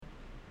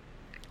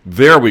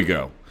There we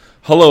go.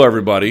 Hello,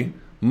 everybody.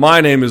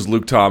 My name is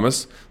Luke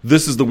Thomas.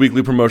 This is the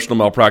weekly Promotional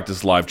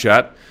Malpractice Live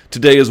Chat.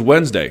 Today is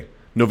Wednesday,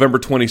 November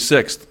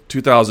 26th,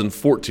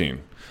 2014.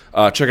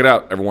 Check it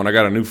out, everyone. I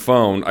got a new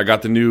phone. I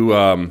got the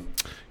new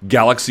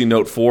Galaxy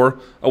Note 4.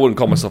 I wouldn't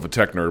call myself a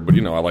tech nerd, but,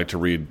 I like to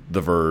read The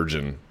Verge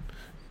and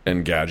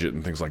Gadget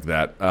and things like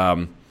that.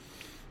 And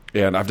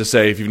I have to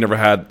say, if you've never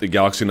had the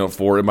Galaxy Note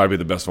 4, it might be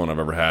the best phone I've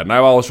ever had. And I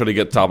always try to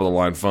get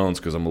top-of-the-line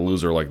phones because I'm a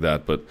loser like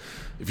that. But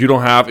if you're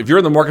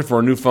in the market for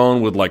a new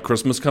phone with like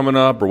Christmas coming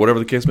up or whatever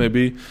the case may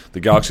be,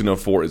 the Galaxy Note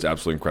 4 is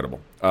absolutely incredible.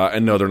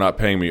 And no, they're not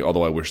paying me,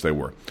 although I wish they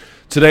were.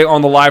 Today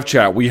on the live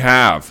chat, we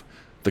have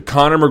the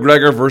Conor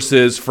McGregor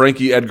versus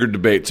Frankie Edgar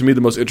debate. To me, the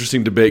most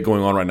interesting debate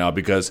going on right now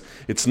because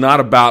it's not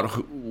about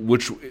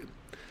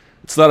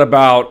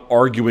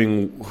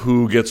arguing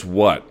who gets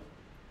what.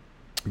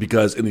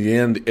 Because in the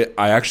end,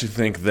 I actually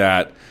think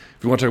that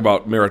if you want to talk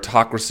about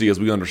meritocracy as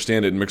we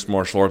understand it in mixed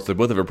martial arts, they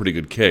both have a pretty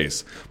good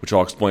case, which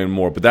I'll explain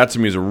more. But that to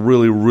me is a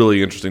really,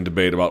 really interesting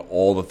debate about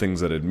all the things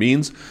that it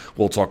means.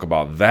 We'll talk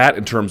about that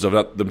in terms of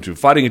not them two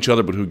fighting each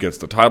other, but who gets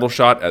the title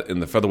shot in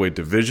the featherweight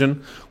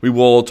division. We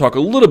will talk a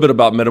little bit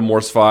about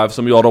Metamoris 5.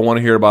 Some of y'all don't want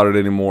to hear about it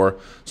anymore,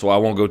 so I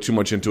won't go too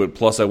much into it.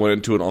 Plus, I went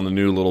into it on the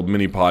new little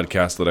mini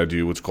podcast that I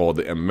do, which is called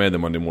the MMA, the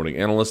Monday Morning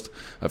Analyst.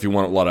 If you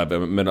want a lot of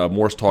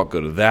Metamoris talk,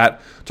 go to that.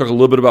 Talk a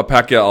little bit about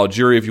Pacquiao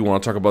Algieri if you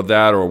want to talk about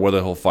that, or whether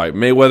he'll fight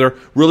Mayweather.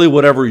 Really,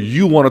 whatever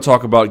you want to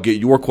talk about, get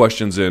your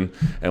questions in,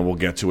 and we'll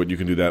get to it. You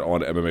can do that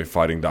on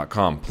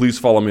MMAfighting.com. Please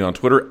follow me on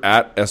Twitter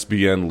at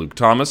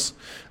SBNLukeThomas.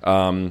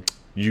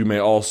 You may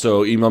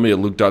also email me at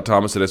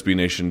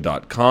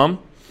luke.thomas@sbnation.com.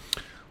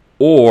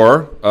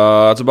 Or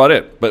that's about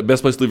it. But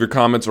best place to leave your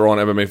comments are on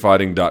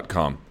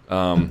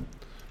MMAfighting.com.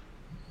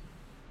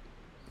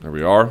 There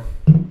we are.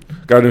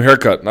 Got a new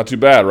haircut. Not too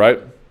bad, right?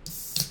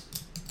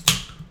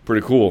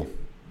 Pretty cool.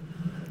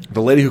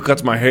 The lady who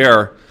cuts my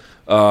hair,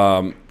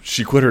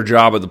 she quit her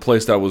job at the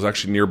place that was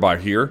actually nearby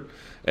here.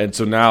 And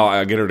so now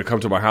I get her to come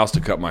to my house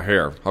to cut my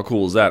hair. How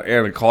cool is that?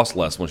 And it costs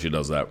less when she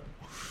does that.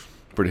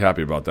 Pretty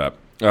happy about that.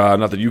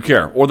 Not that you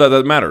care or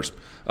that matters.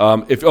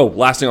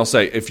 Last thing I'll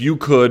say, if you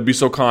could be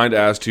so kind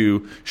as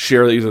to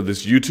share either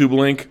this YouTube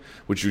link,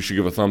 which you should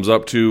give a thumbs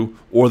up to,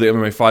 or the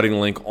MMA Fighting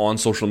link on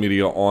social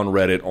media, on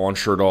Reddit, on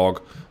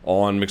SureDog,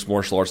 on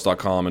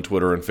mixedmartialarts.com and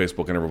Twitter and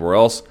Facebook and everywhere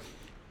else,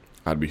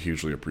 I'd be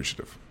hugely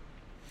appreciative.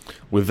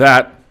 With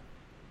that,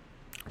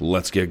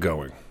 let's get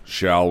going,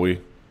 shall we?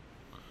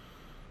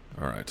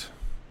 All right.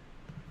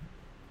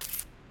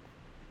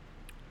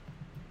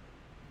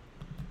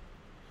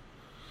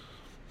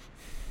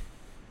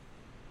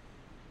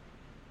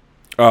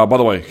 By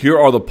the way, here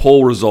are the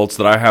poll results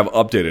that I have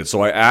updated.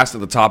 So I asked at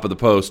the top of the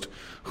post,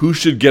 who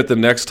should get the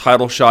next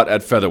title shot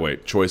at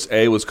featherweight? Choice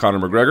A was Conor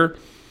McGregor.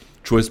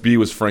 Choice B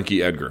was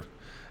Frankie Edgar.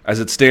 As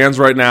it stands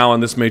right now,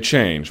 and this may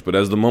change, but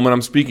as the moment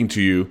I'm speaking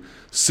to you,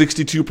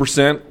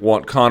 62%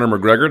 want Conor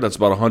McGregor. That's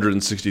about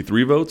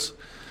 163 votes.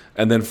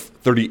 And then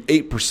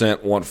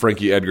 38% want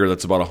Frankie Edgar.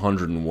 That's about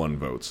 101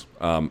 votes.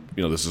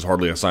 This is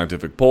hardly a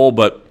scientific poll,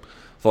 but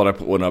thought I'd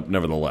put one up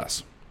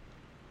nevertheless.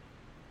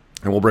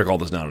 And we'll break all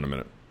this down in a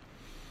minute.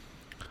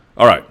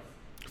 All right,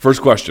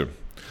 first question.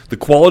 The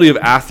quality of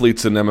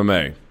athletes in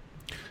MMA.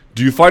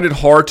 Do you find it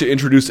hard to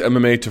introduce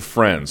MMA to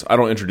friends? I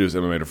don't introduce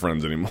MMA to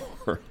friends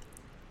anymore.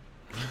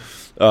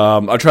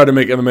 I try to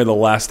make MMA the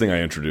last thing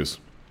I introduce.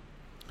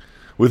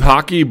 With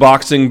hockey,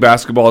 boxing,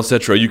 basketball,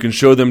 etc., you can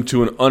show them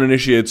to an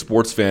uninitiated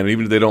sports fan, and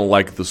even if they don't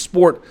like the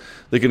sport,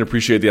 they can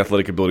appreciate the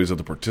athletic abilities of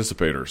the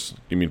participants.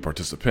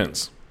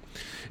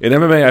 In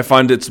MMA, I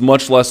find it's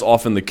much less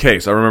often the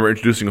case. I remember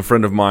introducing a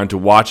friend of mine to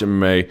watch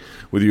MMA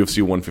with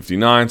UFC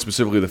 159,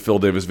 specifically the Phil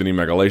Davis-Vinny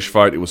Magalhães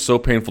fight. It was so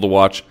painful to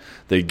watch.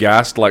 They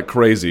gassed like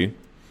crazy.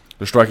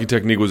 The striking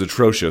technique was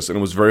atrocious, and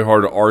it was very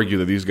hard to argue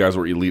that these guys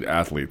were elite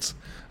athletes.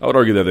 I would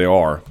argue that they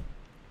are.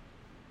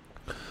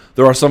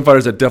 There are some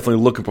fighters that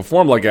definitely look and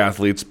perform like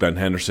athletes, Ben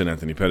Henderson,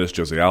 Anthony Pettis,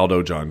 Jose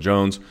Aldo, John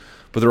Jones,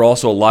 but there are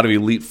also a lot of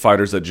elite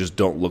fighters that just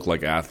don't look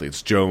like athletes,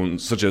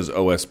 such as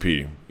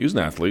OSP. He's an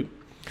athlete.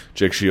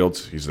 Jake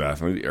Shields, he's an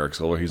athlete. Eric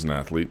Silva, he's an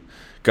athlete.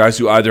 Guys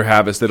who either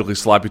have aesthetically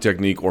sloppy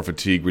technique or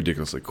fatigue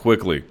ridiculously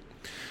quickly.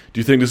 Do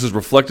you think this is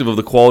reflective of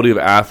the quality of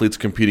athletes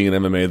competing in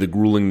MMA, the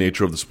grueling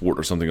nature of the sport,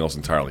 or something else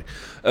entirely?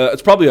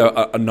 It's probably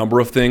a number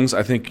of things.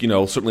 I think,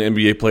 certainly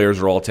NBA players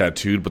are all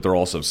tattooed, but they're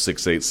also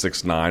 6'8",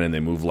 6'9", and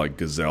they move like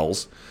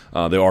gazelles.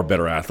 They are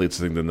better athletes,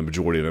 I think, than the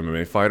majority of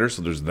MMA fighters,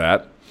 so there's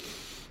that.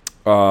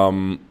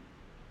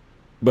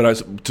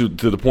 But to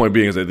the point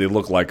being is that they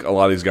look like a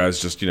lot of these guys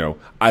just,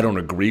 I don't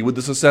agree with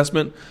this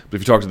assessment. But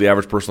if you talk to the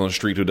average person on the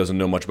street who doesn't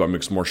know much about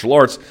mixed martial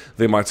arts,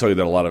 they might tell you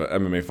that a lot of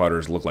MMA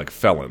fighters look like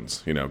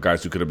felons,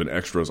 guys who could have been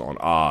extras on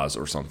Oz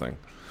or something.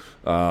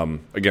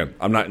 Again,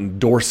 I'm not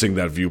endorsing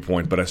that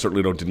viewpoint, but I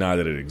certainly don't deny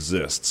that it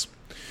exists.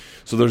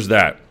 So there's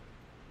that.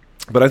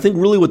 But I think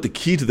really what the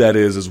key to that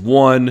is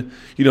one,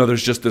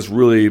 there's just this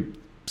really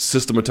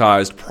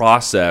systematized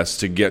process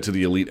to get to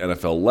the elite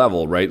NFL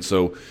level, right?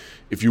 So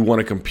if you want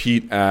to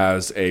compete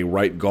as a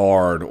right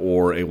guard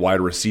or a wide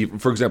receiver,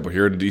 for example,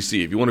 here in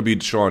D.C., if you want to be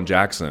Deshaun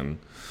Jackson,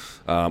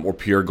 or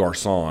Pierre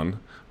Garçon,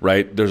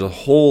 right? There's a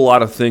whole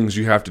lot of things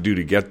you have to do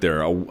to get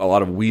there, a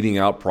lot of weeding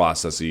out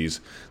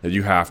processes that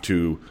you have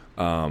to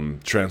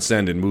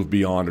transcend and move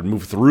beyond and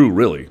move through,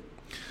 really.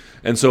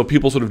 And so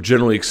people sort of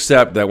generally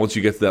accept that once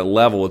you get to that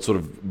level, it's sort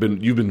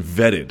of you've been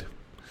vetted,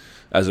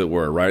 as it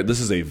were, right? This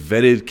is a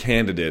vetted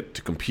candidate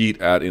to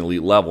compete at an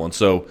elite level. And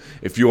so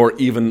if you're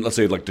even, let's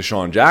say like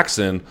Deshaun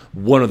Jackson,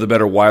 one of the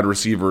better wide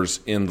receivers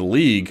in the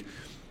league,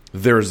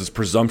 there's this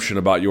presumption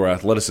about your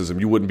athleticism.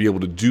 You wouldn't be able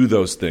to do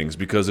those things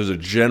because there's a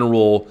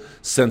general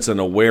sense and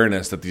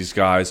awareness that these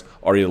guys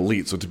are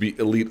elite. So to be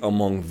elite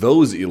among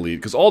those elite,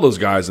 because all those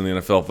guys in the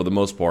NFL, for the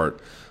most part,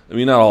 I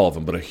mean, not all of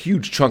them, but a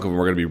huge chunk of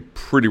them are going to be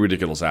pretty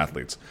ridiculous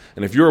athletes.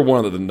 And if you're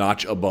one of the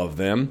notch above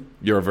them,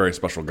 you're a very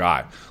special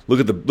guy.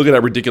 Look at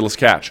that ridiculous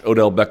catch,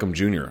 Odell Beckham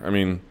Jr. I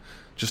mean,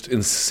 just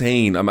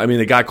insane. I mean,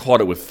 the guy caught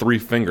it with 3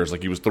 fingers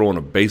like he was throwing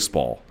a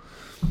baseball.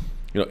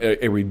 You know,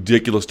 a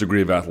ridiculous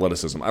degree of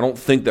athleticism. I don't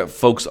think that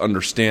folks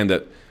understand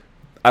that.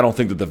 I don't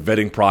think that the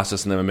vetting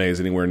process in MMA is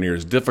anywhere near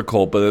as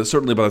difficult, but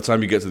certainly by the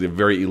time you get to the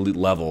very elite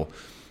level,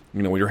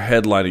 you know, when you're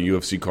headlining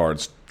UFC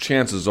cards,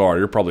 chances are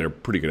you're probably a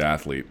pretty good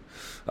athlete.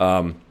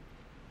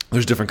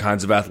 There's different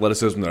kinds of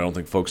athleticism that I don't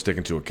think folks take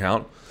into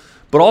account.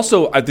 But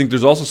also, I think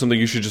there's also something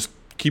you should just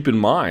keep in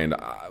mind.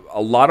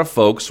 A lot of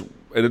folks,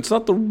 and it's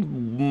not the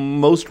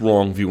most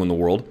wrong view in the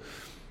world,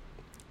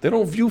 they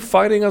don't view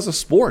fighting as a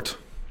sport.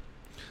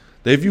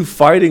 They view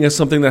fighting as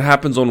something that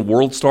happens on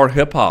World Star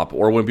Hip Hop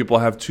or when people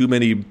have too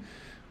many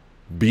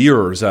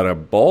beers at a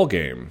ball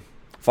game.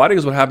 Fighting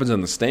is what happens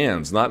in the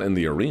stands, not in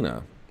the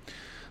arena.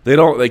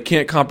 They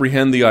can't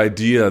comprehend the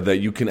idea that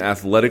you can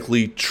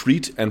athletically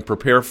treat and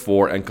prepare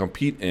for and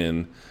compete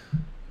in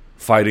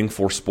fighting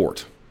for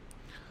sport.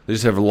 They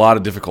just have a lot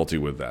of difficulty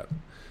with that.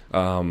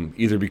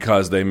 Either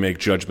because they make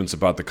judgments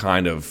about the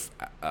kind of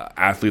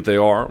athlete they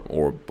are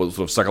or what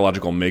sort of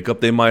psychological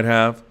makeup they might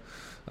have.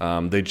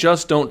 They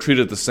just don't treat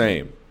it the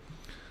same.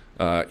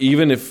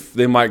 Even if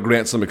they might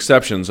grant some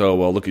exceptions, oh,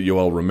 well, look at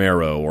Yoel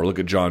Romero or look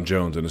at John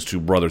Jones and his 2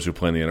 brothers who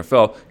play in the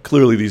NFL.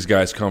 Clearly these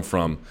guys come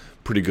from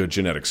pretty good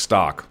genetic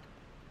stock.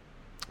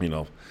 You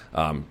know,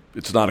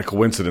 it's not a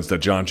coincidence that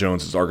John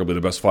Jones is arguably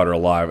the best fighter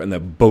alive and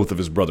that both of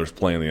his brothers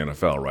play in the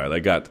NFL, right? They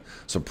got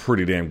some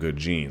pretty damn good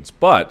genes.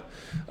 But,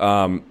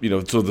 you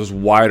know, so this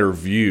wider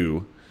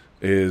view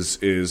is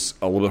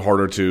a little bit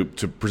harder to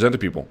present to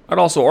people. I'd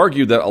also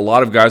argue that a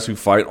lot of guys who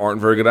fight aren't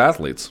very good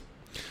athletes.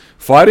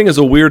 Fighting is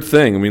a weird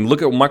thing. I mean,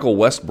 look at Michael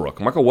Westbrook.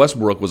 Michael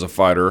Westbrook was a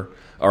fighter,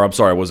 or I'm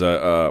sorry,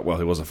 well,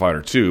 he was a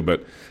fighter too,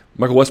 but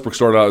Michael Westbrook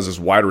started out as this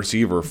wide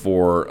receiver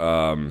for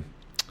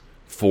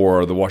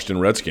the Washington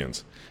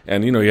Redskins.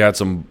 And, you know, he had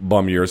some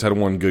bum years, had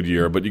one good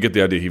year, but you get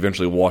the idea. He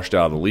eventually washed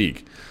out of the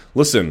league.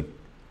 Listen,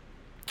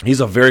 he's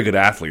a very good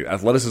athlete.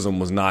 Athleticism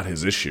was not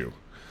his issue,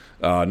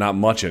 not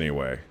much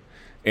anyway.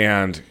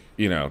 And,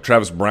 you know,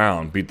 Travis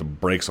Brown beat the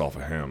brakes off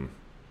of him,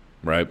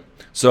 right?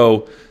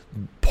 So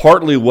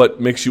partly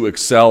what makes you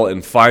excel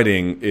in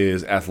fighting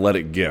is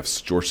athletic gifts,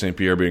 George St.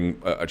 Pierre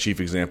being a chief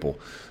example.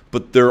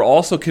 But there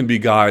also can be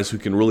guys who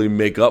can really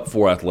make up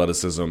for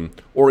athleticism,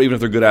 or even if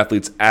they're good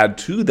athletes, add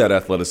to that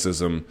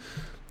athleticism.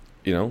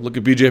 You know, look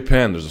at BJ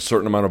Penn. There's a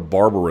certain amount of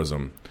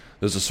barbarism.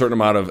 There's a certain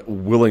amount of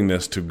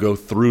willingness to go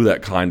through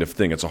that kind of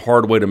thing. It's a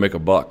hard way to make a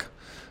buck.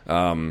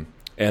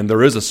 And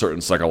there is a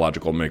certain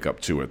psychological makeup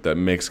to it that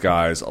makes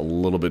guys a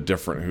little bit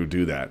different who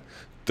do that.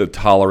 The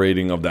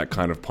tolerating of that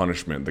kind of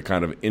punishment, the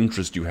kind of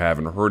interest you have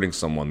in hurting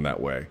someone that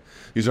way.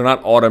 These are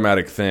not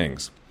automatic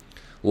things.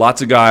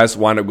 Lots of guys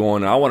wind up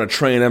going, I want to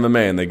train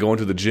MMA, and they go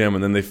into the gym,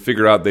 and then they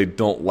figure out they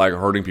don't like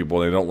hurting people,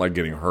 they don't like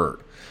getting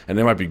hurt. And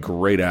they might be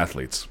great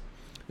athletes.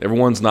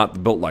 Everyone's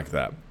not built like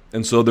that.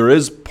 And so there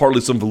is partly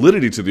some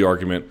validity to the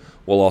argument,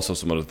 while also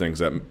some other things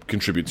that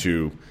contribute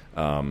to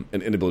an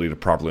inability to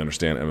properly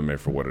understand MMA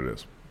for what it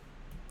is.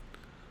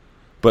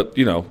 But,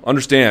 you know,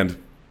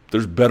 understand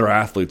there's better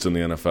athletes in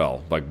the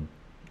NFL, like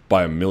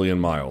by a million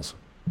miles.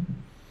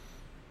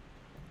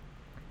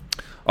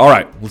 All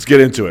right, let's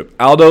get into it.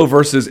 Aldo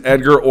versus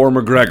Edgar or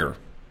McGregor.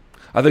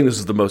 I think this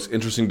is the most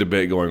interesting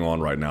debate going on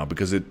right now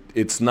because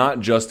it's not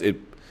just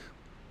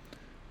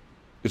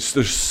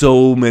there's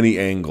so many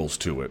angles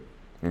to it.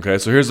 Okay,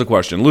 so here's the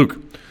question. Luke,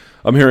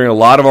 I'm hearing a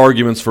lot of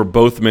arguments for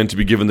both men to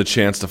be given the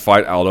chance to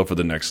fight Aldo for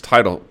the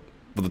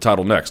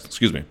title next.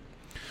 Excuse me.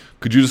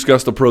 Could you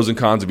discuss the pros and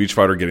cons of each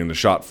fighter getting the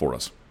shot for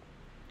us?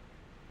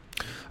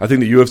 I think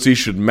the UFC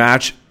should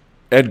match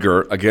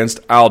Edgar against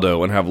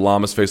Aldo and have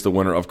Lamas face the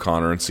winner of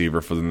Conor and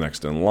Seaver for the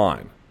next in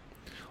line.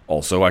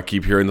 Also, I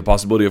keep hearing the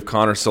possibility of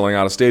Conor selling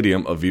out a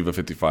stadium, a Viva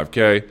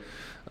 55K,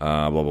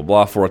 blah, blah,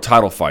 blah, for a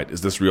title fight.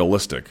 Is this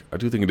realistic? I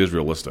do think it is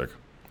realistic.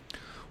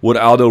 Would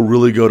Aldo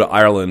really go to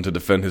Ireland to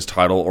defend his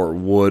title,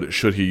 or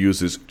should he use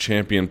his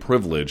champion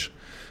privilege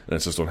and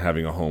insist on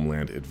having a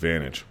homeland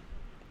advantage?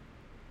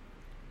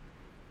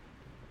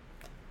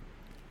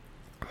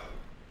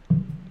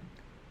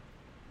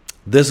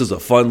 This is a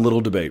fun little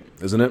debate,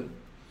 isn't it?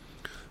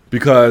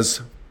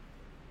 Because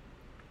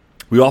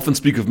we often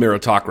speak of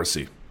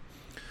meritocracy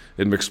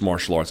in mixed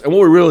martial arts. And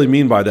what we really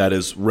mean by that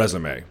is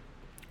resume.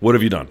 What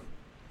have you done?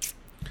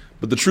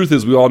 But the truth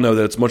is, we all know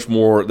that it's much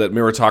more, that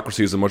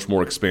meritocracy is a much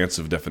more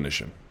expansive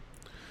definition.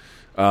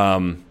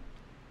 And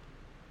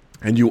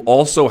you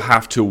also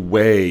have to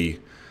weigh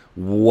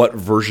what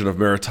version of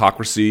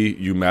meritocracy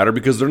you matter,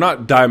 because they're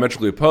not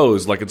diametrically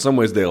opposed. Like, in some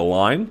ways they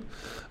align.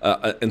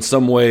 In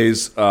some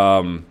ways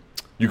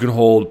you can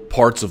hold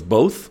parts of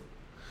both.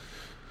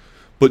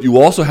 But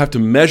you also have to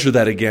measure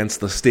that against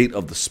the state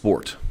of the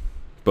sport,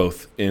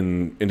 both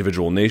in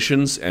individual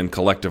nations and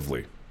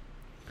collectively.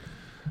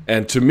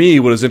 And to me,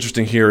 what is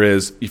interesting here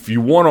is, if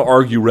you want to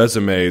argue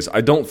resumes,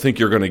 I don't think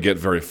you're going to get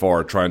very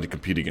far trying to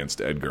compete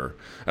against Edgar.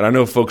 And I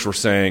know folks were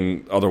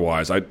saying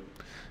otherwise.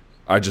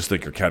 I just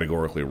think you're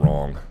categorically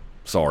wrong.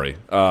 Sorry.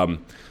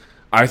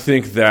 I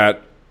think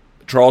that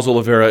Charles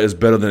Oliveira is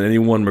better than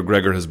anyone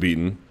McGregor has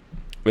beaten,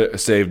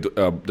 save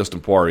Dustin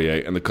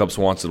Poirier, and the Cub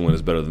Swanson win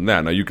is better than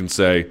that. Now, you can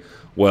say,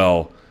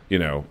 well,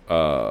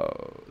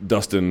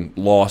 Dustin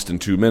lost in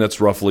 2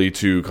 minutes roughly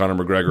to Conor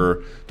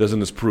McGregor.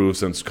 Doesn't this prove,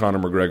 since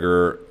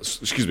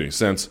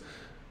since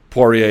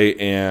Poirier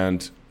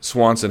and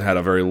Swanson had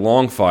a very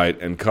long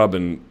fight, and Cub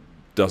and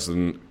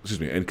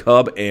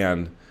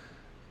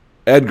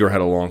Edgar had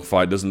a long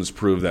fight, doesn't this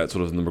prove that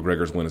sort of the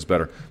McGregor's win is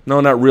better?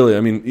 No, not really.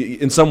 I mean,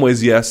 in some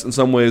ways, yes. In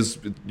some ways,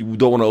 you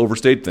don't want to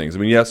overstate things. I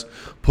mean, yes,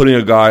 putting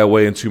a guy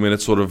away in 2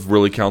 minutes sort of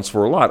really counts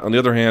for a lot. On the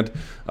other hand,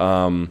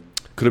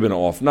 could have been an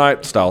off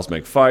night. Styles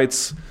make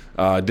fights.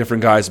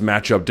 Different guys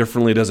match up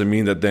differently. Doesn't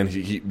mean that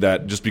then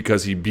that just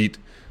because he beat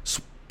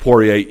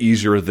Poirier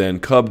easier than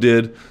Cub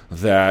did,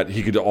 that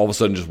he could all of a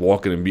sudden just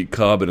walk in and beat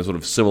Cub in a sort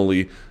of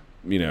similarly,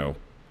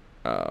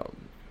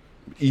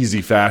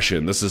 easy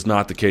fashion. This is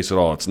not the case at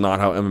all. It's not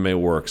how MMA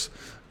works.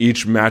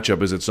 Each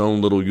matchup is its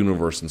own little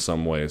universe in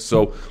some ways.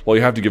 So while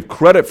you have to give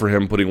credit for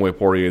him putting away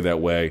Poirier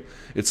that way,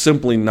 it's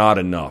simply not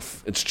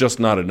enough. It's just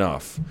not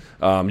enough.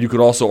 You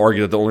could also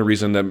argue that the only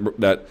reason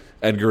that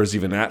Edgar is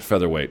even at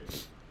featherweight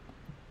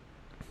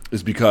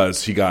is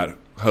because he got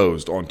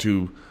hosed on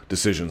 2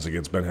 decisions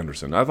against Ben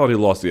Henderson. I thought he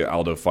lost the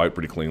Aldo fight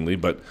pretty cleanly,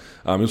 but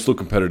it was still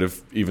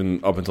competitive even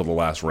up until the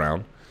last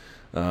round.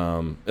 It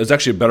was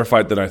actually a better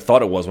fight than I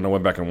thought it was when I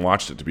went back and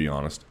watched it, to be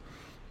honest.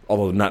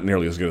 Although not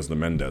nearly as good as the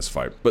Mendez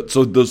fight. But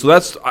so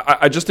that's,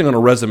 I just think on a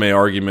resume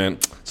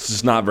argument, it's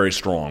just not very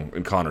strong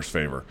in Conor's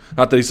favor.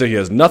 Not that he say he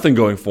has nothing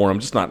going for him,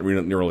 just not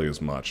nearly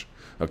as much.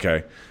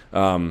 Okay.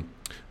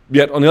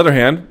 Yet on the other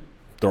hand,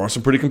 there are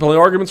some pretty compelling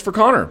arguments for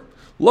Conor.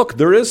 Look,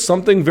 there is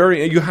something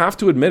you have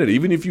to admit it,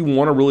 even if you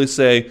want to really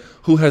say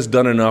who has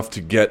done enough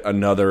to get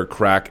another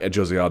crack at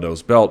Jose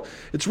Aldo's belt,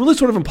 it's really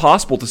sort of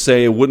impossible to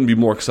say it wouldn't be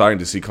more exciting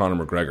to see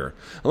Conor McGregor.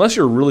 Unless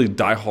you're a really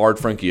diehard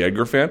Frankie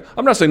Edgar fan.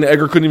 I'm not saying that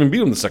Edgar couldn't even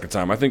beat him the second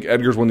time. I think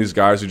Edgar's one of these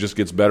guys who just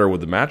gets better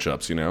with the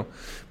matchups,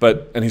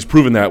 and he's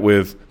proven that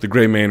with the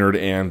Gray Maynard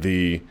and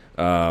the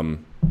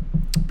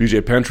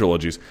BJ Penn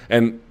trilogies.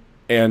 And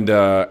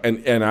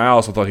I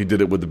also thought he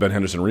did it with the Ben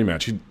Henderson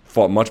rematch. He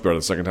fought much better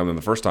the second time than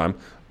the first time.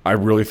 I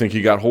really think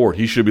he got whored.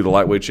 He should be the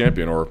lightweight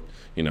champion, or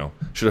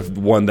should have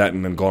won that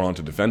and then gone on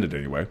to defend it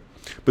anyway.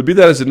 But be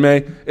that as it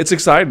may, it's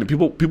exciting.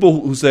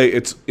 People who say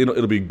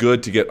it'll be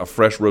good to get a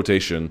fresh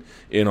rotation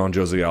in on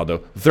Jose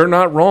Aldo, they're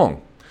not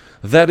wrong.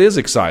 That is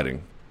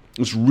exciting.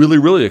 It's really,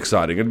 really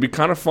exciting. It'd be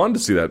kind of fun to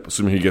see that,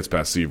 assuming he gets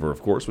past Seaver,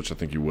 of course, which I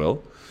think he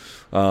will.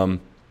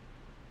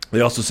 They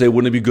also say,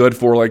 wouldn't it be good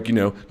for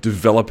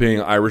developing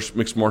Irish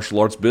mixed martial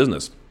arts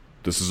business?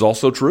 This is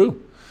also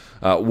true.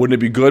 Wouldn't it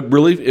be good,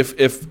 really, if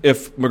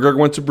McGregor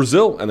went to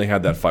Brazil and they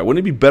had that fight? Wouldn't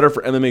it be better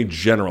for MMA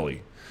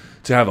generally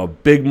to have a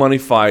big money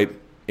fight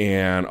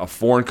in a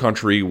foreign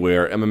country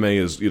where MMA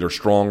is either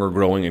strong or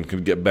growing and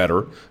could get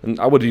better? And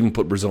I would even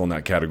put Brazil in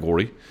that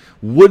category.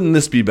 Wouldn't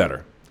this be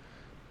better?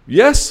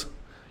 Yes.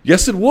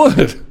 Yes, it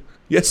would.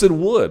 Yes, it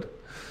would.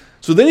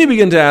 So then you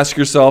begin to ask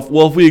yourself,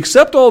 well, if we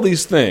accept all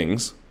these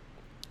things,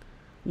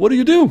 what do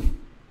you do?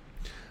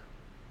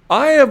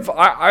 I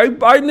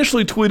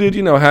initially tweeted,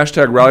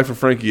 hashtag rally for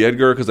Frankie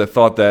Edgar, because I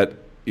thought that,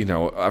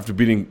 after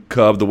beating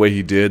Cub the way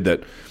he did,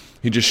 that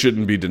he just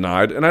shouldn't be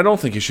denied. And I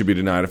don't think he should be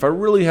denied. If I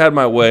really had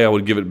my way, I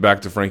would give it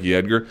back to Frankie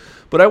Edgar.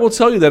 But I will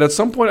tell you that at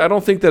some point, I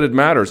don't think that it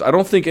matters. I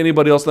don't think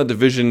anybody else in that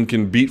division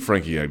can beat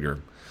Frankie Edgar.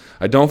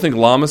 I don't think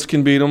Lamas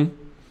can beat him.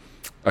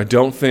 I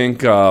don't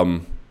think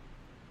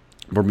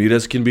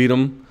Bermudez can beat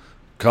him.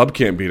 Cub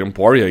can't beat him.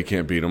 Poirier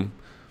can't beat him.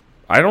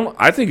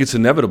 I think it's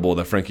inevitable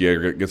that Frankie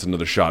Edgar gets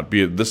another shot,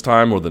 be it this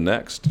time or the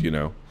next,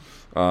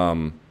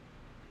 And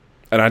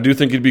I do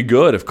think it'd be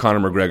good if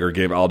Conor McGregor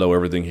gave Aldo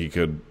everything he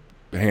could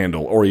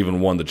handle or even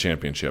won the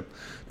championship.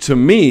 To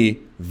me,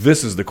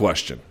 this is the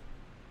question.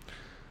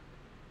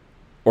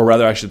 Or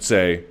rather, I should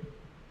say,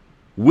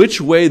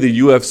 which way the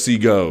UFC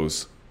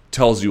goes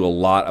tells you a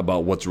lot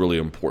about what's really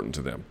important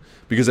to them.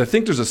 Because I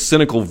think there's a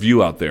cynical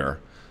view out there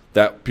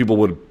that people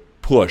would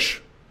push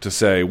to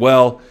say,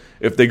 well,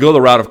 if they go the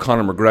route of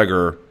Conor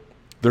McGregor,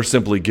 they're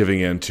simply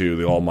giving in to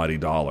the almighty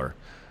dollar,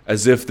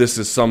 as if this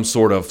is some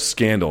sort of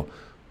scandal.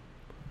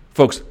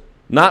 Folks,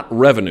 not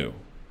revenue,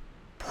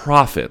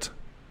 profit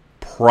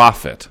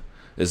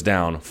is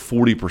down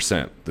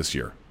 40% this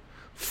year.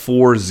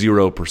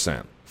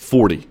 40%.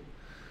 40.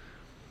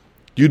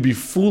 You'd be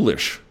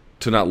foolish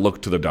to not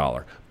look to the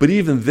dollar. But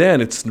even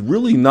then, it's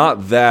really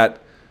not that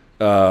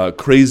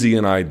crazy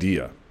an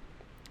idea.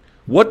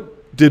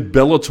 What did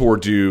Bellator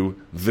do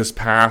this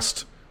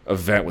past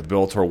event with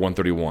Bellator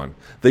 131?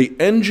 They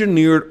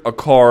engineered a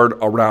card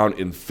around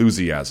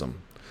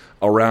enthusiasm,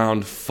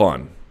 around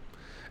fun.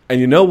 And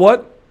you know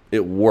what?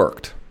 It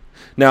worked.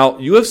 Now,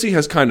 UFC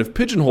has kind of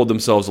pigeonholed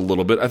themselves a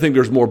little bit. I think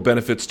there's more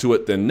benefits to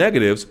it than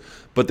negatives,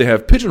 but they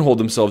have pigeonholed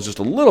themselves just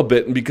a little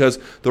bit, and because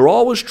they're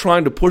always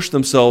trying to push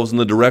themselves in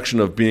the direction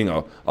of being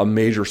a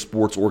major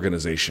sports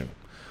organization.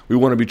 We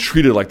want to be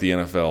treated like the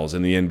NFLs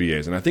and the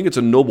NBAs, and I think it's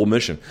a noble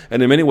mission.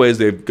 And in many ways,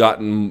 they've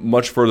gotten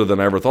much further than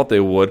I ever thought they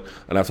would,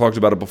 and I've talked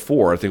about it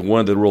before. I think one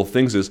of the real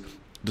things is,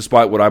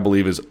 despite what I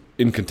believe is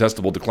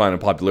incontestable decline in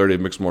popularity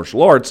of mixed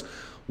martial arts,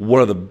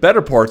 one of the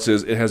better parts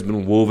is it has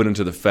been woven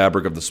into the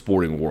fabric of the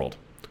sporting world,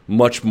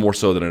 much more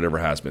so than it ever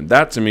has been.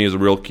 That, to me, is a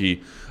real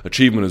key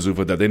achievement of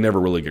Zuffa that they never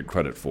really get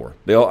credit for.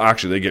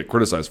 They get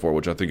criticized for it,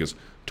 which I think is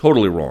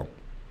totally wrong.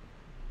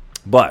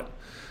 But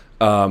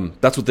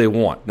that's what they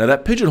want. Now,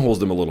 that pigeonholes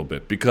them a little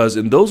bit because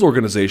in those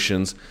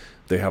organizations,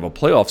 they have a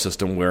playoff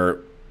system where,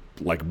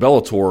 like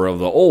Bellator of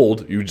the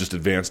old, you just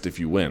advanced if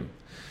you win.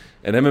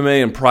 And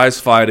MMA and prize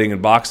fighting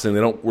and boxing,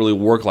 they don't really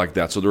work like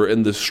that, so they're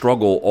in this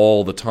struggle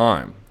all the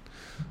time.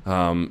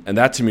 And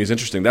that to me is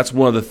interesting. That's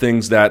one of the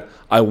things that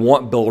I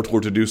want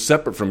Bellator to do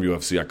separate from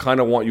UFC. I kind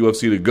of want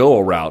UFC to go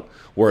a route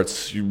where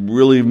it's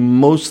really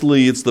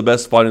mostly it's the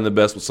best fighting the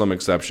best with some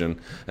exception.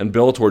 And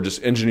Bellator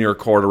just engineer a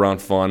card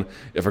around fun.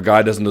 If a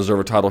guy doesn't deserve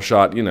a title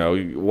shot,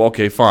 well,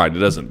 okay, fine, it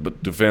doesn't.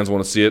 But do fans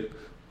want to see it?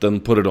 Then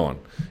put it on.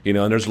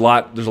 And there's a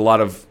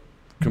lot of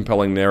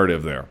compelling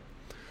narrative there.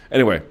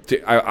 Anyway,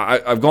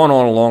 I've gone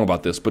on and long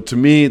about this, but to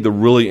me, the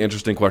really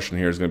interesting question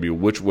here is going to be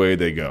which way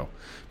they go.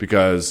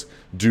 Because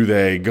do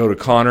they go to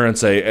Conor and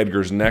say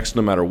Edgar's next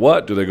no matter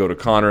what? Do they go to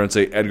Conor and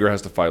say Edgar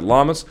has to fight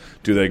Lamas?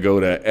 Do they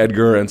go to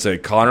Edgar and say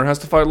Conor has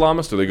to fight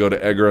Lamas? Do they go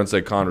to Edgar and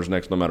say Conor's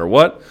next no matter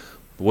what?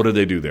 What do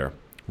they do there?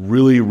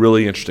 Really,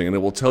 really interesting. And it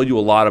will tell you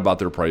a lot about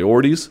their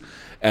priorities.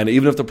 And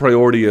even if the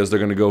priority is they're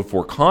going to go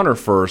for Conor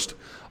first,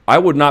 I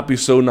would not be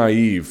so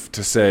naive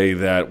to say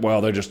that,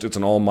 well, it's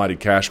an almighty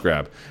cash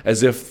grab.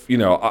 As if,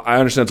 I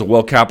understand it's a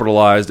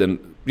well-capitalized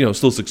and,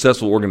 still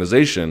successful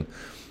organization.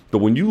 But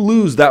when you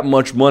lose that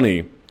much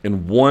money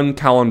in one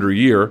calendar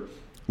year,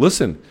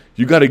 listen,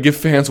 you got to give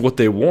fans what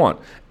they want.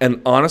 And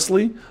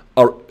honestly,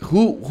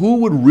 who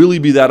would really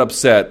be that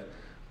upset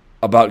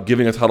about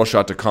giving a title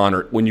shot to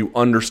Conor when you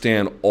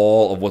understand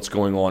all of what's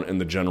going on in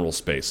the general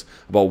space,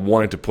 about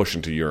wanting to push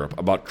into Europe,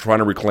 about trying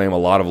to reclaim a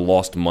lot of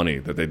lost money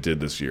that they did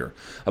this year,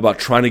 about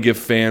trying to give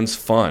fans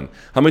fun?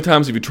 How many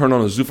times have you turned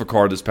on a Zuffa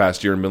card this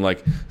past year and been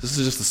like, this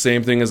is just the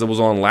same thing as it was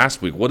on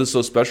last week? What is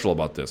so special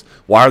about this?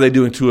 Why are they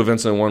doing 2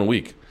 events in 1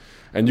 week?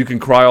 And you can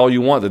cry all you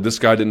want that this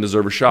guy didn't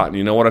deserve a shot. And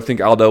you know what? I think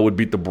Aldo would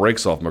beat the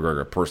brakes off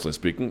McGregor, personally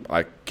speaking.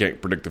 I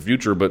can't predict the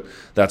future, but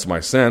that's my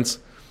sense.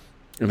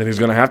 And then he's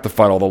going to have to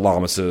fight all the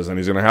Lamases, and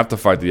he's going to have to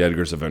fight the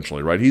Edgars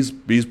eventually, right? He's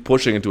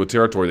pushing into a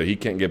territory that he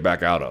can't get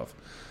back out of.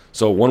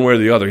 So one way or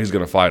the other, he's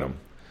going to fight him.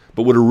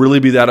 But would it really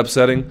be that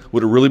upsetting?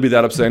 Would it really be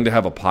that upsetting to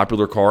have a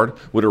popular card?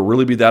 Would it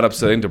really be that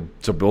upsetting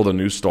to build a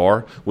new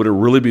star? Would it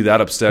really be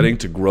that upsetting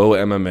to grow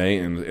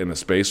MMA in a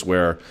space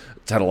where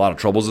it's had a lot of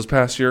troubles this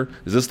past year?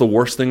 Is this the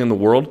worst thing in the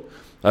world?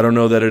 I don't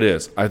know that it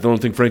is. I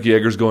don't think Frankie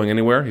Edgar's going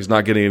anywhere. He's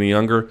not getting any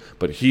younger,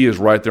 but he is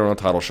right there on a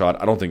title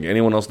shot. I don't think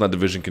anyone else in that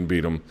division can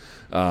beat him.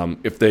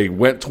 If they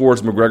went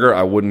towards McGregor,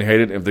 I wouldn't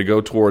hate it. If they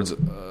go towards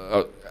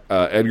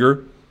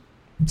Edgar,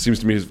 it seems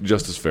to me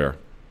just as fair.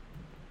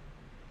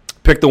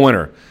 Pick the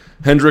winner.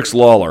 Hendricks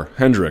Lawler.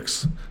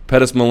 Hendricks.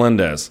 Pettis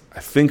Melendez. I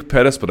think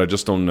Pettis, but I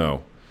just don't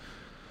know.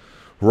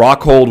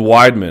 Rockhold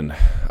Weidman.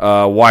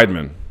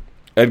 Weidman.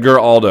 Edgar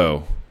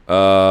Aldo.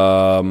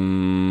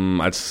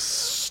 I'd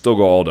still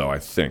go Aldo, I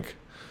think.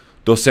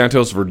 Dos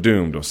Santos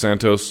Verdum. Dos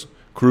Santos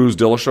Cruz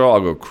Dillashaw.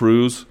 I'll go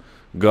Cruz.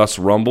 Gus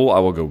Rumble. I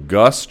will go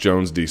Gus.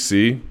 Jones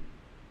DC.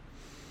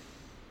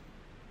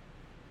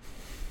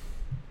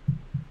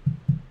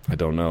 I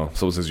don't know.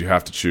 So it says you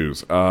have to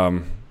choose.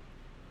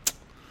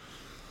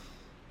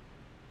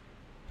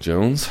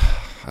 Jones?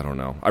 I don't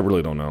know. I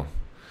really don't know.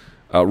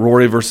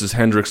 Rory versus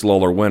Hendricks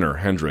Lawler winner.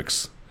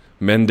 Hendricks.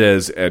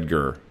 Mendez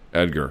Edgar.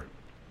 Edgar.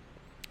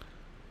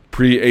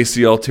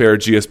 Pre-ACL tear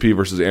GSP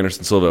versus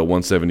Anderson Silva at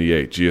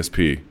 178.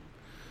 GSP.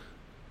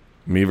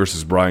 Me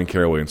versus Brian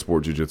Caraway in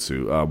Sport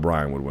Jiu-Jitsu.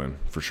 Brian would win,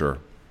 for sure.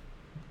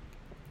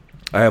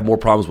 I have more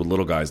problems with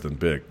little guys than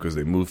big because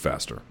they move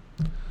faster.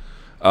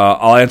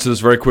 I'll answer this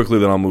very quickly,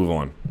 then I'll move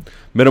on.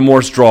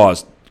 Metamoris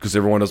draws, because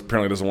everyone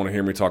apparently doesn't want to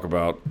hear me talk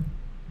about...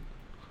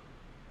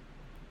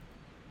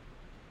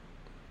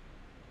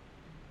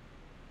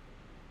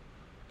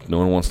 No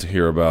one wants to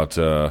hear about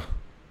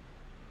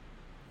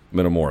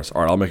Metamoris.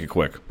 All right, I'll make it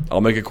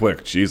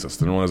quick. Jesus,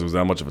 didn't realize it was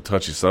that much of a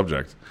touchy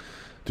subject.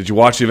 Did you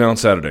watch the event on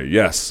Saturday?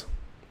 Yes.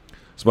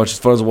 As much as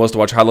fun as it was to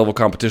watch high-level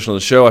competition on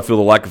the show, I feel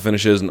the lack of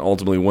finishes and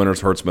ultimately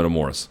winners hurts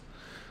Metamoris.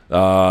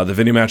 The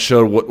Vinny match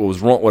showed what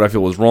was wrong, what I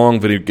feel was wrong.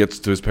 Vinny gets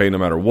to his pay no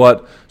matter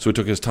what, so he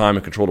took his time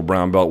and controlled a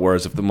brown belt,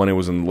 whereas if the money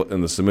was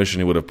in the submission,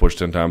 he would have pushed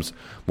 10 times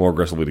more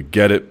aggressively to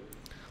get it.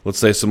 Let's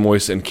say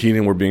Samois and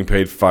Keenan were being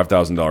paid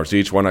 $5,000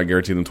 each. Why not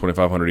guarantee them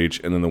 $2,500 each,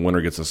 and then the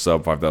winner gets a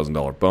sub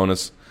 $5,000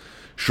 bonus?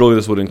 Surely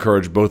this would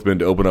encourage both men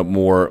to open up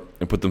more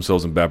and put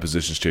themselves in bad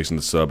positions chasing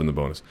the sub and the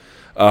bonus.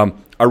 I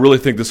really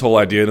think this whole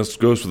idea, and this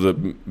goes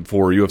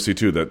for UFC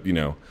too, that, you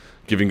know,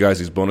 giving guys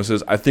these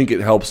bonuses, I think it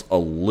helps a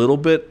little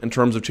bit in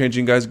terms of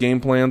changing guys' game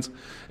plans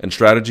and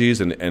strategies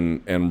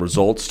and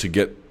results to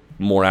get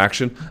more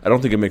action. I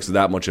don't think it makes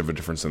that much of a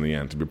difference in the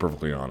end, to be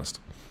perfectly honest.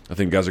 I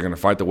think guys are going to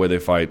fight the way they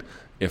fight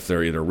if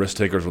they're either risk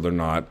takers or they're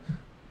not.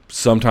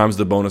 Sometimes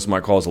the bonus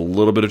might cause a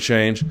little bit of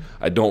change.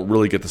 I don't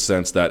really get the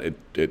sense that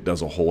it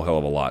does a whole hell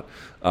of a lot.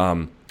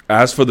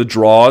 As for the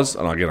draws,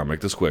 and again, I'll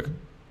make this quick.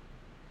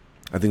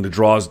 I think the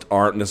draws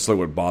aren't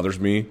necessarily what bothers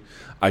me.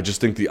 I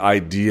just think the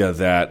idea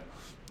that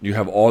you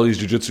have all these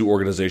jiu-jitsu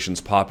organizations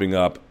popping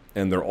up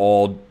and they're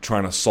all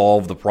trying to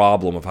solve the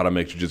problem of how to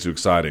make jiu-jitsu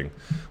exciting,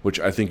 which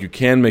I think you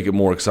can make it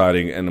more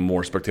exciting and a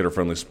more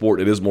spectator-friendly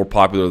sport. It is more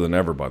popular than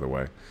ever, by the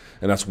way,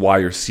 and that's why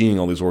you're seeing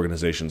all these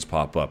organizations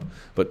pop up.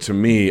 But to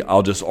me,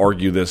 I'll just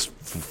argue this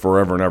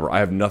forever and ever. I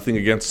have nothing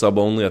against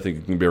sub-only. I think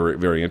it can be very,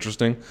 very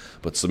interesting,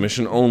 but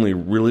submission-only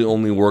really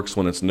only works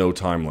when it's no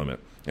time limit,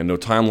 and no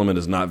time limit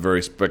is not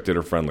very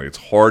spectator-friendly. It's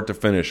hard to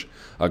finish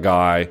a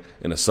guy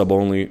in a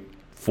sub-only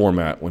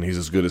format when he's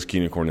as good as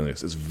Keenan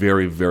Cornelius. It's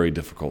very, very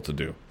difficult to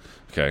do.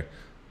 Okay,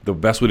 the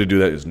best way to do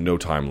that is no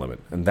time limit,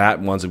 and that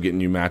winds up getting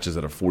you matches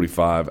that are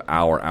 45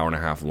 hour and a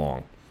half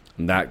long,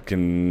 and that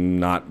can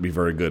not be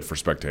very good for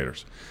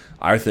spectators.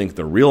 I think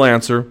the real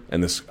answer,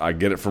 and this I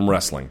get it from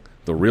wrestling,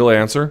 the real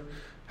answer: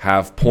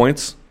 have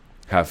points,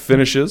 have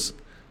finishes,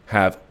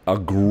 have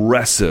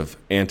aggressive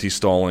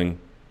anti-stalling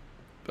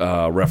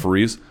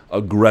referees,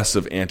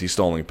 aggressive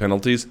anti-stalling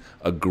penalties,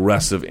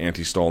 aggressive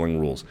anti-stalling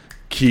rules.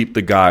 Keep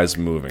the guys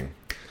moving.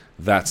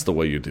 That's the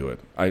way you do it.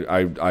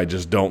 I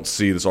just don't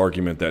see this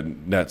argument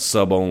that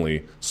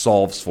sub-only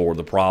solves for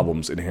the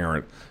problems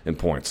inherent in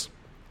points.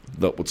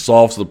 What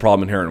solves the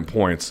problem inherent in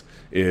points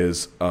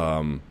is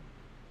getting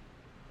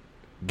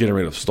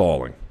rid of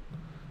stalling,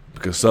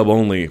 because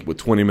sub-only with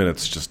 20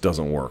 minutes just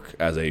doesn't work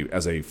as a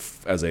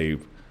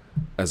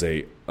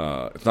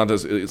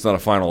it's not a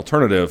final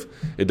alternative.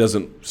 It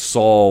doesn't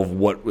solve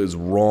what is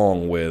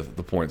wrong with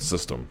the point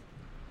system.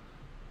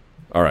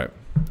 All right.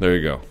 There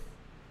you go.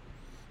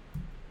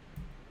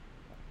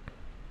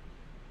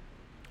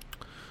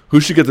 Who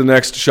should get the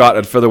next shot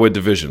at featherweight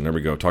division? There we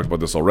go. Talked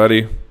about this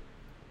already.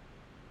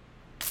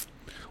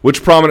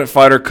 Which prominent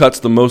fighter cuts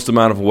the most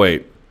amount of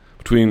weight?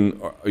 Between,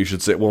 you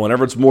should say, well,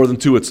 whenever it's more than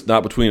two, it's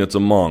not between, it's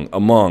among.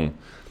 Among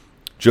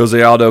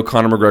Jose Aldo,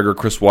 Conor McGregor,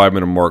 Chris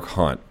Weidman, and Mark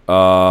Hunt.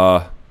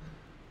 Well,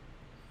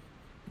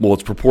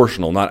 it's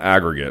proportional, not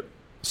aggregate.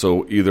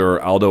 So either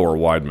Aldo or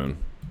Weidman.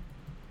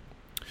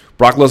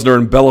 Brock Lesnar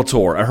and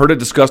Bellator. I heard it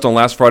discussed on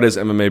last Friday's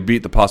MMA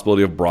Beat, the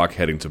possibility of Brock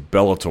heading to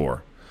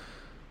Bellator.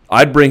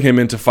 I'd bring him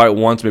in to fight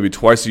once, maybe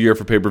twice a year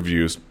for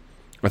pay-per-views.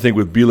 I think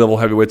with B-level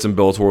heavyweights in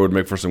Bellator would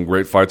make for some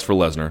great fights for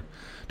Lesnar.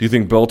 Do you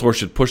think Bellator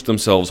should push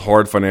themselves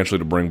hard financially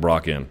to bring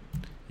Brock in?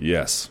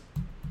 Yes.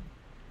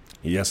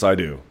 Yes, I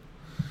do.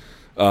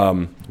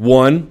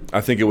 One,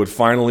 I think it would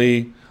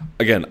finally...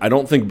 Again, I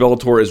don't think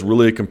Bellator is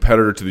really a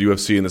competitor to the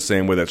UFC in the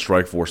same way that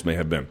Strikeforce may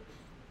have been.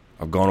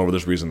 I've gone over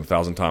this reason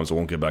 1,000 times. I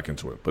won't get back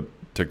into it, but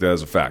take that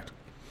as a fact.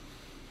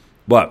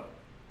 But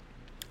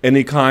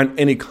any kind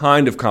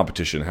of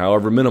competition,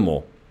 however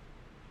minimal,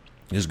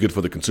 is good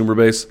for the consumer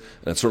base,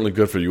 and it's certainly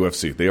good for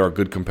UFC. They are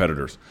good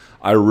competitors.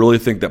 I really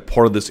think that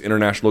part of this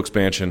international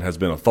expansion has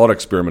been a thought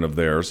experiment of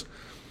theirs,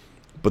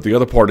 but the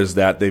other part is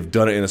that they've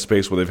done it in a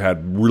space where they've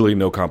had really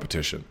no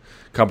competition.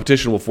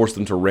 Competition will force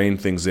them to rein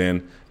things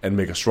in and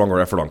make a stronger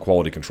effort on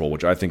quality control,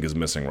 which I think is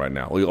missing right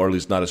now, or at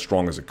least not as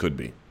strong as it could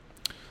be.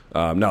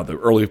 Now, the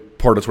early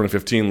part of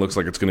 2015 looks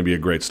like it's going to be a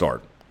great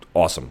start.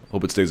 Awesome.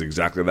 Hope it stays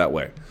exactly that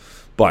way.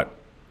 But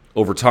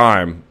over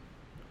time,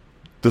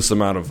 this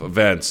amount of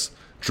events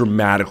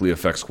dramatically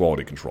affects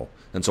quality control.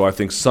 And so I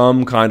think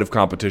some kind of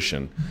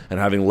competition and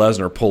having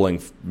Lesnar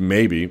pulling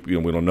maybe, we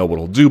don't know what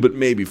he'll do, but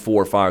maybe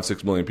 4, 5,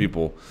 6 million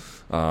people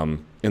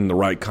in the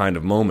right kind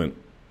of moment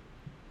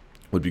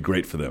would be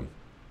great for them.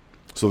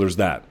 So there's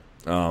that.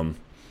 Can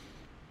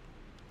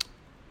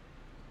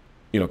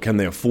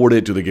they afford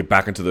it? Do they get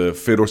back into the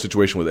Fedor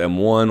situation with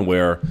M1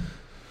 where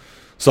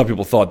some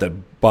people thought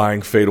that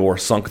buying Fedor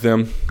sunk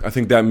them? I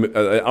think that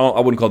I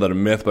wouldn't call that a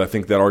myth, but I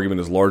think that argument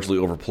is largely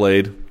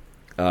overplayed.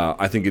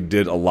 I think it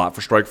did a lot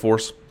for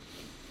Strikeforce.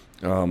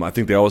 I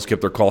think they always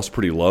kept their costs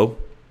pretty low.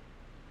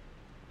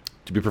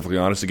 To be perfectly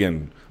honest,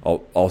 again,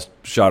 I'll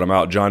shout him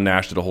out. John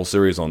Nash did a whole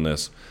series on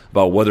this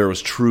about whether it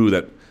was true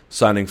that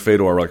signing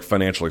Fedor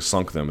financially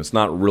sunk them. It's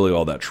not really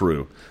all that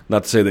true.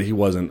 Not to say that he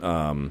wasn't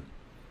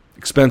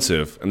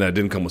expensive and that it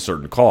didn't come with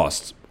certain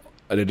costs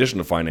in addition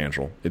to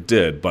financial. It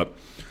did, but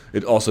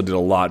it also did a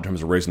lot in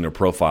terms of raising their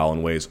profile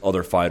in ways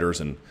other fighters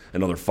and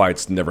other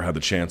fights never had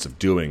the chance of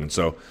doing.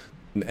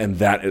 And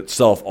that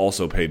itself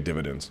also paid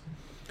dividends.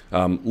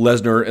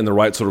 Lesnar, in the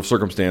right sort of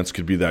circumstance,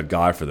 could be that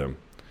guy for them.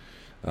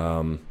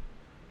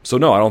 So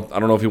no, I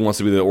don't know if he wants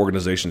to be the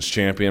organization's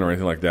champion or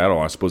anything like that.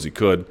 Or I suppose he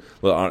could.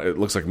 It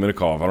looks like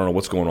Minikov. I don't know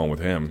what's going on with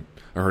him.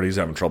 I heard he's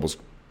having troubles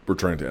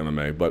returning to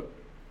MMA,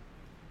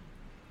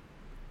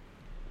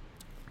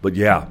 but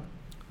yeah,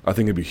 I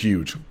think it'd be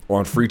huge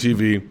on free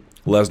TV.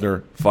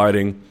 Lesnar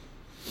fighting.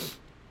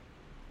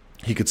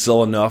 He could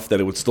sell enough that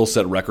it would still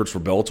set records for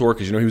Bellator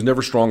because he was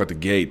never strong at the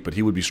gate, but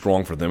he would be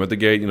strong for them at the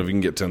gate. If you can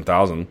get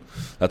 10,000,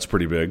 that's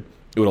pretty big.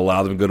 It would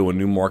allow them to go to a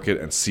new market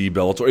and see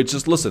Bellator. It's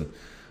just, listen,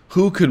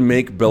 who could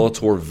make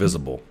Bellator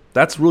visible?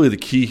 That's really the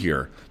key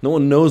here. No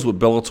one knows what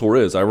Bellator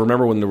is. I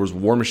remember when there was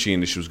War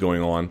Machine issues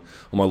going on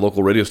my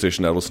local radio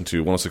station that I listened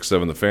to,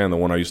 106.7 The Fan, the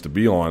one I used to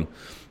be on,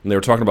 and they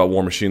were talking about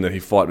War Machine that he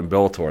fought in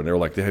Bellator, and they were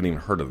like, they hadn't even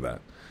heard of that.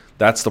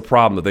 That's the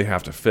problem that they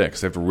have to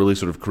fix. They have to really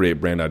sort of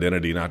create brand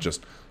identity, not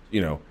just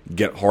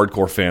get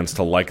hardcore fans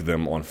to like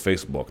them on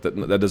Facebook.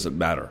 That doesn't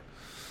matter.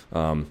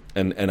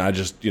 And I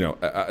just,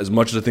 as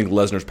much as I think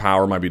Lesnar's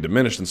power might be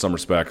diminished in some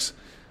respects,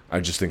 I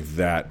just think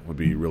that would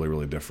be really,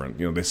 really different.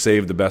 They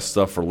saved the best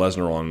stuff for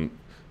Lesnar on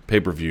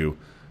pay-per-view.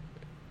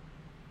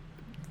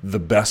 The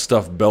best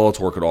stuff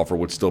Bellator could offer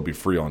would still be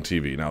free on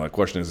TV. Now, the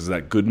question is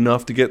that good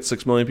enough to get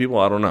 6 million people?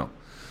 I don't know.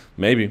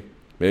 Maybe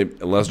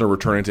Lesnar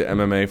returning to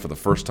MMA for the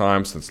first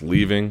time since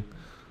leaving.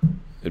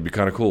 It'd be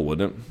kind of cool,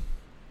 wouldn't it?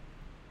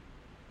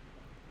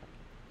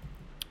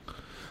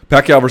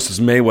 Pacquiao versus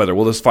Mayweather.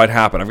 Will this fight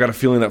happen? I've got a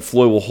feeling that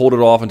Floyd will hold it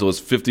off until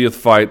his 50th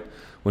fight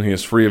when he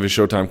is free of his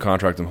Showtime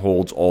contract and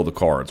holds all the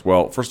cards.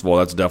 Well, first of all,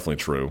 that's definitely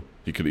true.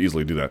 He could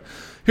easily do that.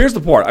 Here's the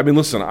part.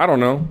 Listen, I don't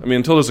know.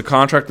 Until there's a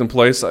contract in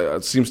place,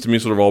 it seems to me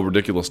sort of all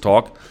ridiculous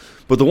talk.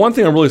 But the one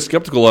thing I'm really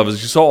skeptical of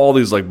is you saw all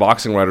these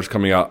boxing writers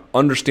coming out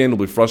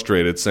understandably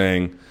frustrated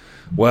saying,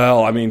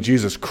 well,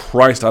 Jesus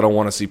Christ, I don't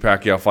want to see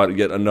Pacquiao fight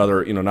yet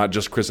another, not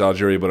just Chris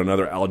Algieri, but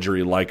another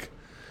Algieri-like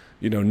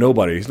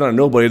nobody. He's not a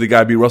nobody. The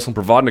guy beat Russell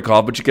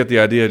Provodnikov, but you get the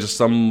idea. It's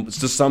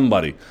just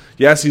somebody.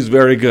 Yes, he's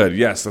very good.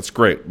 Yes, that's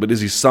great. But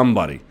is he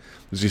somebody?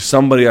 Is he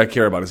somebody I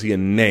care about? Is he a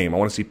name? I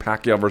want to see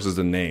Pacquiao versus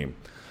a name.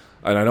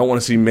 And I don't want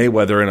to see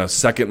Mayweather in a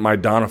second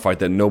Maidana fight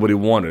that nobody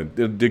wanted.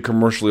 It did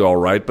commercially all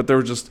right, but there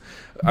were just...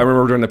 I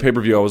remember during the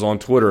pay-per-view, I was on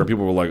Twitter, and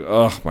people were like,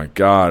 oh, my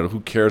God,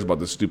 who cares about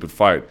this stupid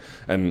fight?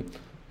 And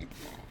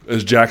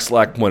as Jack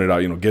Slack pointed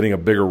out, getting a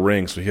bigger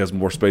ring so he has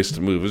more space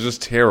to move. It was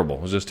just terrible.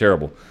 It was just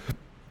terrible.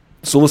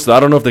 So listen, I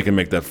don't know if they can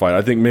make that fight.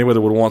 I think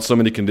Mayweather would want so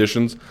many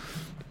conditions,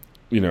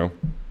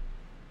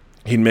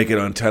 he'd make it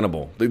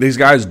untenable. These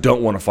guys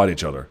don't want to fight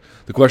each other.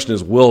 The question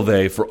is, will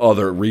they for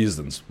other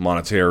reasons,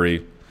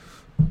 monetary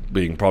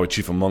being probably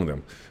chief among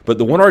them. But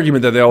the one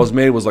argument that they always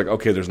made was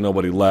okay, there's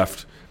nobody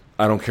left.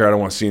 I don't care. I don't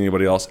want to see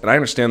anybody else. And I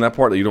understand that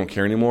part, that you don't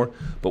care anymore.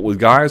 But with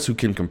guys who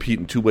can compete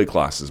in two weight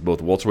classes,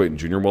 both welterweight and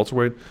junior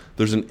welterweight,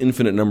 there's an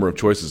infinite number of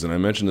choices. And I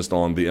mentioned this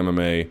on the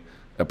MMA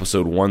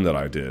episode 1 that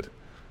I did.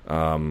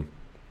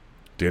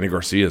 Danny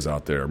Garcia is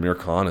out there. Amir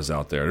Khan is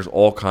out there. There's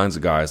all kinds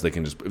of guys they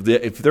can just...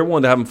 If they're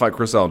willing to have him fight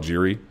Chris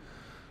Algieri,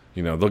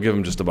 they'll give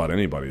him just about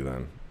anybody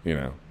then,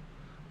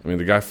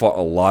 the guy fought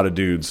a lot of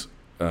dudes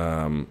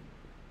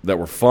that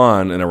were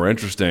fun and that were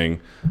interesting,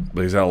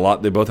 but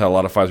they both had a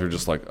lot of fights where you're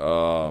just like,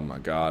 oh, my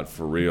God,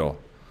 for real.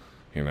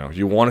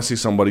 You want to see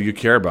somebody you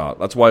care about.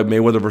 That's why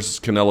Mayweather versus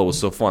Canelo was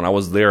so fun. I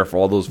was there for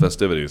all those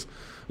festivities.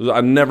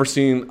 I've never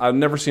seen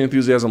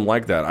enthusiasm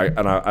like that.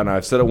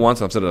 I've said it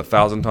once, I've said it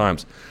 1,000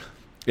 times.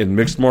 In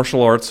mixed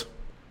martial arts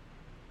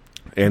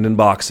and in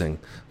boxing,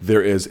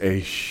 there is a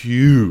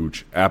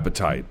huge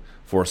appetite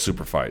for a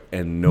super fight,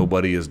 and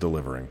nobody is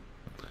delivering.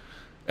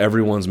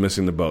 Everyone's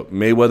missing the boat.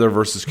 Mayweather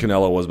versus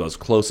Canelo was about as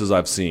close as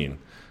I've seen,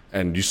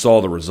 and you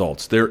saw the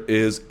results. There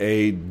is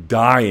a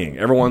dying.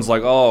 Everyone's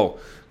like, oh,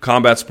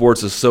 combat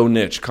sports is so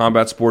niche.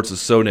 Combat sports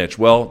is so niche.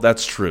 Well,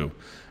 that's true.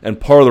 And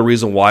part of the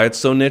reason why it's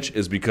so niche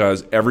is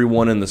because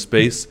everyone in the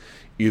space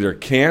either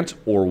can't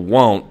or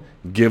won't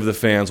give the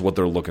fans what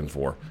they're looking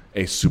for.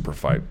 A super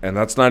fight. And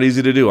that's not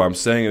easy to do. I'm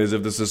saying it as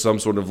if this is some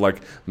sort of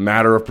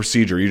matter of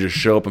procedure. You just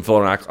show up and fill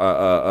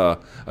out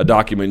a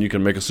document and you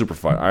can make a super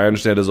fight. I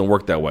understand it doesn't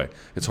work that way.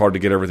 It's hard to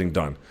get everything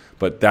done.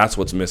 But that's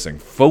what's missing.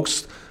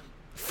 Folks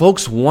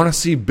want to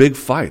see big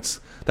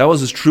fights. That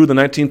was as true in the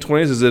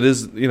 1920s as it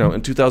is,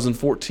 in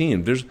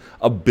 2014. There's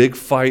a big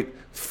fight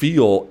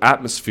feel,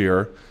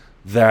 atmosphere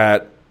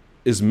that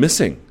is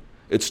missing.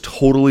 It's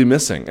totally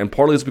missing, and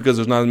partly it's because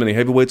there's not as many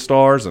heavyweight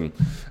stars, and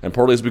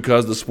partly it's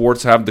because the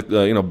sports have,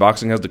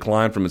 boxing has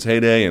declined from its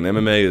heyday, and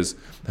MMA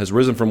has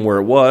risen from where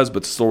it was,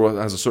 but still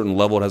has a certain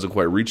level it hasn't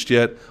quite reached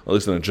yet, at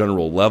least on a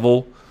general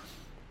level.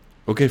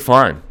 Okay,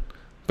 fine,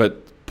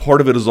 but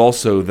part of it is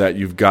also that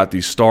you've got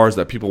these stars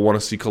that people want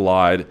to see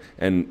collide,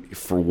 and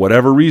for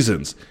whatever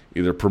reasons,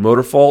 either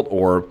promoter fault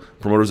or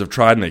promoters have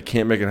tried and they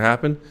can't make it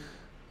happen.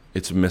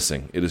 It's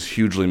missing. It is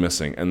hugely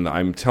missing. And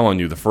I'm telling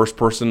you, the first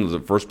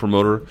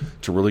promoter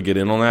to really get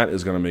in on that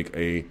is going to make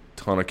a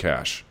ton of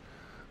cash.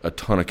 And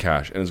it's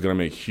going to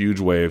make huge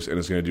waves, and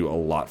it's going to do a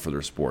lot for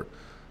their sport.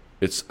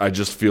 I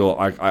just feel,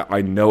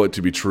 I know it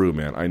to be true,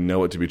 man. I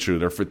know it to be true.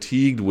 They're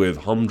fatigued with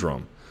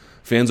humdrum.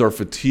 Fans are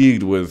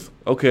fatigued with,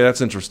 okay,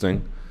 that's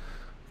interesting.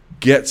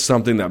 Get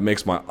something that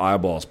makes my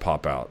eyeballs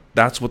pop out.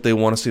 That's what they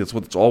want to see.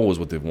 It's always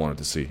what they've wanted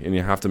to see. And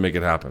you have to make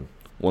it happen,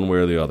 one way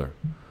or the other.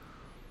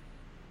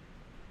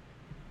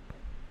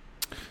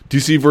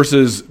 DC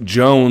versus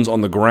Jones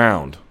on the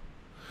ground.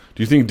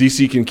 Do you think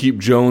DC can keep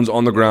Jones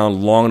on the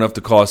ground long enough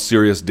to cause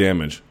serious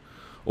damage?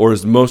 Or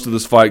is most of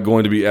this fight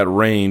going to be at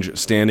range,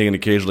 standing and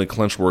occasionally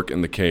clinch work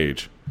in the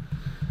cage?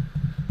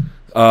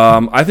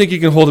 I think he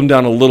can hold him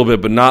down a little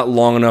bit, but not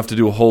long enough to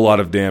do a whole lot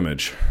of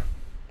damage.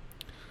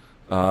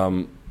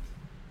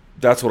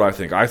 That's what I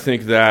think. I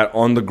think that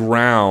on the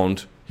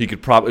ground, he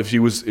could probably,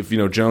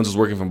 if Jones is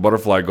working from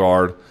butterfly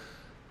guard,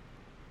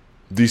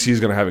 DC is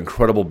going to have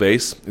incredible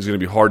base. It's going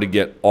to be hard to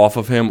get off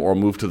of him or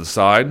move to the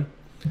side.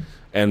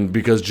 And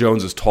because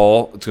Jones is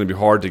tall, it's going to be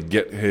hard to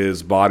get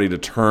his body to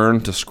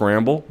turn, to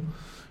scramble.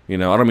 I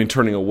don't mean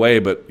turning away,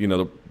 but one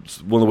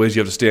of the ways you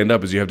have to stand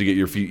up is you have to get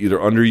your feet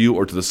either under you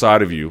or to the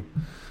side of you.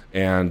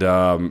 And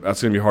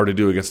that's going to be hard to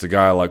do against a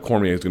guy like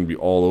Cormier who's going to be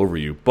all over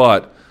you.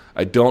 But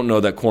I don't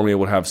know that Cormier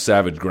would have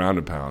savage ground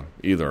and pound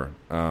either.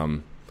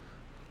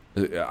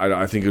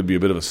 I think it would be a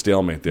bit of a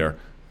stalemate there.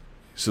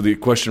 So the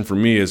question for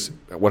me is,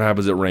 what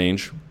happens at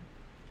range,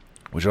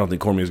 which I don't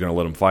think Cormier is going to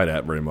let him fight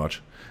at very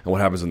much, and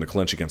what happens in the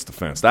clinch against the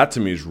fence? That, to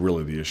me, is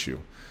really the issue.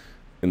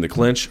 In the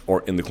clinch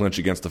or in the clinch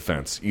against the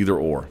fence, either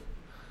or.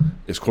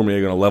 Is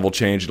Cormier going to level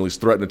change and at least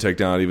threaten to take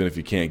down even if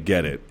you can't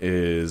get it?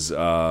 Is who's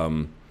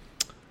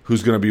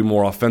going to be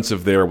more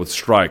offensive there with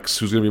strikes?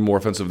 Who's going to be more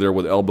offensive there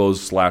with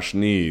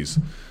elbows/knees?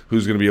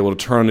 Who's going to be able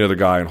to turn the other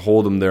guy and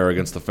hold him there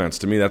against the fence?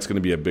 To me, that's going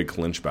to be a big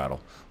clinch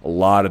battle. A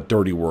lot of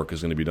dirty work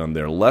is going to be done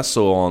there, less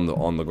so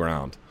on the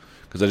ground,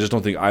 because I just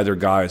don't think either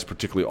guy is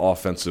particularly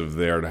offensive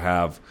there to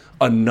have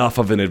enough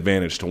of an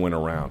advantage to win a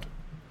round.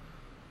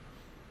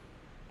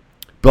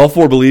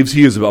 Belfort believes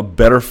he is a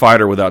better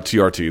fighter without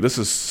TRT. This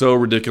is so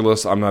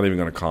ridiculous, I'm not even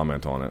going to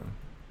comment on it.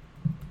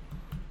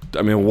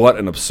 I mean, what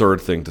an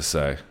absurd thing to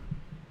say.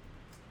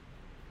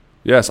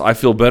 Yes, I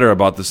feel better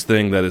about this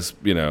thing that is,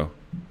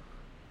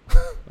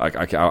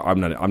 I'm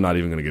not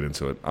even going to get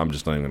into it. I'm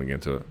just not even going to get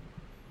into it.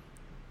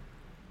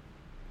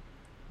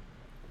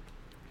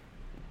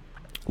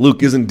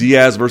 Luke, isn't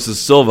Diaz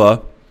versus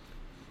Silva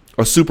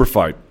a super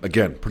fight?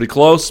 Again, pretty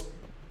close,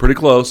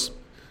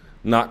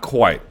 not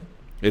quite.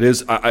 It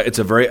is. It's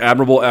a very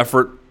admirable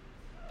effort.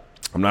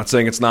 I'm not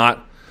saying it's not.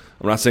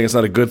 I'm not saying it's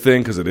not a good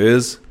thing, because it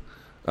is.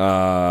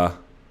 But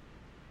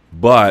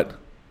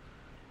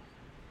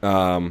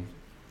I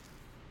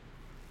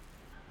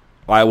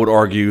would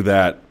argue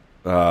that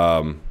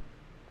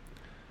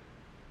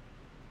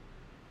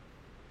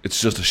it's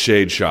just a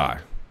shade shy.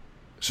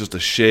 It's just a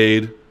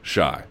shade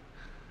shy.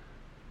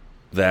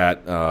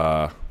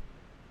 That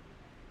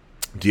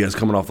Diaz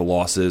coming off the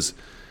losses.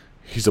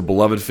 He's a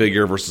beloved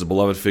figure versus a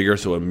beloved figure,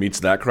 so it meets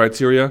that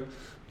criteria.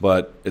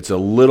 But it's a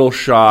little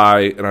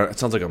shy, and it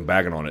sounds like I'm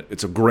bagging on it.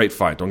 It's a great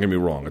fight, don't get me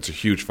wrong. It's a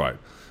huge fight.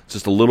 It's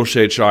just a little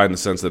shade shy in the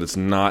sense that it's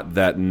not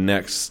that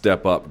next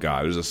step up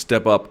guy. There's a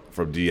step up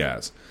from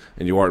Diaz,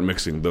 and you aren't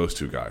mixing those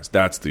two guys.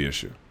 That's the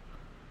issue.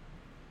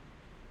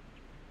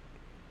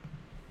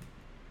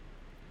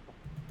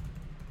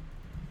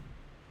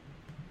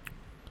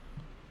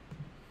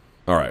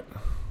 All right.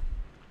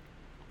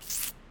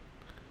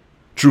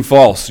 True,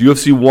 false.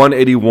 UFC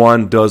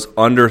 181 does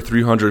under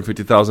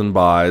 350,000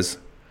 buys.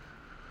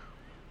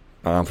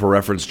 For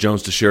reference,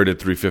 Jones Teixeira did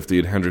 350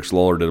 and Hendricks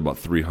Lawler did about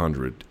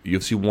 300.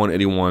 UFC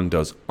 181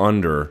 does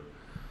under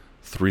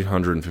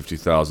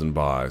 350,000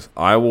 buys.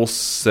 I will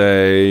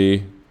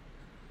say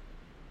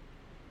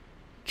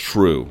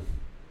true.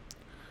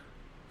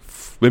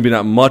 Maybe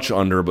not much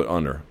under, but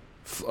under.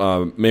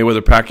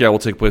 Mayweather-Pacquiao will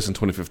take place in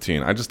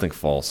 2015. I just think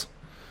false.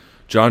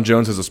 John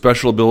Jones has a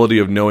special ability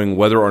of knowing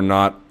whether or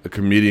not a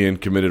comedian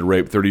committed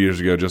rape 30 years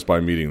ago just by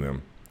meeting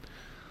them.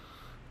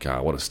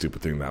 God, what a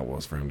stupid thing that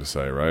was for him to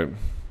say, right?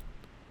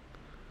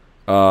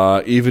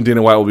 Even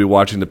Dana White will be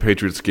watching the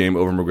Patriots game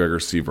over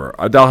McGregor-Seaver.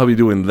 I doubt he'll be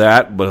doing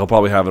that, but he'll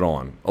probably have it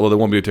on. Although they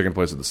won't be taking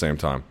place at the same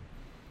time.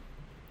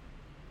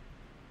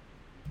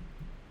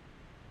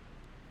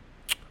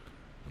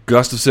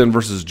 Gustafsson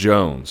versus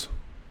Jones.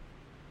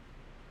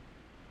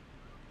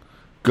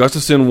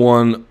 Gustafsson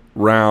won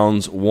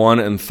rounds 1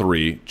 and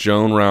 3.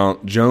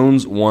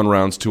 Jones won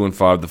rounds 2 and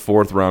 5. The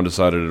fourth round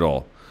decided it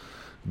all.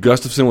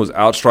 Gustafsson was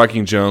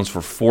outstriking Jones for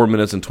 4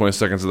 minutes and 20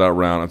 seconds of that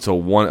round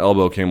until one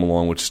elbow came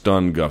along, which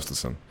stunned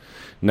Gustafsson.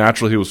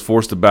 Naturally, he was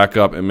forced to back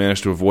up and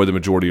managed to avoid the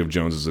majority of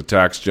Jones's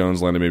attacks.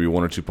 Jones landed maybe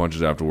 1 or 2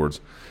 punches afterwards,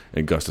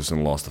 and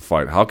Gustafsson lost the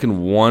fight. How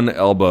can one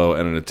elbow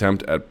and an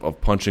attempt of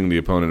punching the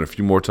opponent a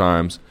few more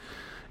times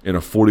in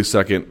a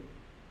 40-second...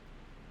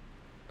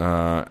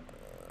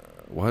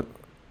 what?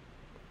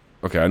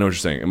 Okay, I know what you're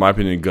saying. In my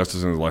opinion, Gustafsson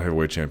is the light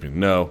heavyweight champion.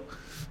 No.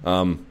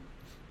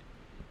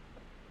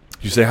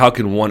 You say, how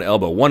can one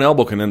elbow? One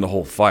elbow can end the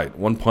whole fight.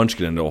 One punch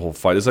can end the whole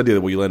fight. This idea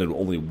that you landed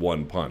only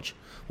one punch.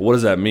 Well, what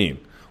does that mean?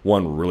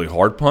 One really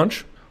hard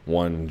punch?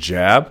 One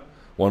jab?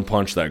 One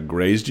punch that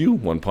grazed you?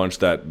 One punch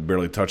that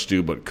barely touched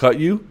you but cut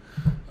you?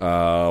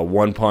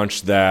 One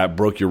punch that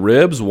broke your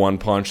ribs, one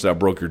punch that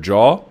broke your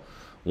jaw,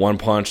 one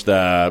punch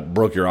that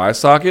broke your eye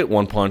socket,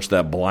 one punch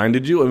that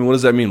blinded you. I mean, what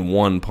does that mean,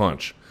 one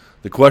punch?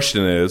 The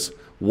question is,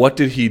 what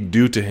did he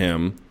do to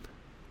him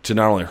to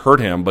not only hurt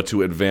him, but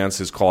to advance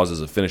his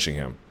causes of finishing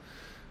him?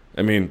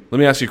 I mean, let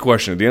me ask you a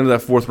question. At the end of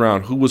that fourth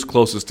round, who was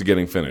closest to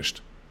getting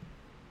finished?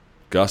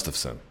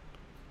 Gustafsson.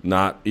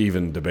 Not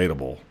even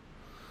debatable.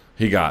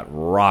 He got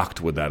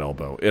rocked with that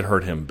elbow. It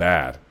hurt him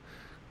bad.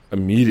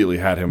 Immediately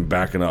had him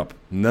backing up.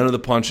 None of the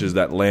punches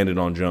that landed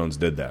on Jones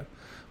did that.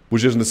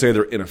 Which isn't to say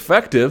they're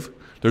ineffective.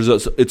 There's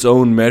its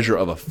own measure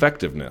of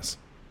effectiveness.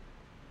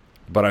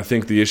 But I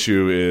think the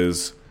issue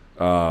is...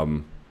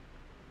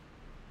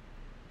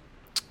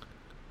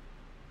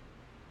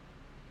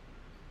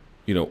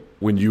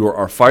 when you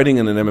are fighting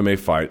in an MMA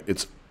fight,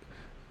 it's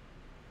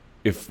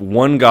if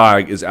one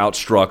guy is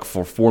outstruck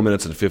for 4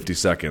 minutes and 50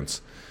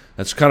 seconds,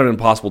 that's kind of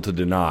impossible to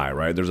deny,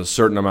 right? There's a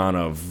certain amount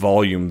of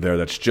volume there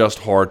that's just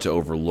hard to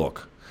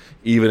overlook,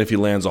 even if he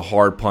lands a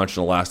hard punch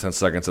in the last 10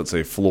 seconds that,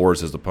 say, floors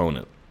his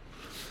opponent.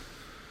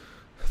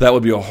 That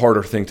would be a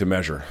harder thing to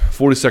measure.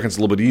 40 seconds is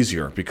a little bit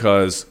easier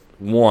because,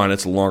 one,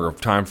 it's a longer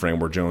time frame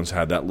where Jones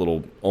had that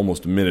little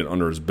almost minute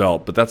under his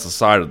belt, but that's the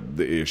side of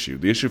the issue.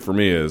 The issue for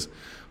me is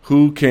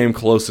who came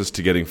closest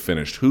to getting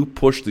finished? Who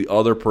pushed the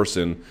other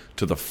person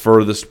to the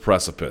furthest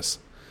precipice?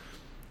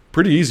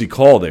 Pretty easy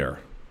call there.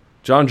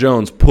 John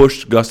Jones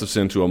pushed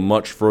Gustafsson to a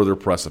much further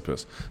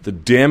precipice. The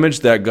damage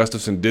that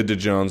Gustafsson did to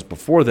Jones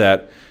before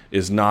that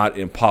is not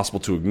impossible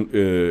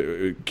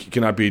to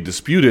cannot be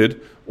disputed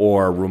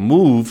or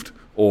removed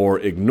or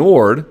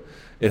ignored.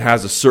 It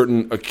has a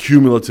certain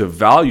accumulative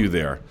value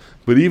there.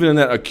 But even in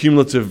that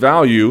accumulative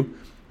value,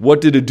 what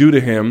did it do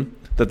to him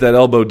that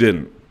elbow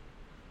didn't?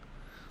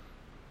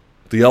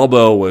 The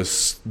elbow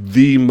was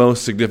the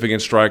most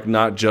significant strike,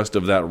 not just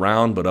of that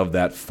round, but of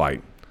that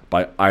fight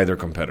by either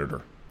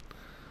competitor.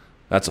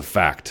 That's a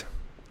fact.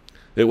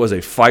 It was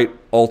a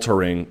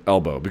fight-altering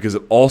elbow because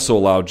it also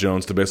allowed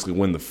Jones to basically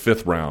win the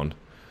fifth round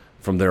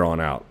from there on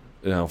out.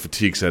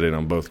 Fatigue set in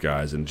on both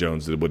guys, and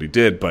Jones did what he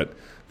did, but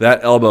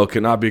that elbow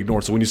cannot be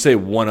ignored. So when you say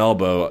one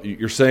elbow,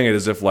 you're saying it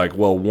as if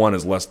one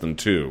is less than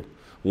two,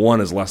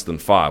 one is less than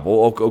five.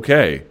 Well,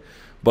 okay.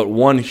 But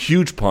one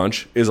huge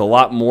punch is a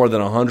lot more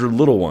than 100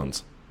 little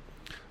ones.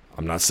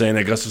 I'm not saying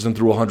that Gustafsson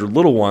threw 100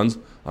 little ones.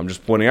 I'm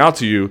just pointing out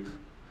to you,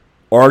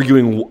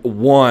 arguing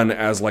one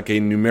as like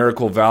a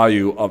numerical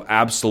value of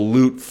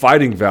absolute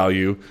fighting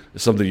value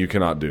is something you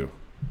cannot do.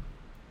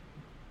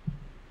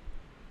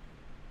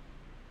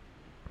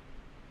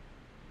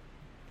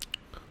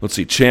 Let's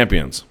see,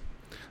 champions.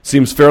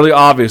 Seems fairly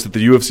obvious that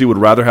the UFC would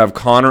rather have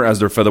Conor as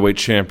their featherweight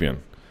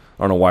champion.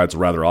 I don't know why it's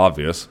rather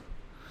obvious.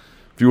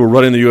 If you were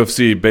running the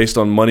UFC based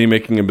on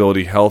money-making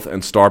ability, health,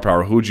 and star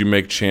power, who would you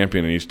make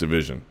champion in each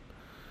division?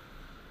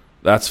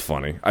 That's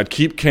funny. I'd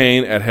keep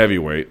Kane at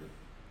heavyweight.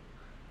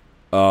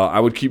 I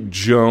would keep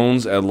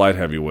Jones at light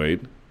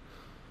heavyweight.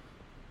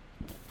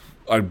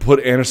 I'd put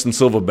Anderson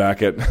Silva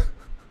back at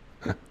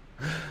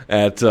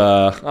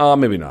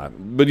maybe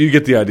not, but you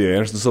get the idea.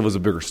 Anderson Silva's a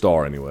bigger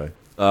star anyway.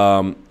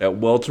 At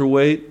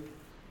welterweight,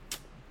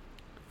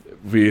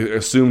 we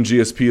assume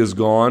GSP is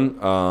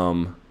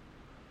gone.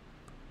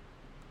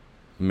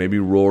 Maybe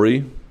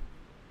Rory.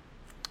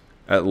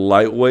 At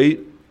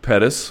lightweight,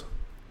 Pettis.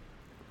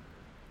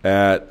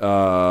 At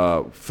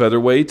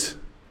featherweight,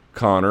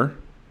 Conor.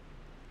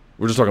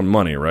 We're just talking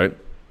money, right?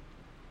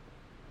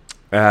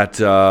 At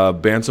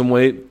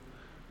bantamweight,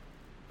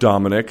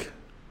 Dominic.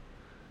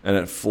 And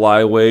at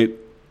flyweight,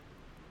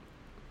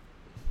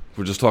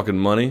 we're just talking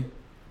money,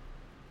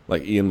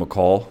 like Ian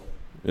McCall.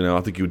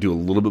 I think you would do a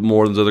little bit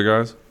more than those other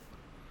guys.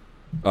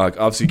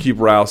 Obviously, keep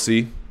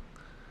Rousey.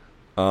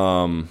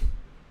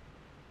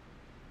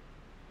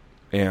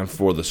 And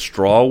for the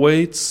straw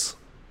weights,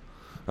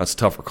 that's a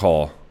tougher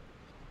call.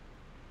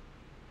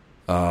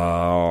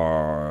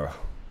 I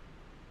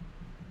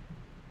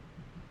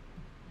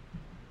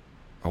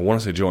want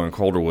to say Joanne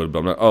Calderwood, but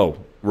I'm not. Oh,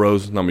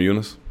 Rose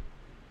Namajunas.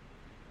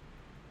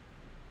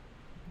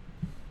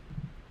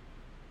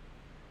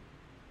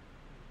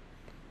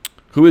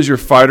 Who is your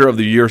fighter of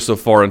the year so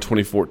far in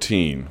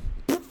 2014?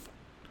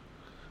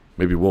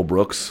 Maybe Will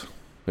Brooks.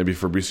 Maybe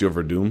Fabricio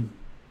Verdum.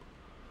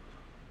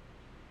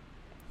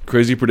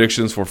 Crazy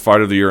predictions for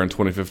fighter of the year in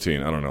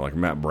 2015. I don't know, like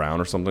Matt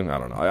Brown or something. I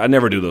don't know. I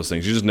never do those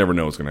things. You just never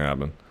know what's going to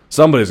happen.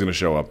 Somebody's going to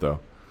show up, though.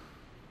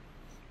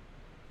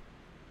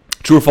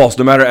 True or false,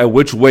 no matter at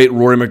which weight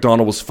Rory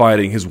McDonald was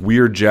fighting, his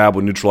weird jab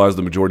would neutralize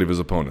the majority of his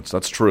opponents.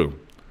 That's true.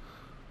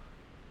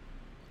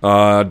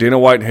 Dana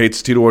White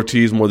hates Tito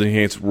Ortiz more than he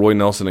hates Roy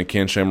Nelson and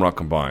Ken Shamrock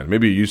combined.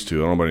 Maybe he used to. I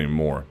don't know about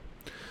anymore.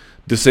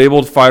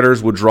 Disabled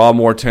fighters would draw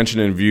more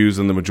attention and views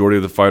than the majority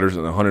of the fighters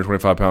in the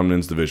 125-pound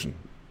men's division.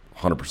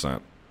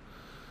 100%.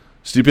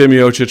 Stipe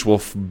Miocic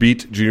will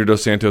beat Junior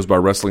Dos Santos by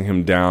wrestling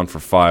him down for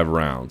 5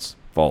 rounds.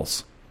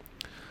 False.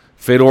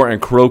 Fedor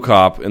and Cro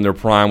Cop in their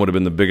prime would have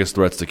been the biggest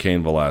threats to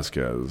Cain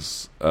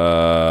Velasquez.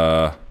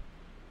 In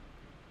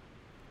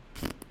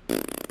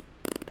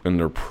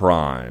their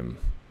prime.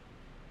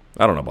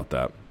 I don't know about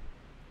that.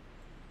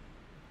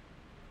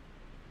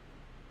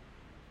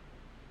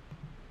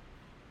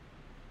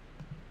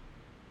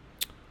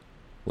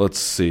 Let's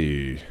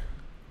see.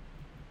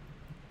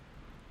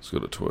 Let's go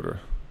to Twitter.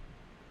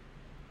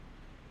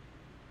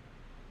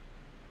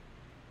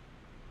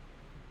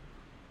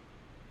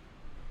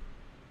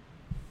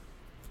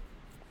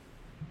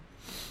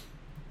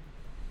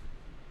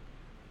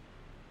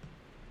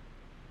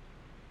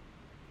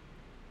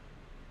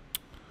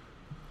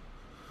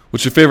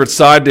 What's your favorite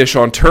side dish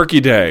on Turkey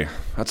Day?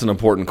 That's an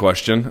important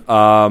question.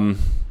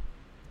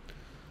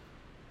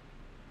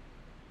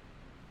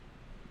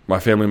 My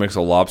family makes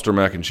a lobster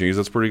mac and cheese.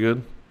 That's pretty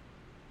good.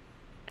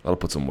 That'll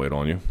put some weight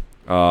on you.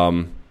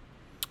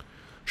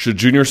 Should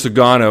Junior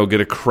Sagano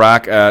get a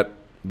crack at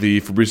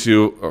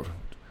Fabricio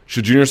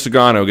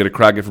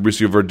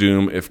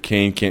Verdum if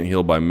Kane can't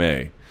heal by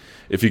May?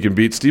 If he can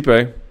beat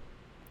Stipe,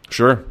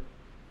 sure.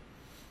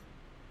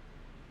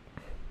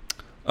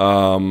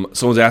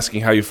 Someone's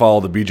asking how you follow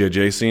the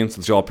BJJ scene.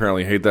 Since y'all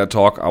apparently hate that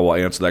talk, I will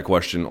answer that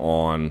question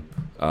on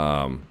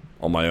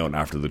my own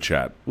after the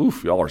chat.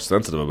 Oof, y'all are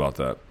sensitive about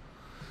that.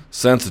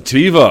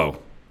 Sensitivo.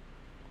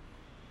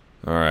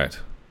 All right.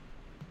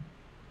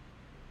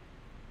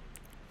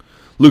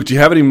 Luke, do you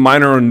have any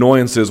minor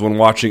annoyances when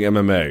watching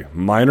MMA?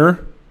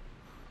 Minor?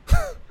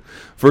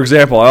 For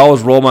example, I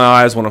always roll my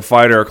eyes when a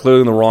fighter, clearly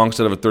in the wrong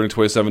side of a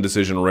 30-27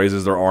 decision,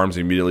 raises their arms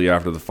immediately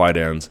after the fight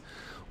ends,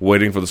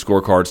 waiting for the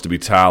scorecards to be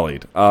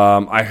tallied.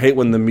 I hate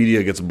when the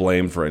media gets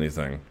blamed for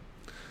anything.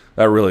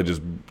 That really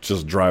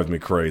just drives me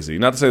crazy.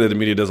 Not to say that the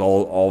media does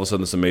all of a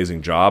sudden this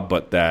amazing job,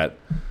 but that,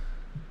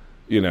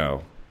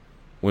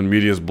 when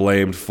media is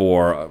blamed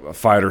for a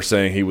fighter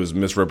saying he was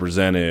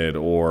misrepresented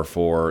or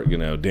for,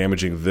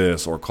 damaging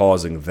this or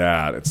causing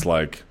that, it's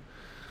like,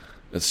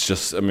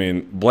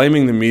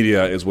 blaming the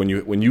media is when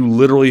you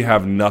literally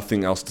have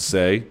nothing else to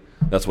say,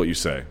 that's what you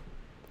say.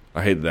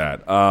 I hate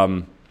that.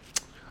 I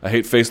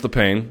hate Face the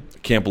Pain. I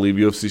can't believe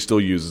UFC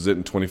still uses it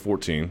in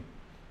 2014.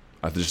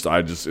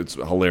 It's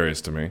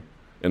hilarious to me,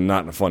 and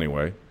not in a funny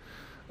way.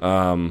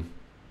 Minor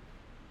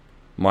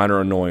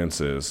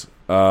annoyances.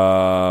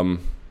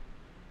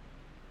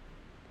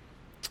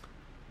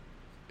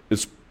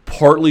 It's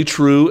partly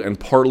true and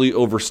partly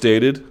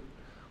overstated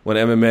when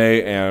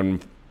MMA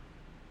and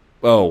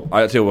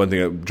I tell you one thing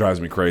that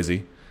drives me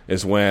crazy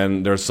is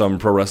when there's some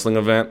pro wrestling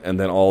event and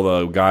then all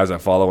the guys I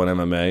follow in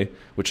MMA,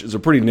 which is a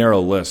pretty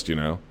narrow list,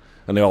 and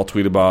they all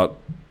tweet about,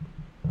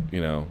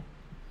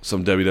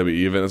 some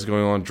WWE event that's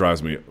going on.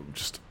 Drives me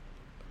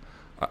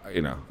I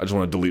just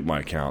want to delete my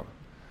account.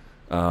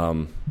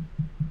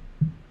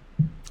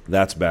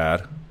 That's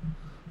bad.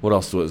 What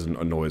else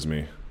annoys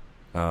me?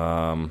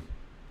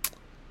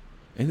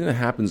 Anything that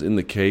happens in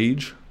the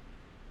cage?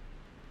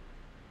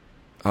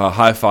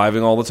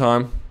 High-fiving all the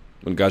time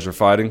when guys are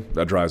fighting,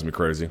 that drives me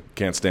crazy.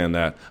 Can't stand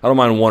that. I don't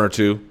mind one or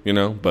two,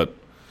 but,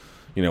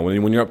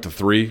 when you're up to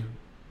 3,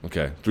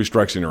 okay, 3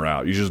 strikes and you're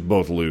out. You just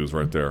both lose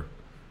right there.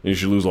 And you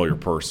should lose all your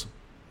purse.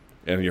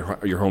 And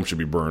your home should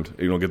be burned.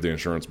 You don't get the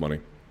insurance money.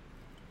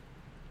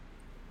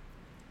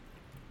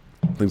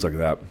 Things like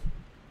that.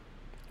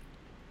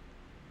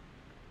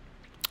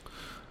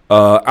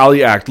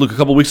 Ali Act. Luke, a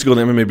couple weeks ago in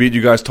the MMA Beat,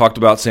 you guys talked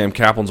about Sam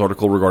Kaplan's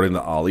article regarding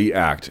the Ali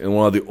Act. In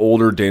one of the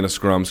older Dana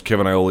scrums,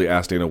 Kevin Iole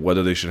asked Dana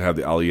whether they should have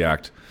the Ali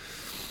Act.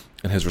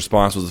 And his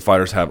response was the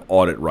fighters have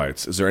audit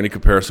rights. Is there any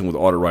comparison with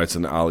audit rights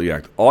in the Ali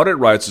Act? Audit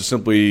rights is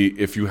simply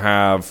if you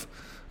have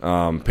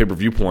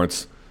pay-per-view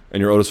points and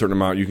you're owed a certain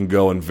amount, you can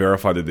go and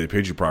verify that they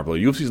paid you properly.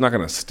 UFC is not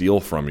going to steal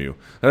from you.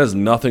 That has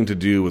nothing to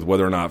do with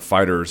whether or not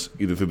fighters,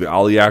 either through the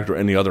Ali Act or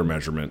any other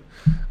measurement.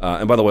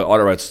 And by the way,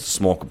 audit rights is a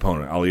small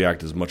component. Ali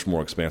Act is much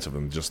more expansive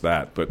than just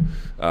that. But,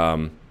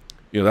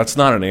 that's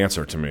not an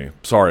answer to me.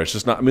 Sorry, it's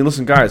just not.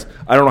 Listen, guys,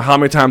 I don't know how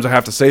many times I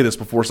have to say this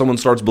before someone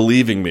starts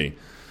believing me.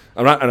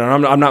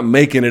 I'm not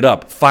making it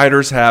up.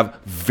 Fighters have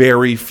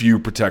very few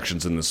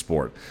protections in this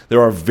sport.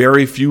 There are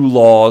very few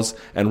laws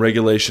and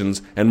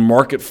regulations and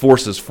market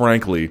forces,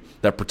 frankly,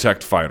 that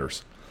protect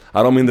fighters.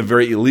 I don't mean the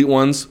very elite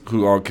ones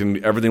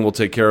everything will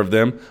take care of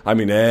them. I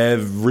mean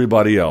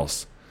everybody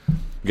else.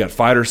 You got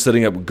fighters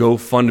setting up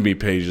GoFundMe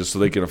pages so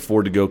they can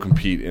afford to go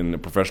compete in a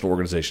professional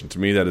organization. To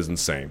me, that is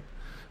insane.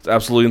 It's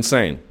absolutely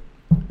insane.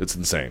 It's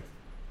insane.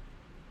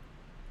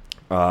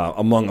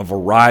 Among a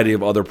variety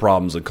of other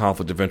problems and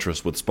conflict of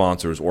interest with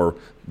sponsors or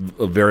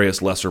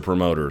various lesser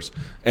promoters.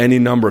 Any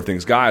number of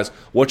things. Guys,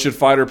 what should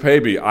fighter pay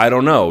be? I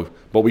don't know,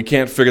 but we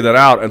can't figure that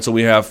out, and so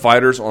we have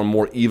fighters on a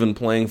more even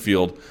playing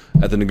field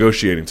at the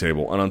negotiating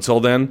table. And until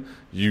then,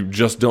 you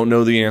just don't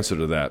know the answer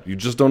to that. You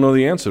just don't know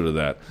the answer to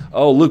that.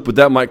 Oh, Luke, but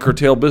that might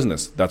curtail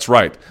business. That's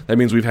right. That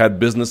means we've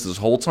had business this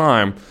whole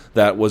time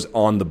that was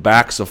on the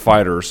backs of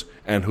fighters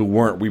and who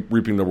weren't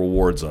reaping the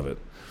rewards of it.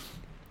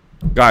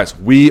 Guys,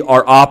 we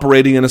are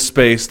operating in a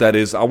space that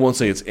is, I won't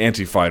say it's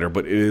anti-fighter,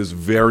 but it is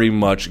very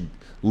much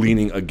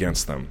leaning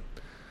against them.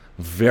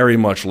 Very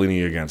much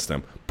leaning against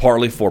them.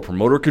 Partly for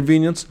promoter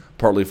convenience,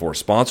 partly for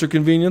sponsor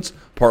convenience,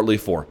 partly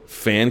for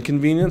fan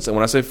convenience. And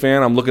when I say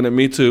fan, I'm looking at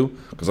me too,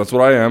 because that's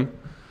what I am.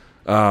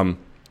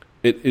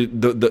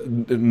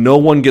 No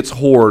one gets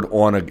whored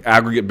on an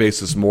aggregate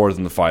basis more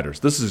than the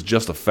fighters. This is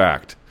just a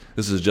fact.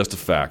 This is just a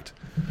fact.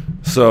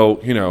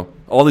 So,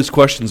 all these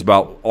questions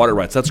about audit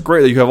rights, that's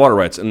great that you have audit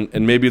rights,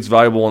 and maybe it's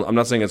valuable. And I'm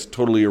not saying it's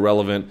totally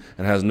irrelevant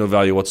and has no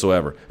value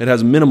whatsoever. It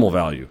has minimal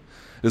value.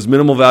 It has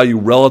minimal value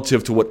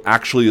relative to what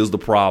actually is the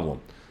problem,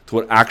 to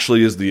what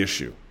actually is the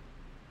issue.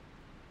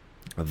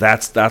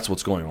 That's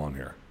what's going on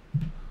here.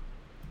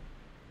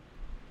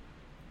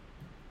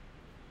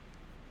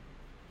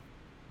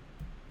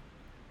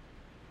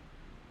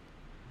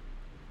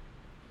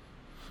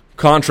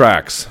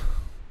 Contracts.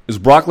 Is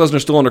Brock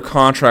Lesnar still under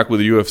contract with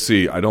the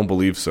UFC? I don't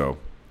believe so.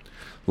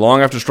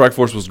 Long after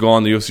Strikeforce was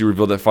gone, the UFC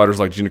revealed that fighters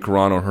like Gina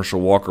Carano and Herschel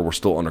Walker were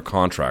still under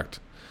contract.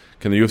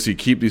 Can the UFC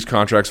keep these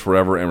contracts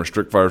forever and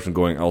restrict fighters from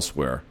going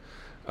elsewhere?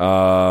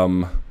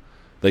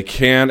 They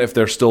can if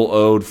they're still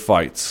owed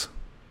fights.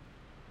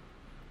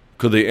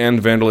 Could they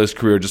end Vanderlei's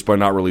career just by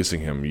not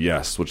releasing him?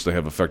 Yes, which they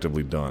have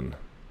effectively done.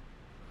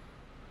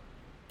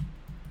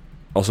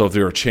 Also, if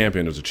they're a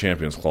champion, there's a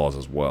champions clause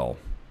as well.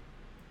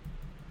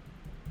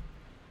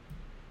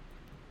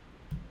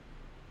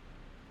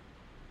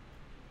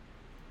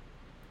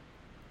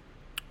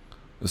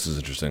 This is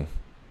interesting.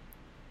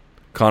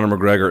 Conor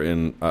McGregor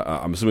in,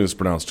 I'm assuming it's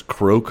pronounced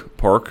Croke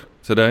Park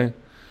today,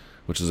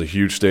 which is a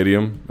huge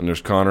stadium, and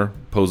there's Conor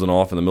posing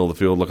off in the middle of the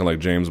field looking like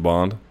James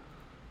Bond.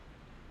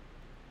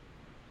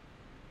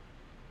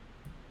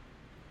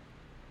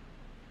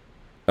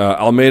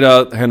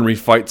 Almeida Henry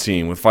fight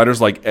team. With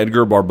fighters like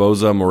Edgar,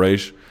 Barboza,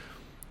 Moraes,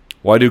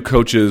 why do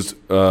coaches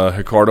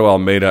Ricardo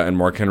Almeida and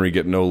Mark Henry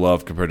get no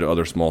love compared to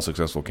other small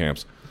successful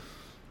camps?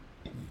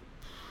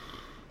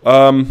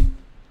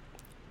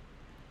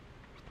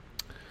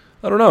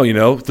 I don't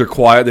know, they're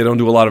quiet. They don't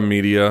do a lot of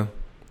media.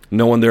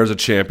 No one there is a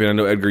champion. I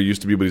know Edgar used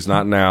to be, but he's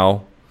not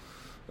now.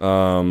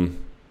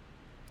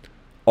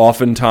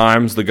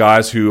 Oftentimes, the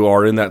guys who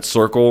are in that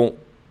circle,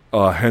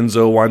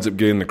 Renzo winds up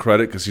getting the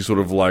credit because he's sort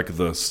of like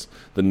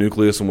the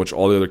nucleus in which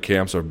all the other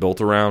camps are built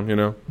around,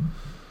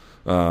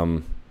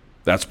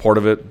 That's part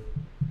of it.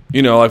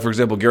 Like, for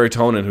example, Gary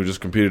Tonin, who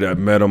just competed at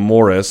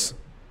Metamoris,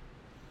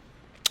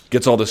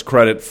 gets all this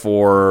credit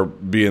for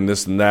being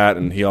this and that,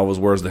 and he always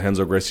wears the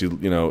Renzo Gracie,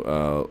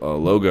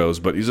 logos.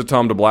 But he's a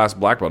Tom DeBlass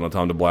black belt, and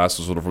Tom DeBlass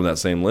is sort of from that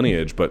same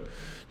lineage. But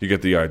you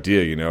get the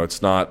idea,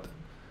 It's not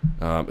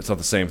the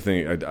same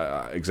thing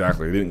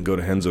exactly. He didn't go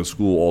to Renzo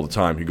school all the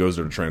time. He goes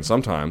there to train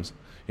sometimes,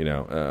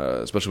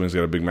 especially when he's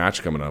got a big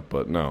match coming up.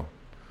 But no,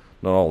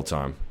 not all the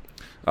time.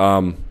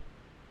 I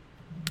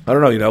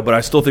don't know, but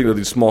I still think that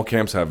these small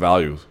camps have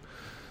value.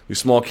 These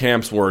small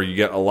camps where you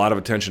get a lot of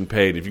attention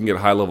paid. If you can get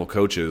high-level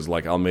coaches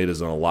like Almeida's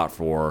done a lot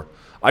for.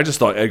 I just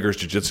thought Edgar's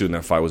jiu-jitsu in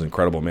that fight was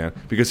incredible, man.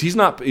 Because he's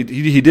not.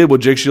 He did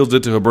what Jake Shields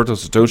did to Huberto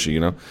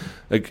Satoshi,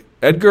 Like,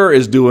 Edgar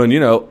is doing,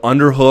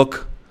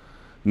 underhook,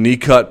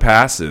 knee-cut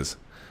passes.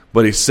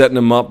 But he's setting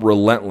them up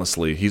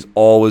relentlessly. He's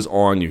always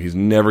on you. He's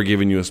never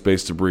giving you a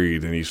space to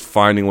breathe. And he's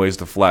finding ways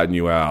to flatten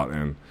you out.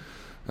 And,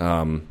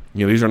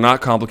 these are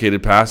not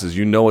complicated passes.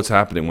 You know what's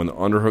happening. When the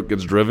underhook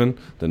gets driven,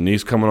 the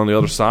knee's coming on the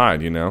other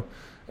side,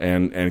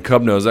 And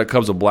Cub knows that.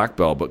 Cub's a black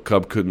belt, but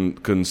Cub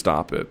couldn't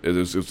stop it. It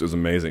was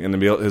amazing,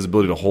 and his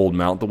ability to hold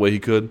mount the way he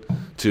could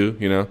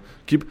too.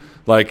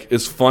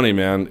 It's funny,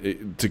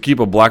 man. To keep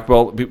a black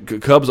belt,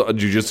 Cub's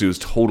jiu-jitsu is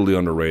totally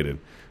underrated.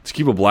 To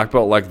keep a black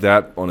belt like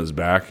that on his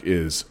back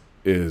is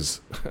and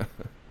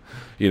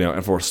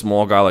for a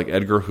small guy like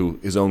Edgar, who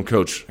his own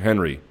coach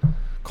Henry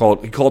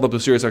called up the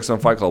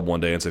SiriusXM Fight Club one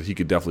day and said he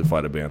could definitely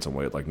fight a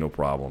bantamweight, like no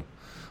problem.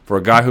 For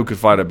a guy who could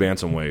fight a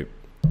bantamweight,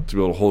 to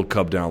be able to hold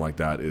Cub down like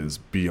that is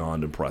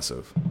beyond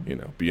impressive,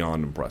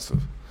 beyond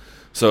impressive.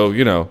 So,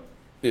 to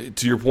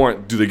your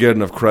point, do they get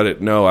enough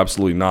credit? No,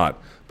 absolutely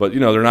not. But,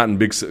 they're not in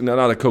big – not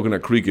like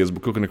Coconut Creek is,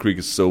 but Coconut Creek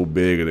is so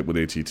big with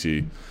ATT.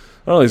 I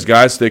don't know, these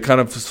guys, they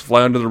kind of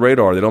fly under the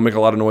radar. They don't make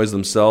a lot of noise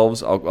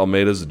themselves.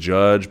 Almeida's a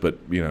judge, but,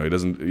 he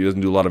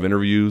doesn't do a lot of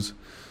interviews.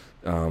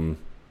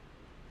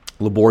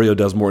 Laborio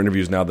does more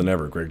interviews now than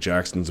ever. Greg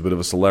Jackson's a bit of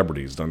a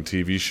celebrity. He's done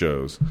TV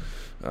shows.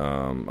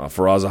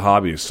 Faraz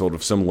Zahabi is sort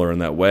of similar in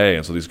that way,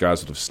 and so these guys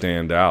sort of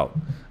stand out,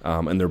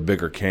 and they're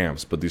bigger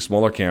camps. But these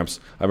smaller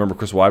camps, I remember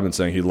Chris Weidman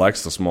saying he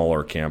likes the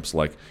smaller camps.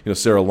 Like,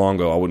 Sarah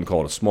Longo, I wouldn't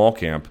call it a small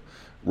camp,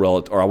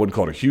 or I wouldn't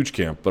call it a huge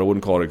camp, but I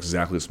wouldn't call it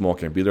exactly a small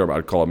camp either.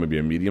 I'd call it maybe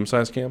a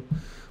medium-sized camp.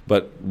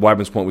 But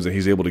Weidman's point was that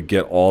he's able to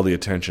get all the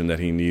attention that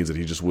he needs that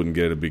he just wouldn't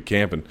get at a big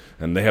camp,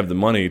 and they have the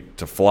money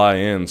to fly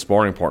in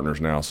sparring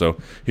partners now. So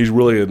he's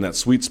really in that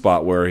sweet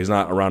spot where he's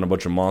not around a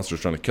bunch of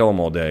monsters trying to kill him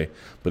all day,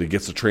 but he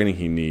gets the training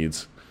he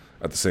needs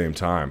at the same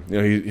time.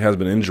 He has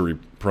been injury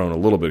prone a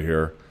little bit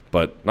here,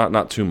 but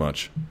not too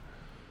much.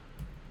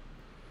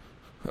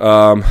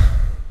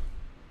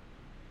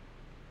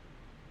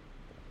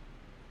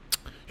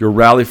 Your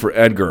rally for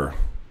Edgar.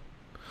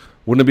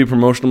 Wouldn't it be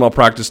promotional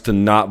malpractice to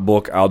not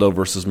book Aldo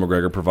versus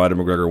McGregor, provided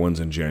McGregor wins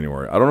in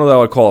January? I don't know that I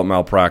would call it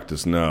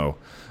malpractice, no.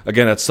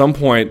 Again, at some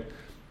point,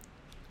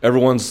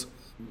 there's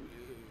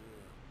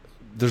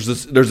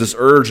this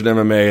urge in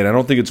MMA, and I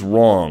don't think it's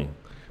wrong,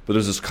 but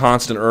there's this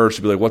constant urge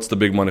to be like, what's the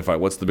big money fight?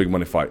 What's the big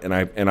money fight?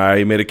 And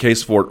I made a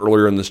case for it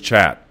earlier in this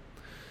chat.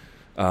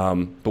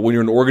 But when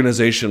you're an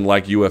organization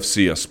like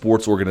UFC, a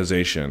sports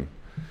organization,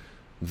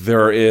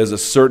 there is a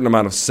certain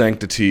amount of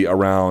sanctity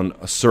around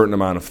a certain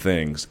amount of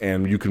things,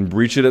 and you can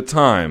breach it at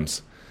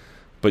times,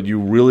 but you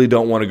really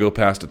don't want to go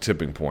past a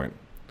tipping point.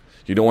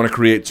 You don't want to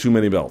create too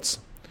many belts.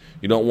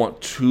 You don't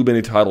want too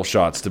many title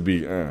shots to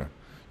be,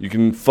 You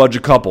can fudge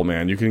a couple,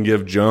 man. You can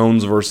give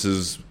Jones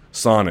versus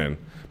Sonnen,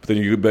 but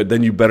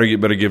then you better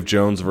give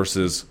Jones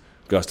versus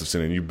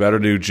Gustafsson, and you better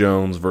do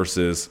Jones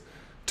versus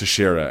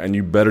Teixeira, and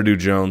you better do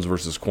Jones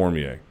versus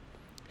Cormier,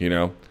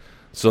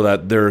 so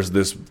that there's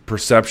this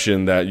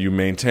perception that you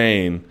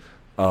maintain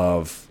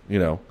of,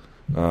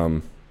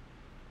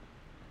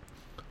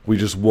 we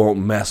just won't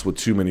mess with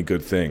too many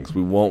good things.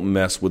 We won't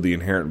mess with the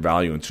inherent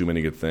value in too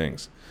many good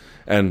things.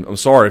 And I'm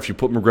sorry, if you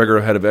put McGregor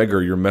ahead of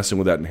Edgar, you're messing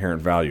with that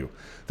inherent value.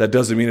 That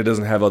doesn't mean it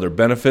doesn't have other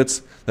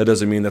benefits. That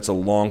doesn't mean that's a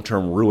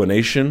long-term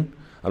ruination.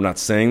 I'm not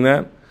saying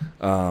that.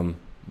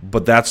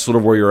 But that's sort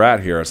of where you're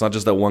at here. It's not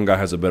just that one guy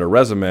has a better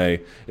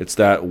resume. It's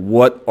that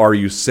what are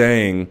you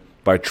saying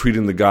by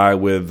treating the guy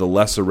with the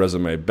lesser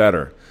resume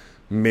better?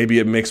 Maybe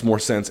it makes more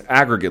sense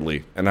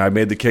aggregately. And I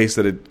made the case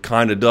that it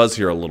kind of does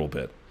here a little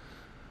bit.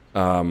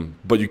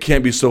 But you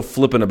can't be so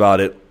flippant about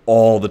it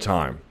all the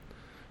time.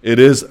 It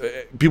is,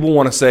 people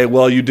want to say,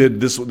 well, you did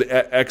this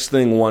X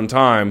thing one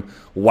time.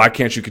 Why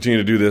can't you continue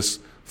to do this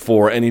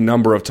for any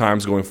number of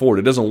times going forward?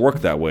 It doesn't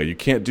work that way. You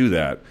can't do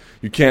that.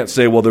 You can't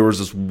say, well, there was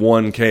this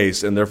one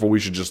case, and therefore we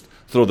should just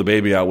throw the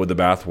baby out with the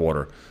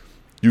bathwater.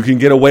 You can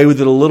get away with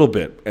it a little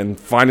bit, and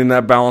finding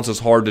that balance is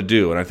hard to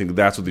do, and I think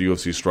that's what the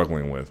UFC is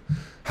struggling with.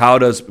 By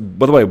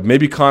the way,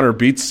 maybe Conor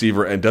beats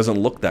Seaver and doesn't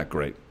look that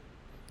great.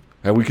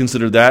 Have we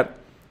considered that?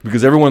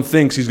 Because everyone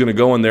thinks he's going to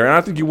go in there, and I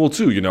think he will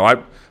too.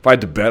 If I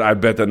had to bet, I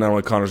bet that not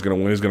only Conor's going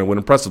to win, he's going to win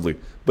impressively.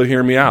 But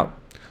hear me out.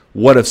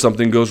 What if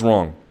something goes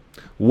wrong?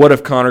 What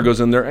if Conor goes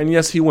in there, and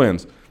yes, he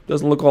wins.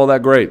 Doesn't look all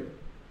that great.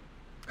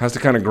 Has to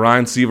kind of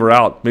grind Seaver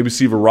out. Maybe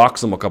Seaver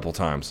rocks him a couple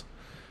times.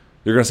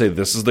 You're going to say,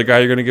 this is the guy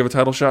you're going to give a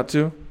title shot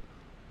to?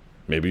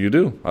 Maybe you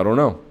do. I don't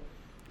know.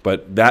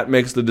 But that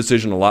makes the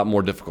decision a lot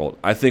more difficult.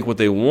 I think what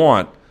they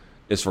want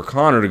is for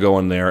Conor to go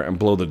in there and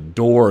blow the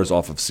doors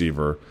off of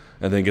Seaver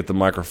and then get the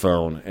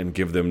microphone and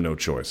give them no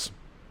choice.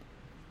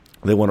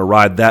 They want to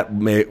ride that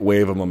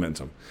wave of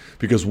momentum.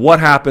 Because what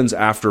happens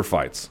after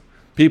fights?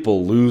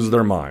 People lose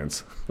their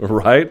minds,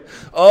 right?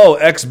 Oh,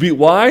 X beat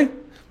Y?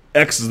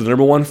 X is the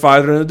number one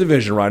fighter in the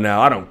division right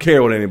now. I don't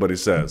care what anybody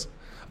says.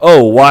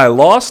 Oh, Y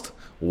lost?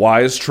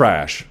 Y is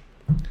trash.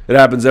 It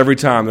happens every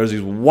time. There's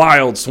these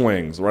wild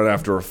swings right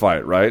after a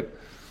fight, right?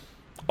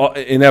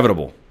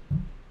 Inevitable.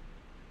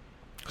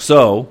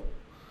 So,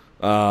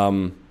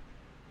 I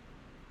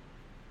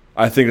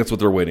think that's what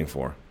they're waiting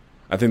for.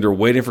 I think they're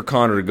waiting for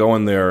Conor to go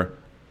in there,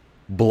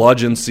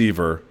 bludgeon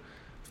Seaver.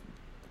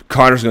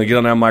 Conor's going to get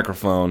on that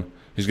microphone.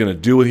 He's going to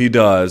do what he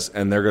does,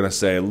 and they're going to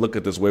say, look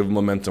at this wave of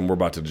momentum we're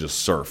about to just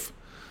surf.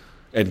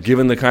 And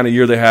given the kind of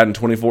year they had in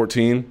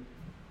 2014,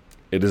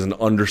 it is an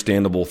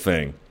understandable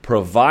thing,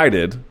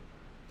 provided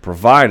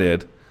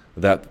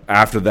that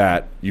after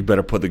that, you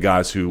better put the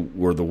guys who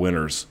were the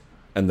winners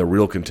and the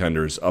real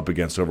contenders up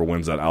against whoever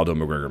wins that Aldo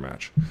McGregor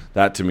match.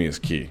 That, to me, is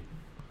key.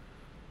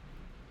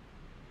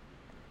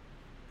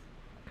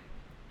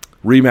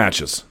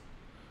 Rematches.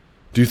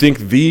 Do you think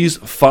these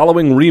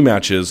following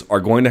rematches are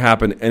going to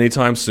happen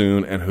anytime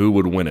soon, and who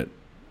would win it?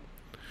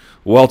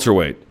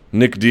 Welterweight,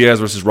 Nick Diaz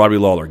versus Robbie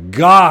Lawler.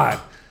 God,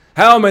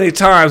 how many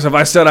times have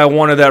I said I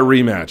wanted that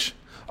rematch?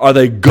 Are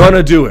they going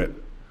to do it?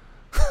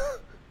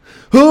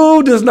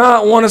 Who does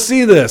not want to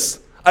see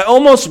this? I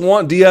almost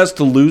want Diaz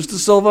to lose to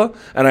Silva,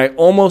 and I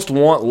almost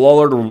want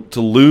Lawler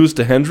to lose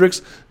to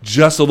Hendricks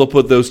just so they'll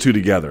put those two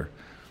together.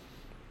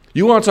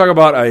 You want to talk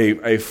about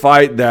a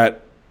fight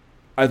that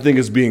I think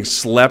is being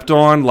slept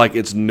on like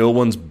it's no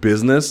one's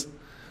business.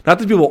 Not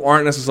that people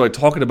aren't necessarily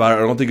talking about it.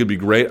 I don't think it'd be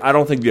great. I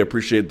don't think they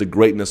appreciate the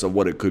greatness of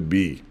what it could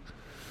be.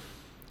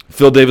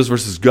 Phil Davis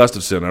versus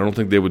Gustafsson. I don't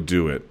think they would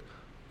do it.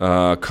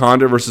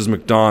 Condit versus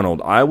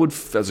McDonald.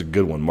 That's a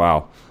good one.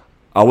 Wow.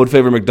 I would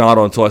favor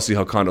McDonald until I see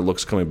how Condit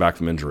looks coming back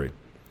from injury.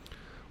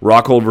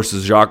 Rockhold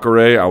versus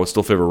Jacare. I would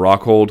still favor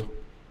Rockhold.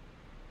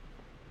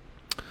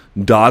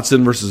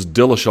 Dodson versus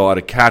Dillashaw at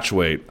a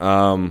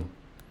catchweight.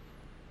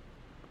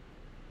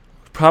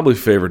 Probably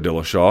favor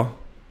Dillashaw,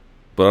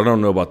 but I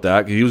don't know about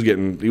that. He was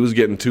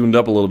getting tuned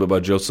up a little bit by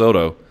Joe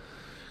Soto.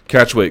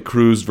 Catchweight,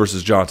 Cruz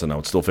versus Johnson. I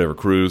would still favor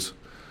Cruz.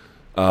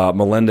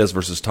 Melendez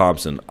versus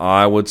Thompson.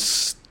 I would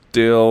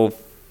still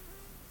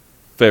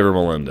favor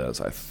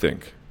Melendez, I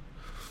think.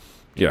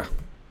 Yeah.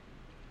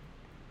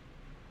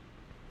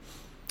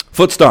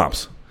 Foot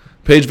stomps.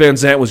 Paige Van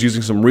Zandt was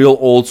using some real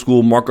old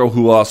school Marco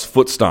Huas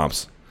foot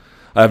stomps.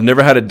 I have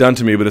never had it done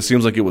to me, but it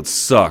seems like it would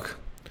suck.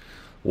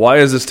 Why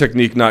is this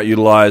technique not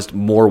utilized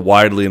more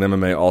widely in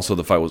MMA? Also,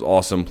 the fight was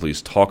awesome.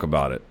 Please talk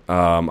about it.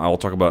 I will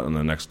talk about it in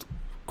the next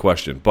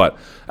question. But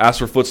as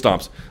for foot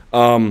stomps,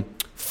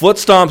 foot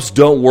stomps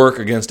don't work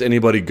against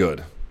anybody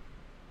good.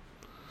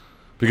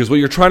 Because what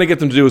you're trying to get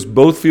them to do is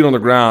both feet on the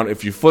ground.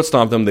 If you foot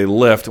stomp them, they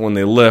lift. When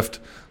they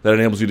lift, that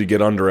enables you to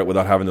get under it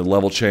without having the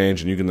level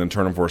change, and you can then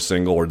turn them for a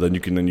single, or then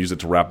you can then use it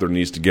to wrap their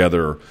knees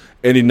together, or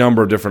any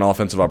number of different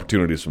offensive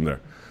opportunities from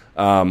there.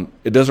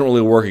 it doesn't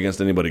really work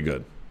against anybody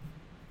good.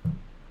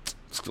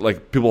 It's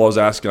like people always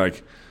ask,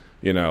 like,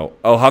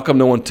 oh, how come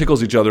no one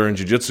tickles each other in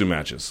jiu-jitsu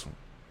matches?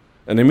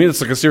 And I mean,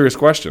 it's like a serious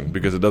question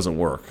because it doesn't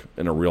work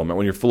in a real match.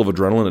 When you're full of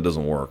adrenaline, it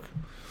doesn't work.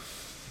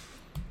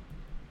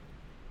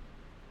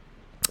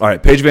 All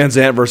right, Paige Van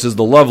Zandt versus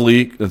the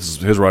lovely, this is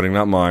his writing,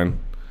 not mine,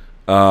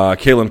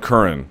 Kaylin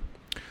Curran.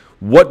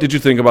 What did you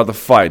think about the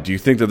fight? Do you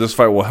think that this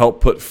fight will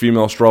help put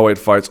female strawweight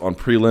fights on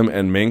prelim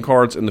and main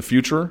cards in the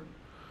future?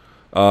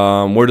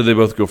 Where do they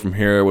both go from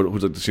here?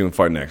 Who'd like to see them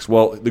fight next?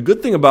 Well, the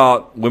good thing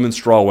about women's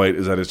strawweight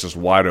is that it's just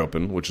wide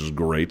open, which is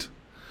great.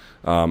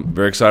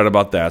 Very excited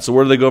about that. So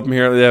where do they go from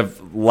here? They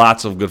have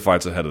lots of good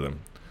fights ahead of them.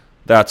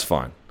 That's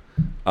fine.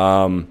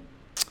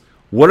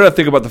 What did I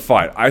think about the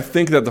fight? I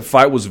think that the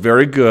fight was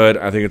very good.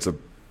 I think it's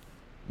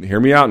hear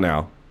me out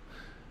now,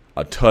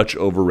 a touch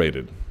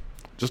overrated.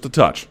 Just a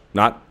touch.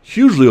 Not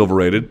hugely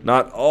overrated.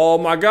 Not, oh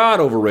my God,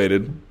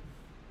 overrated.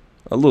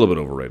 A little bit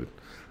overrated.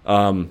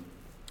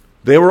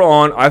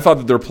 I thought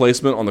that their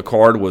placement on the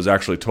card was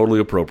actually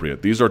totally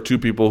appropriate. These are two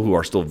people who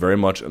are still very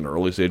much in the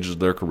early stages of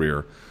their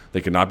career.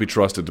 They cannot be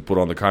trusted to put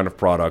on the kind of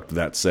product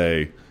that,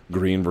 say,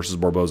 Green versus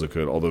Barboza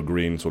could, although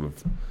Green sort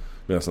of,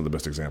 that's not the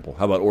best example.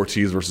 How about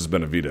Ortiz versus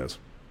Benavidez?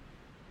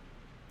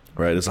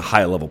 Right? It's a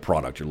high-level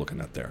product you're looking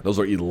at there. Those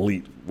are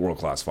elite,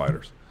 world-class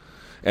fighters.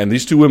 And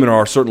these two women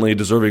are certainly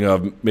deserving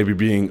of maybe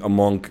being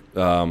among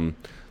the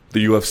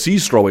UFC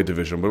strawweight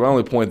division. But my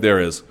only point there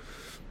is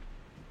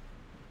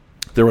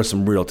there were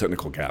some real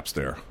technical gaps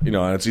there. And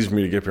it's easy for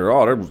me to get here,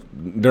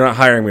 they're not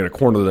hiring me to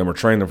corner them or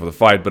train them for the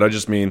fight. But I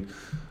just mean,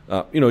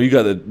 you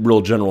got the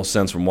real general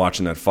sense from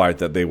watching that fight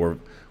that they were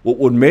 –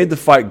 what made the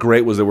fight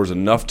great was there was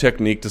enough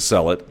technique to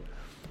sell it.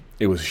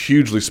 It was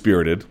hugely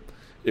spirited.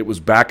 It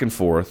was back and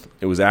forth.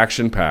 It was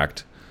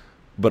action-packed.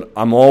 But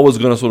I'm always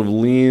going to sort of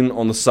lean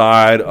on the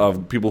side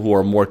of people who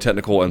are more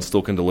technical and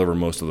still can deliver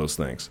most of those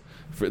things.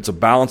 It's a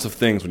balance of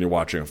things when you're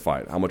watching a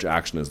fight. How much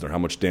action is there? How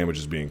much damage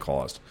is being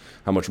caused?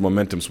 How much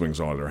momentum swings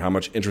are there? How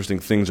much interesting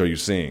things are you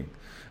seeing?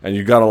 And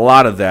you got a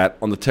lot of that.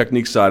 On the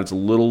technique side, it's a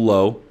little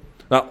low.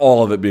 Not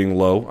all of it being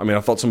low. I mean,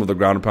 I thought some of the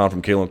ground and pound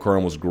from Kaylin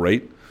Curran was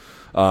great.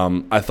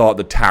 I thought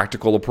the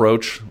tactical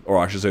approach, or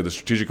I should say the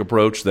strategic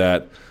approach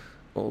a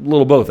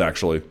little both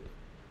actually,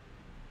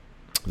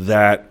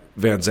 that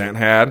Van Zandt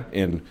had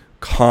in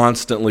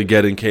constantly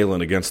getting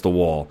Kaylin against the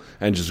wall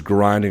and just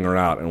grinding her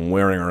out and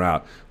wearing her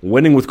out.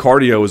 Winning with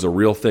cardio is a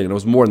real thing. And it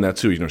was more than that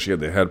too. She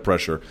had the head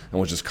pressure and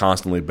was just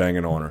constantly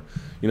banging on her.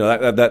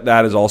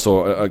 That is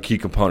also a key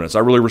component. So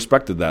I really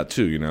respected that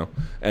too.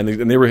 And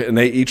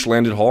they each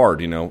landed hard.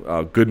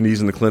 Good knees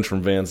in the clinch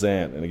from Van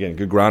Zandt, and again,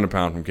 good ground and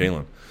pound from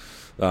Kaylin.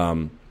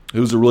 It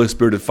was a really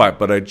spirited fight,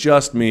 but I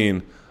just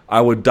mean I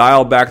would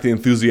dial back the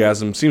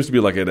enthusiasm. Seems to be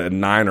like at a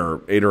 9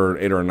 or 8 or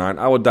 8 or 9.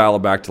 I would dial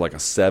it back to like a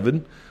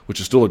 7, which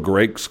is still a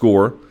great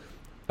score.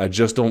 I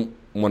just don't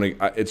want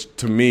to. It's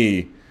to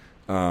me,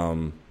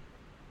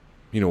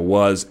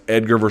 was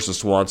Edgar versus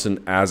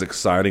Swanson as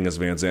exciting as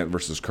Van Zandt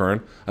versus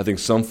Curran? I think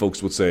some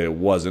folks would say it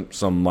wasn't.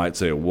 Some might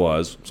say it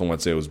was. Some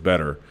might say it was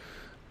better.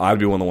 I'd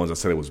be one of the ones that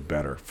said it was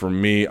better. For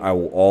me, I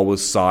will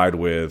always side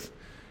with.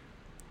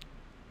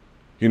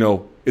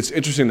 It's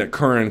interesting that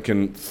Curran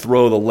can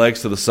throw the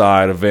legs to the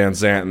side of Van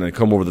Zandt and then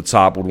come over the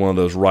top with one of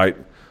those right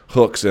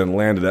hooks and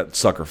landed that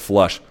sucker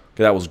flush.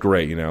 Okay, that was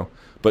great,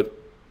 But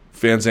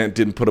Van Zandt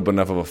didn't put up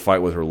enough of a fight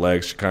with her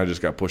legs. She kind of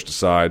just got pushed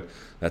aside.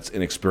 That's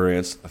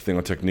inexperience. A thing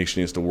on technique she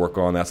needs to work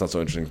on. That's not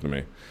so interesting to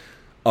me.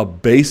 A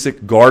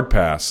basic guard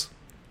pass,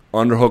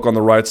 underhook on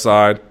the right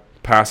side, or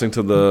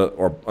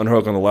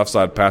underhook on the left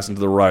side, passing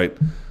to the right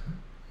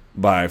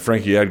by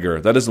Frankie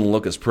Edgar. That doesn't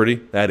look as pretty.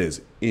 That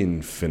is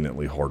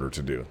infinitely harder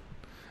to do.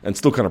 And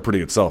still kind of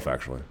pretty itself,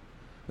 actually.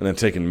 And then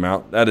taking him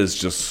out, that is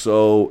just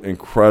so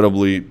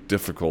incredibly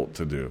difficult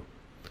to do.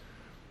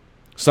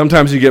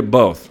 Sometimes you get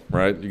both,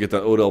 right? You get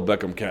that Odell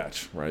Beckham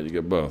catch, right? You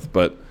get both.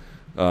 But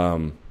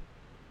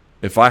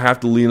if I have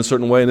to lean a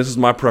certain way, and this is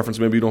my preference,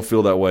 maybe you don't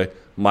feel that way,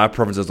 my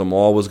preference is I'm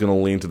always going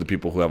to lean to the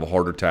people who have a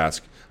harder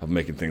task of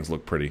making things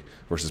look pretty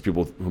versus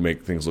people who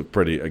make things look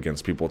pretty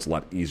against people it's a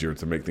lot easier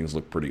to make things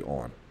look pretty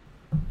on.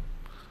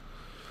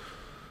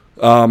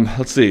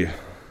 Let's see.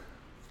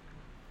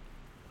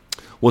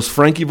 Was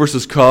Frankie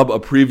versus Cub a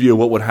preview of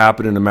what would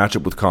happen in a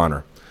matchup with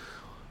Conor?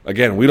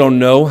 Again, we don't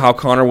know how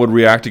Conor would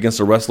react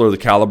against a wrestler of the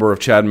caliber of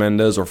Chad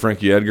Mendes or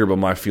Frankie Edgar, but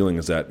my feeling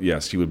is that,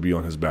 yes, he would be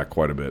on his back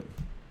quite a bit.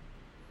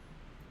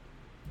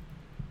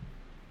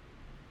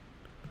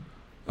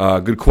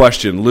 Good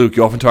question. Luke,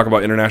 you often talk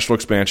about international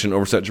expansion,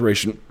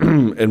 oversaturation,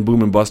 and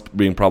boom and bust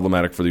being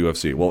problematic for the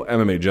UFC. Well,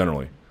 MMA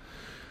generally.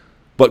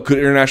 But could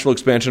international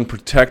expansion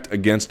protect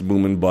against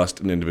boom and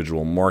bust in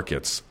individual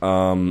markets?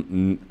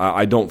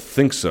 I don't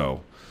think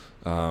so.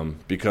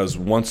 Because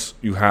once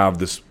you have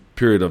this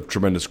period of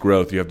tremendous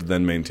growth, you have to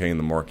then maintain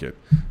the market.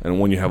 And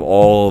when you have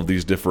all of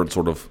these different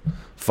sort of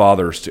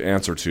fathers to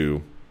answer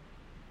to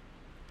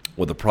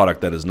with a product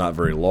that is not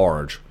very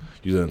large,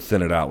 you then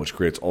thin it out, which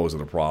creates always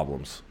other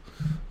problems.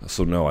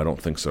 So no, I don't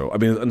think so. I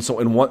mean,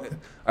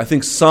 I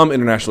think some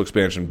international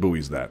expansion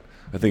buoys that.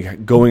 I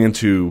think going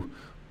into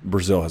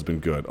Brazil has been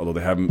good, although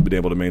they haven't been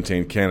able to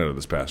maintain Canada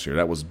this past year.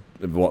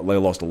 They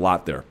lost a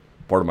lot there.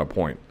 Part of my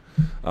point.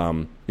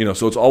 So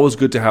it's always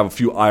good to have a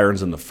few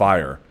irons in the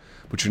fire,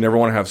 but you never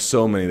want to have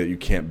so many that you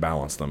can't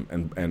balance them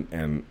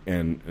and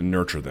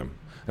nurture them.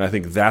 And I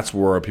think that's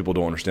where people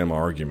don't understand my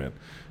argument.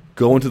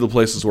 Go into the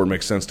places where it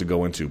makes sense to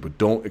go into, but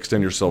don't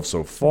extend yourself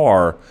so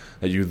far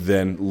that you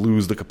then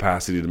lose the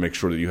capacity to make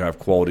sure that you have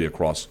quality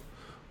across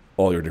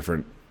all your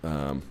different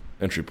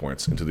entry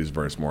points into these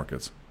various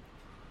markets.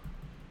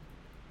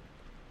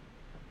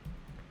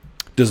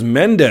 Does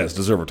Mendes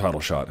deserve a title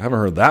shot? I haven't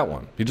heard that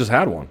one. He just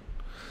had one.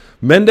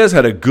 Mendes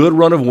had a good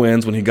run of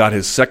wins when he got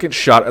his second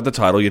shot at the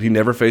title, yet he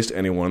never faced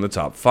anyone in the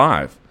top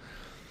 5.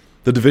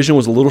 The division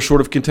was a little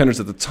short of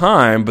contenders at the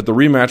time, but the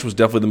rematch was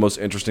definitely the most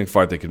interesting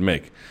fight they could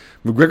make.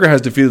 McGregor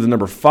has defeated the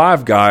number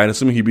 5 guy, and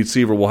assuming he beats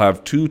Seaver, will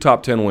have 2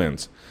 top 10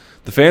 wins.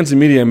 The fans and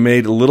media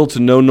made little to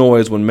no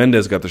noise when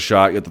Mendes got the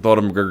shot, yet the thought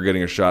of McGregor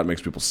getting a shot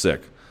makes people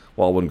sick.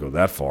 Well, I wouldn't go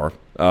that far.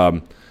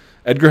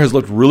 Edgar has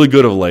looked really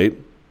good of late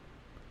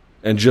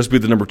and just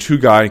beat the number 2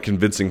 guy in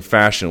convincing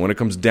fashion. When it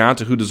comes down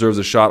to who deserves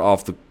a shot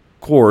off the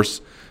course,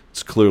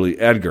 it's clearly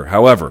Edgar.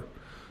 However,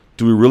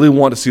 do we really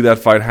want to see that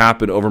fight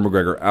happen over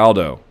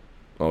McGregor-Aldo?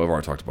 Oh, I've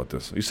already talked about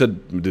this. You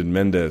said did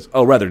Mendes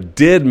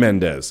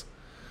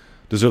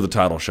deserve the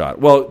title shot?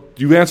 Well,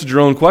 you answered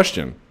your own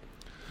question.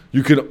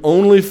 You can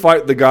only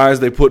fight the guys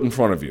they put in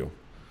front of you.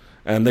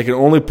 And they can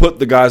only put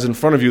the guys in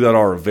front of you that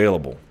are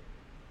available.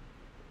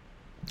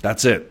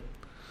 That's it.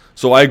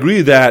 So I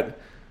agree that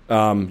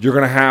you're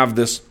going to have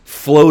this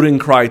floating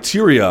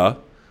criteria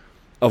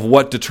of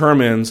what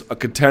determines a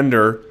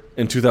contender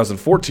in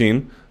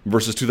 2014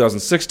 versus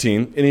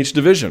 2016 in each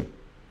division.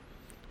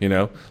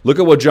 Look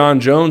at what John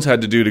Jones had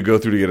to do to go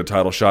through to get a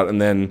title shot,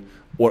 and then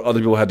what other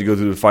people had to go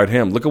through to fight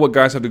him. Look at what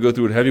guys have to go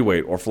through at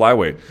heavyweight or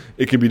flyweight.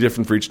 It can be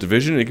different for each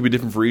division, and it can be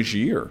different for each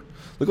year.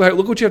 Look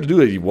what you have to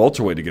do at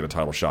welterweight to get a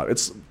title shot.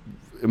 It's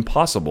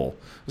impossible.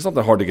 It's not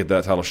that hard to get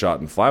that title shot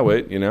in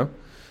flyweight,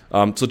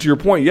 So to your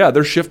point, yeah,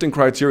 they're shifting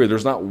criteria.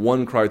 There's not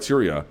one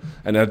criteria,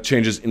 and that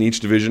changes in each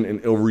division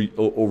and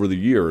over the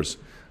years.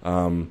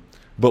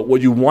 But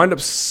what you wind up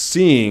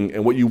seeing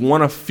and what you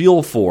want to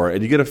feel for,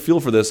 and you get a feel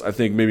for this, I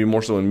think, maybe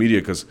more so in media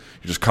because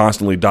you're just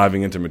constantly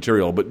diving into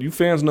material, but you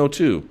fans know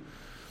too.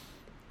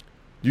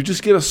 You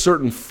just get a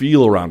certain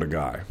feel around a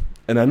guy.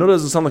 And I know that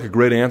doesn't sound like a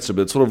great answer,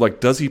 but it's sort of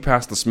like, does he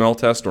pass the smell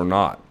test or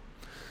not?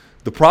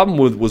 The problem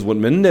was when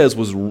Mendes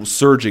was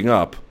surging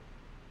up,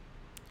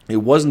 it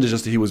wasn't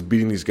just that he was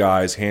beating these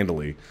guys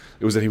handily.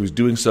 It was that he was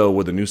doing so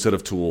with a new set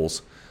of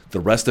tools. The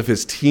rest of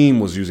his team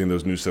was using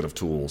those new set of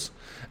tools.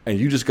 And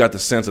you just got the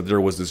sense that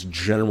there was this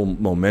general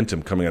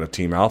momentum coming out of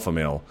Team Alpha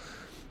Male.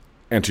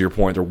 And to your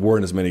point, there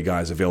weren't as many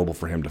guys available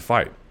for him to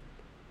fight.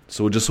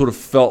 So it just sort of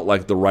felt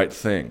like the right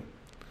thing.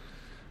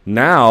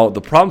 Now, the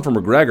problem for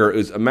McGregor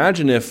is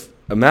imagine if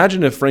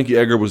Frankie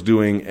Edgar was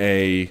doing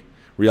a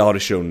reality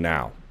show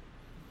now.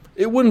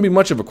 It wouldn't be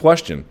much of a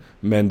question.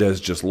 Mendes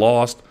just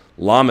lost.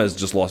 Lamas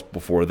just lost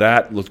before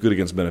that. Looked good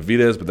against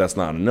Benavidez, but that's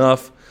not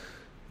enough.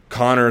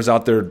 Conor's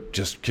out there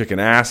just kicking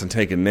ass and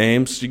taking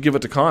names. You give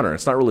it to Conor.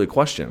 It's not really a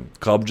question.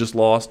 Cub just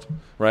lost,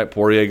 right?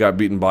 Poirier got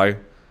beaten by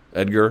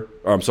McGregor.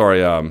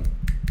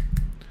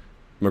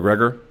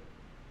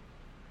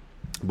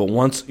 But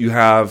once you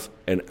have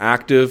an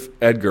active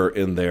Edgar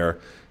in there,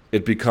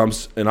 it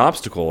becomes an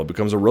obstacle. It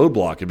becomes a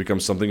roadblock. It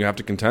becomes something you have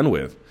to contend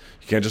with.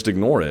 You can't just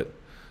ignore it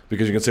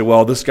because you can say,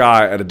 well, this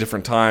guy at a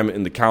different time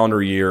in the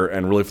calendar year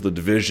and really for the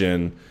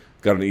division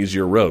got an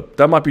easier road.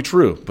 That might be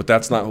true, but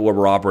that's not what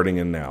we're operating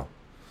in now.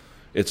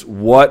 It's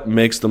what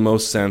makes the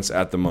most sense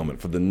at the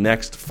moment. For the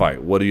next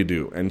fight, what do you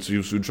do? And so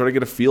you try to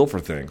get a feel for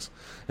things.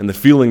 And the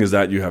feeling is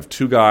that you have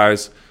 2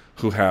 guys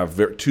who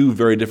have 2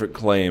 very different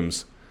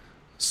claims,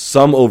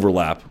 some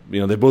overlap.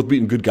 They've both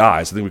beaten good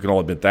guys. I think we can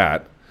all admit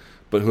that.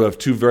 But who have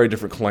 2 very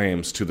different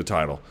claims to the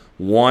title.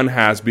 One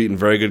has beaten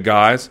very good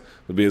guys,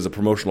 would be as a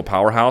promotional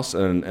powerhouse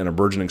and a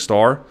burgeoning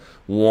star.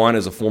 One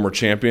is a former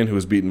champion who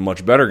has beaten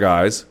much better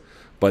guys,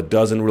 but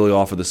doesn't really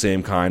offer the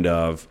same kind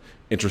of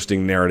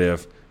interesting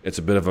narrative. It's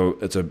in fact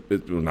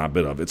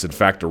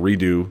a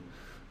redo,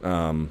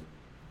 and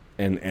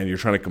you're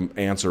trying to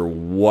answer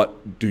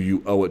what do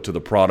you owe it to the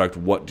product,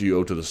 what do you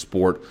owe to the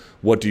sport,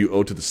 what do you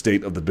owe to the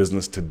state of the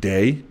business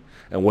today,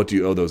 and what do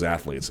you owe those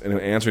athletes? And in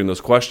answering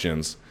those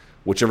questions,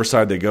 whichever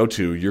side they go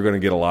to, you're going to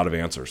get a lot of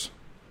answers.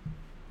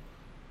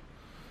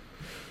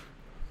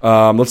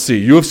 Let's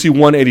see, UFC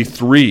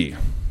 183.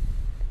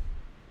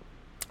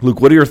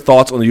 Luke, what are your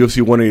thoughts on the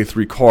UFC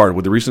 183 card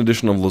with the recent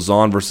addition of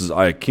Lausanne versus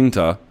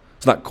Iaquinta?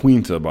 It's not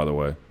Quinta, by the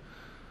way,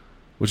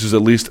 which is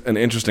at least an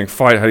interesting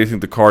fight. How do you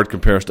think the card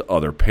compares to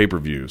other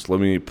pay-per-views? Let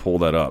me pull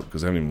that up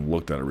because I haven't even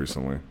looked at it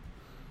recently.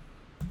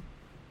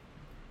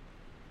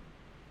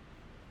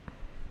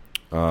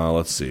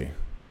 Let's see.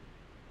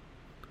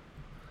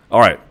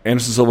 All right,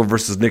 Anderson Silva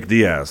versus Nick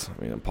Diaz.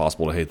 I mean,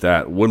 impossible to hate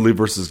that. Woodley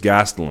versus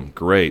Gastelum.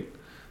 Great.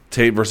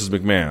 Tate versus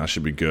McMahon. That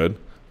should be good.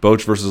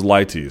 Boach versus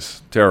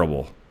Lighties.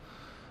 Terrible.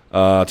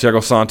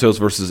 Thiago Santos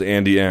versus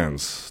Andy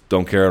Enns.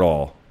 Don't care at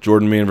all.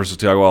 Jordan Mean versus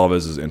Thiago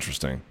Alves is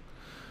interesting.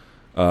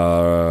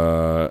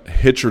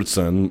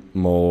 Richardson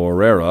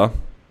Moreira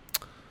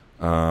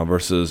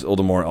versus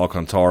Ildemar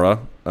Alcantara.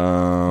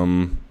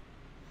 I'm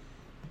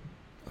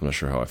not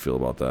sure how I feel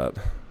about that.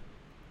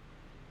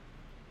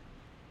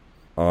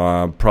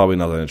 I'm probably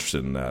not that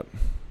interested in that.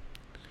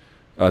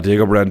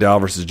 Diego Brandao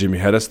versus Jimmy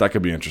Hedges. That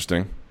could be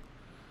interesting.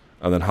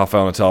 And then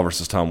Rafael Natal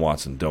versus Tom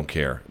Watson. Don't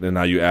care. Then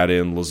now you add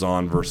in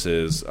Lazan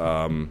versus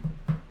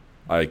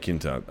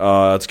Iaquinta.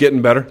 It's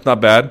getting better.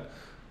 Not bad.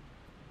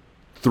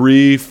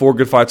 3-4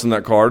 good fights on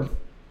that card.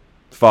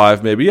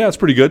 5 maybe. Yeah, it's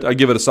pretty good. I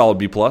give it a solid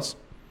B+.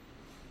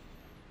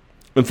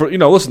 And for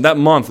listen, that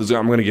month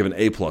I'm going to give an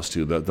A+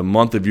 to. The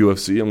month of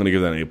UFC, I'm going to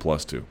give that an A+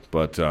 to.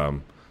 But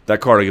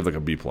that card I give like a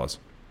B+.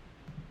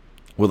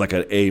 With like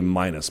an A-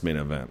 main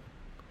event.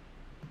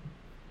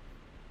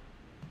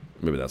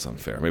 Maybe that's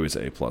unfair. Maybe it's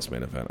an A+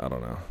 main event. I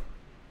don't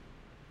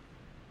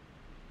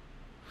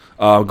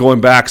know.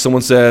 Going back,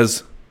 someone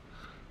says,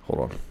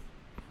 hold on.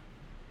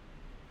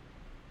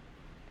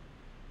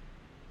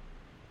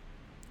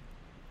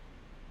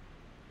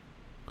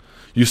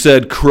 You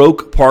said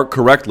Croke Park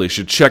correctly.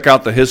 Should check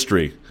out the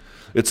history.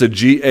 It's a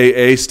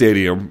GAA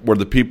stadium where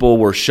the people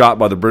were shot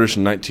by the British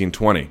in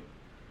 1920.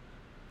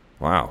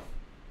 Wow.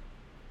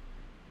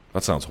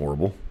 That sounds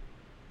horrible.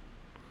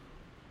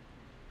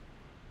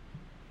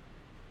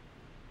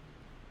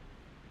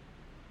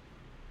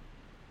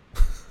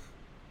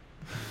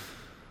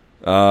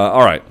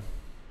 All right.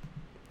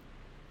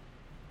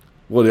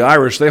 Well, the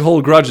Irish, they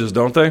hold grudges,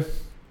 don't they?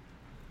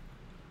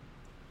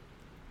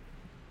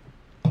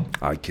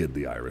 I kid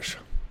the Irish.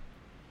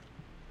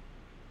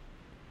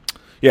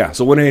 Yeah,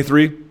 so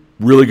 1A3,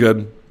 really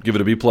good. Give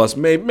it a B+.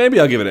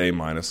 Maybe I'll give it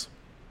an A-.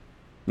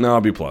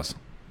 No, B+.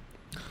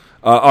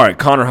 All right,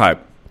 Conor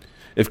hype.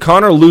 If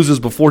Conor loses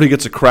before he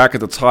gets a crack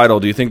at the title,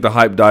 do you think the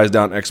hype dies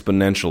down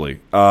exponentially?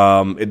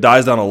 It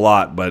dies down a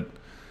lot, but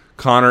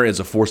Conor is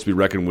a force to be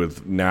reckoned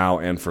with now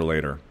and for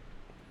later.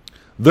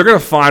 They're going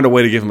to find a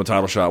way to give him a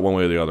title shot one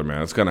way or the other,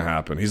 man. It's going to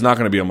happen. He's not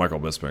going to be a Michael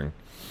Bisping.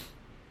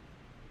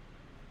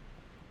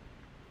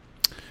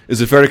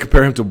 Is it fair to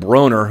compare him to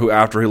Broner, who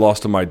after he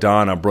lost to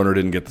Maidana, Broner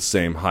didn't get the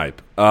same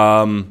hype?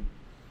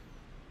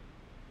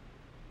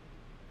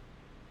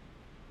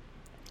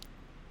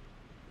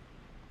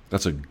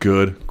 That's a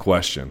good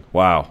question.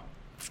 Wow.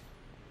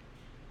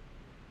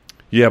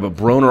 Yeah, but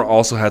Broner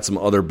also had some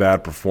other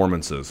bad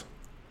performances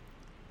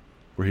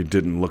where he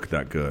didn't look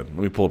that good. Let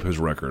me pull up his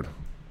record.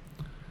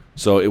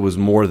 So it was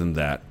more than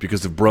that.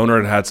 Because if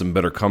Broner had had some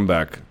better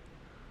comeback...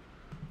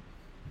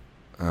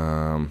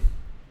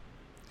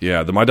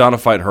 yeah, the Maidana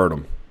fight hurt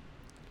him.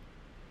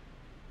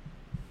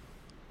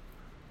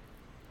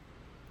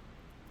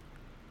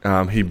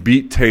 He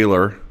beat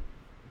Taylor,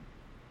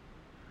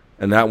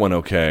 and that went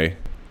okay.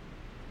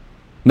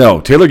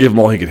 No, Taylor gave him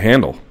all he could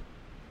handle.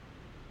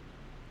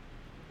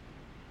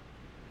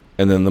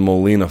 And then the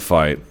Molina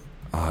fight.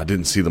 I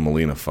didn't see the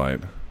Molina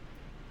fight.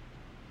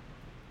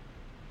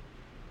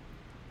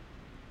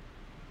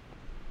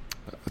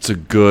 That's a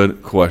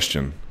good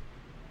question.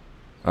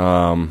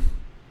 I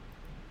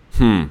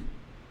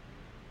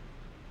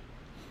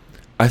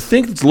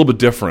think it's a little bit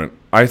different.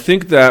 I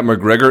think that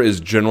McGregor is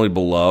generally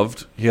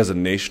beloved. He has a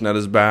nation at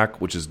his back,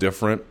 which is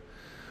different.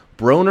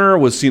 Broner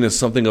was seen as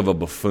something of a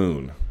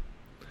buffoon.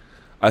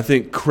 I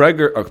think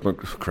McGregor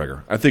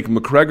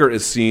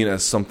is seen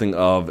as something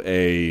of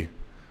a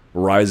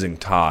rising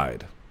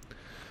tide.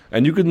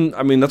 And you can,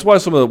 that's why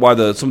some of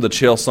the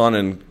Chael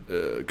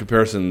Sonnen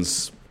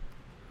comparisons,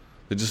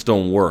 they just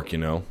don't work,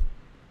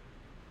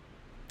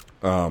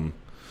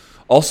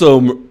 Also,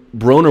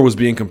 Broner was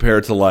being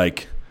compared to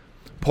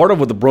part of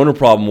what the Broner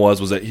problem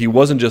was that he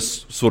wasn't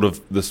just sort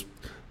of this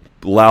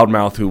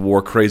loudmouth who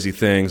wore crazy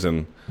things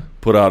and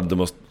put out the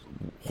most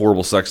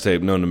horrible sex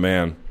tape known to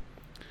man.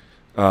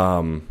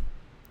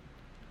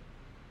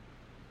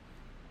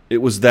 It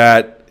was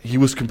that he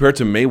was compared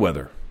to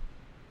Mayweather,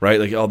 right?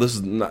 This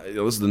is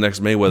the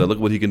next Mayweather. Look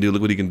what he can do.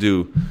 Look what he can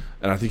do.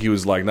 And I think he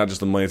was not just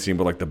the money team,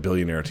 but the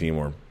billionaire team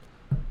or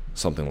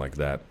something like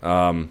that.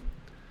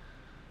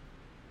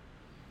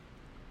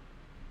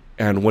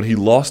 And when he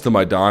lost to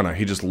Maidana,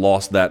 he just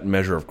lost that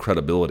measure of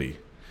credibility.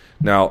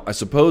 Now, I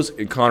suppose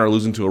in Conor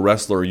losing to a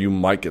wrestler, you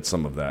might get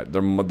some of that.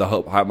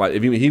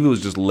 If he was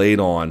just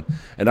laid on,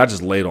 and not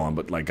just laid on,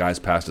 but guys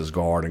passed his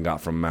guard and got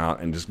from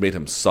mount and just made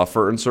him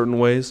suffer in certain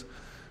ways,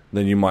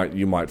 then you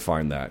might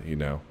find that,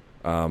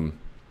 But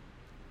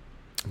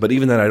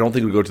even then, I don't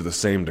think it would go to the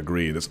same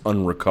degree, this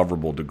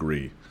unrecoverable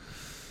degree.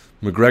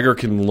 McGregor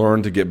can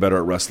learn to get better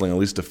at wrestling, at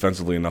least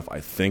defensively enough, I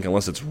think,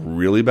 unless it's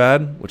really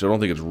bad, which I don't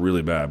think it's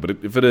really bad. But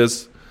if it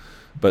is,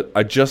 but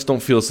I just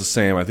don't feel it's the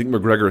same. I think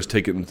McGregor is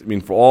taken,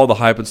 for all the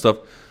hype and stuff,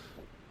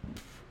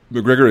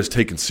 McGregor is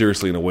taken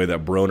seriously in a way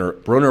that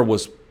Broner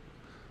was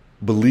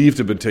believed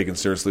to have been taken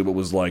seriously, but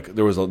was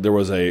there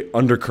was a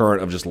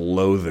undercurrent of just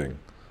loathing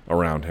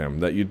around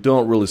him that you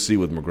don't really see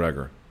with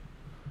McGregor.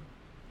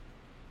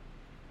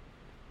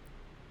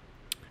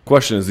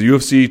 Question, is the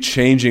UFC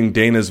changing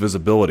Dana's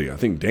visibility? I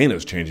think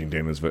Dana's changing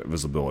Dana's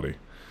visibility.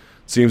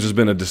 Seems there's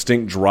been a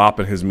distinct drop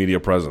in his media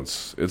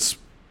presence.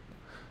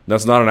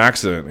 That's not an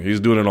accident. He's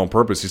doing it on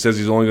purpose. He says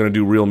he's only going to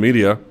do real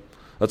media.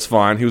 That's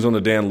fine. He was on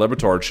the Dan Le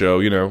Batard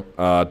show,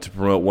 to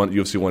promote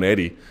UFC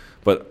 180.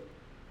 But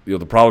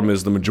the problem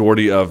is the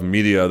majority of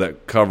media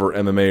that cover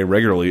MMA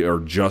regularly are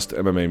just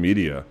MMA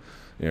media.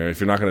 If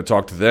you're not going to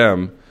talk to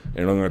them and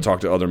you're not going to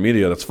talk to other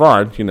media, that's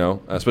fine.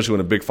 Especially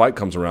when a big fight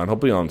comes around,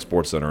 hopefully on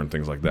SportsCenter and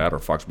things like that, or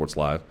Fox Sports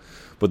Live.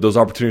 But those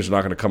opportunities are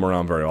not going to come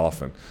around very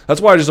often.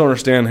 That's why I just don't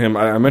understand him.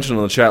 I mentioned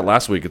in the chat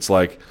last week. It's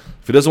like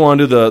if he doesn't want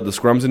to do the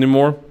scrums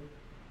anymore.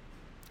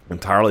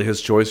 Entirely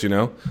his choice,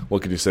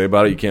 What can you say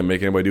about it? You can't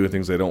make anybody do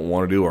things they don't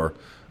want to do or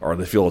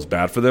they feel is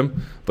bad for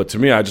them. But to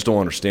me, I just don't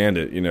understand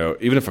it.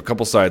 Even if a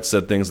couple sides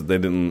said things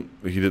that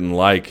he didn't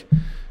like,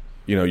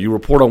 you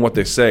report on what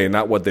they say,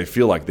 not what they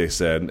feel like they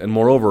said. And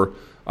moreover,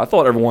 I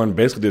thought everyone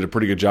basically did a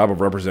pretty good job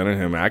of representing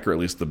him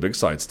accurately, at least the big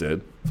sides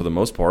did, for the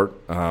most part.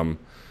 And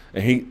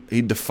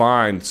he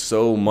defined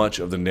so much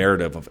of the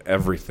narrative of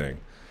everything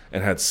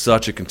and had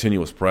such a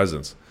continuous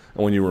presence.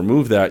 And when you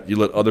remove that, you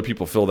let other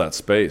people fill that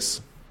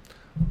space.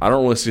 I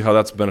don't really see how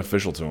that's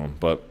beneficial to him,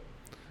 but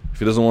if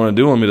he doesn't want to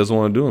do them, he doesn't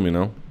want to do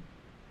them,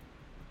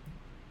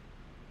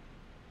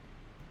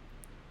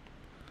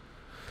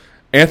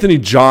 Anthony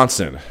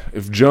Johnson.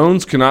 If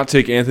Jones cannot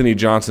take Anthony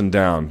Johnson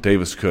down,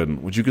 Davis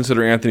couldn't. Would you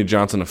consider Anthony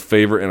Johnson a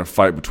favorite in a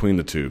fight between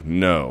the two?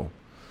 No.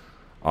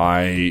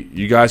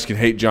 You guys can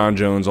hate John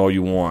Jones all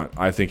you want.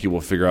 I think he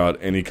will figure out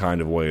any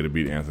kind of way to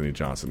beat Anthony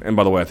Johnson. And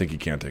by the way, I think he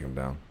can take him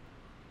down.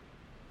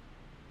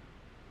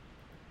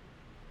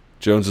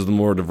 Jones is the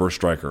more diverse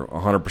striker,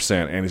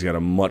 100%, and he's got a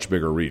much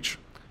bigger reach.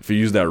 If he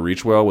used that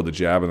reach well with the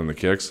jab and then the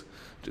kicks,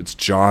 it's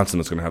Johnson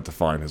that's going to have to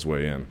find his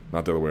way in,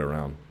 not the other way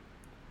around.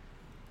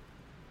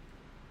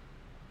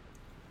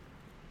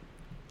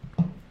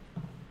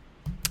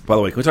 By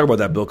the way, can we talk about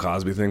that Bill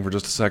Cosby thing for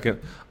just a second?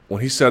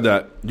 When he said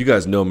that, you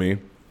guys know me.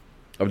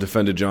 I've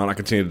defended John. I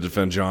continue to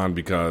defend John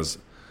because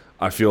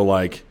I feel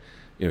like,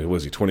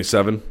 was he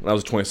 27? When I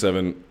was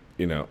 27,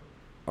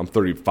 I'm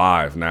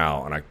 35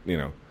 now, and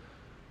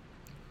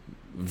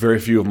very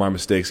few of my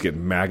mistakes get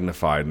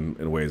magnified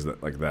in ways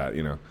like that,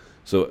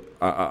 So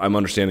I'm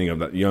understanding of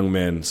that. Young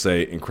men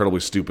say incredibly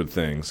stupid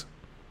things.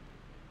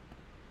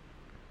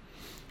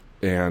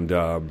 And,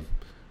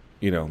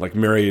 like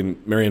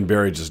Marion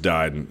Barry just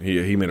died, and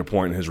he made a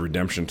point in his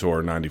redemption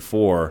tour in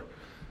 94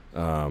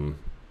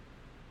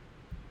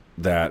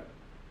 that,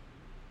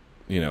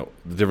 the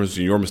difference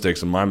between your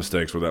mistakes and my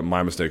mistakes were that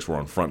my mistakes were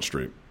on Front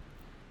Street.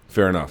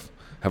 Fair enough.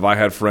 Have I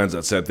had friends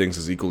that said things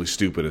as equally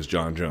stupid as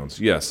John Jones?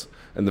 Yes.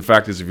 And the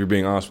fact is, if you're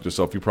being honest with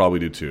yourself, you probably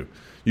do too.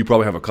 You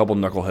probably have a couple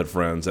knucklehead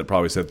friends that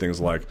probably said things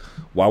like,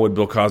 why would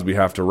Bill Cosby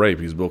have to rape?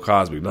 He's Bill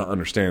Cosby. Not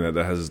understanding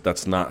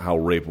that's not how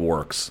rape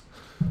works.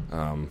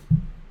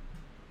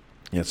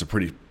 It's a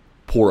pretty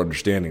poor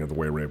understanding of the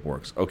way rape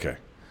works. Okay.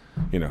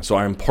 So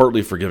I am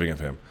partly forgiving of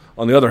him.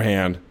 On the other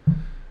hand,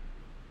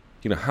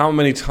 how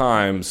many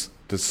times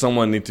does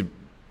someone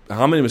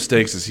how many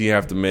mistakes does he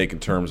have to make in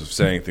terms of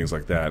saying things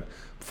like that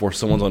before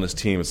someone's on his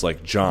team? It's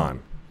like,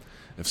 John,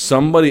 if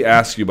somebody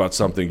asks you about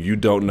something you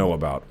don't know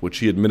about, which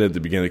he admitted at the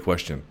beginning of the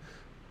question,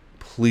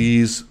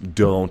 please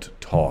don't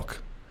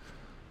talk.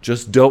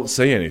 Just don't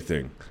say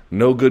anything.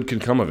 No good can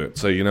come of it.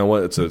 So you know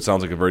what? It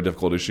sounds like a very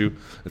difficult issue.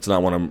 It's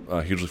not one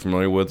I'm hugely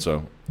familiar with,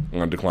 so I'm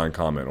going to decline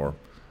comment, or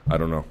I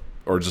don't know,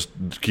 or just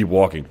keep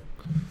walking.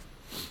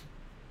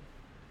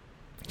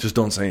 Just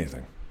don't say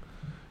anything,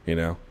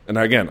 And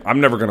again, I'm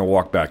never going to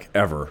walk back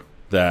ever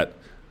that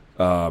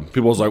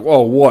people was like,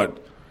 oh, what?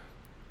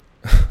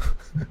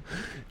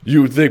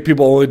 You would think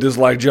people only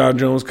dislike John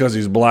Jones because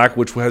he's black,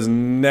 which has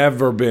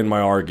never been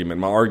my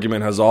argument. My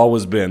argument has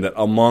always been that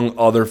among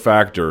other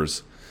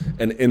factors,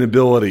 an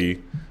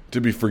inability to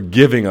be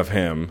forgiving of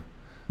him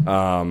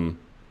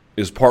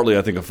is partly,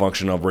 I think, a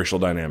function of racial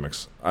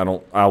dynamics.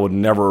 I'm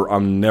never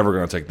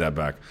going to take that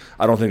back.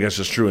 I don't think that's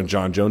just true in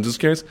John Jones's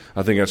case.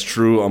 I think that's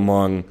true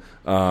among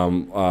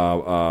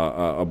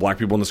black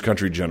people in this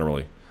country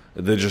generally.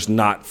 They're just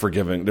not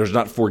forgiving. There's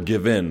not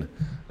forgiven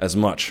as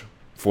much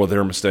for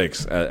their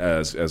mistakes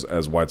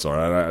as whites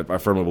are. I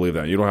firmly believe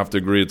that. You don't have to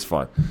agree. It's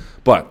fine.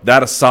 But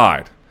that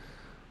aside,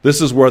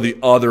 this is where the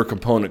other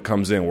component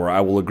comes in, where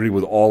I will agree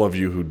with all of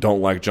you who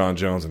don't like John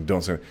Jones and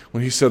don't say it.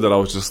 When he said that, I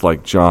was just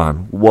like,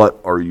 John, what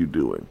are you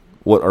doing?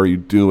 What are you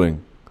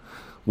doing?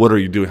 What are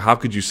you doing? How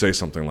could you say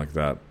something like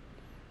that?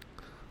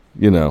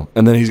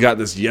 And then he's got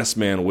this yes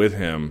man with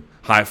him,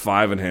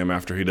 high-fiving him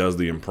after he does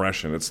the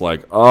impression. It's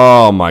like,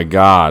 oh, my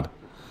God.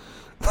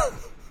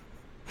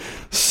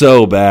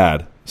 So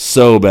bad.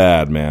 So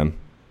bad, man.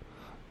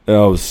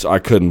 I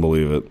couldn't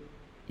believe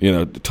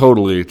it.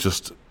 Totally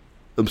just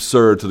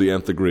absurd to the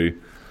nth degree.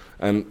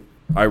 And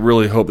I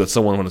really hope that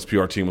someone on his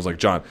PR team was like,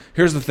 John,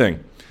 here's the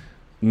thing.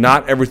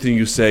 Not everything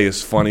you say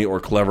is funny or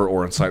clever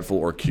or insightful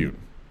or cute.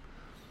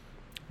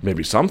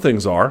 Maybe some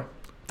things are.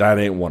 That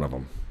ain't one of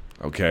them.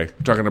 Okay?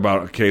 We're talking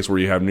about a case where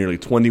you have nearly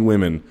 20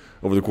 women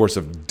over the course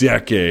of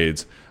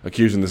decades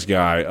accusing this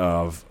guy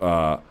of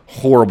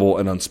horrible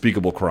and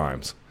unspeakable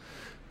crimes.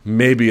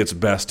 Maybe it's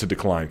best to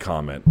decline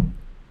comment.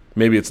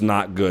 Maybe it's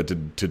not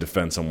good to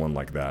defend someone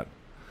like that.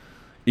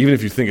 Even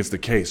if you think it's the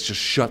case, just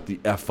shut the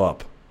F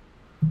up.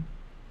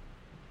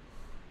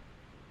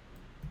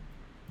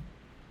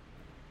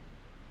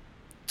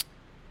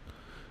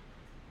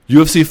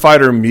 UFC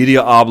fighter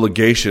media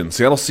obligation.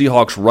 Seattle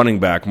Seahawks running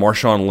back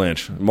Marshawn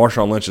Lynch.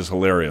 Marshawn Lynch is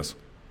hilarious.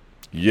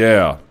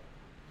 Yeah.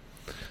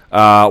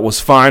 Was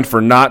fined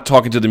for not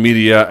talking to the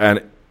media,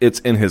 and it's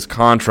in his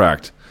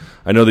contract.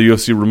 I know the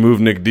UFC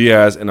removed Nick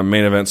Diaz in a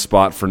main event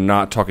spot for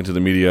not talking to the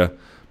media,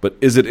 but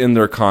is it in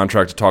their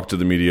contract to talk to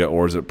the media,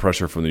 or is it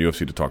pressure from the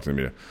UFC to talk to the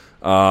media?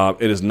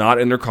 It is not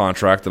in their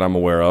contract that I'm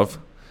aware of,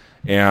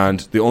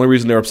 and the only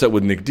reason they're upset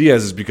with Nick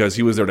Diaz is because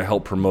he was there to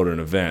help promote an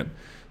event.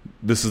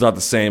 This is not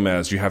the same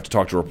as you have to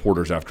talk to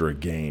reporters after a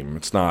game.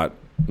 It's not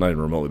even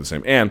remotely the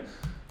same. And,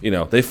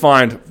 they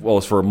fined, well,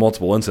 it's for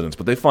multiple incidents,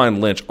 but they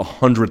fined Lynch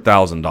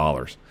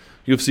 $100,000.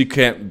 UFC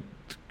can't,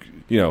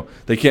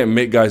 they can't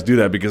make guys do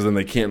that because then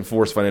they can't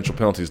enforce financial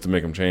penalties to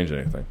make them change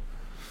anything.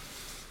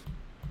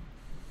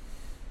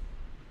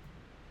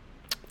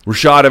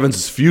 Rashad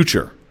Evans'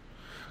 future.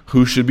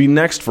 Who should be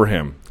next for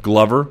him?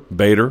 Glover,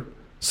 Bader,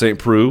 St.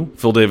 Preux,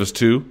 Phil Davis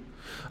too.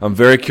 I'm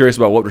very curious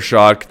about what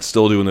Rashad can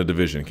still do in the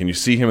division. Can you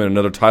see him in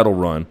another title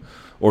run,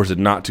 or is it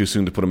not too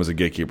soon to put him as a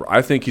gatekeeper?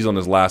 I think he's on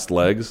his last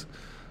legs.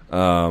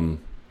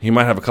 He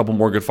might have a couple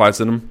more good fights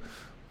in him.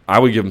 I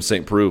would give him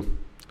St. Preux.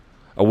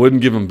 I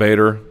wouldn't give him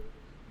Bader.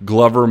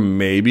 Glover,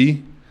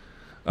 maybe.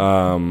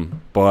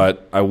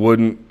 But I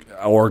wouldn't,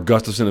 or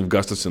Gustafsson if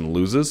Gustafsson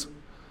loses.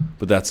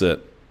 But that's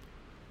it.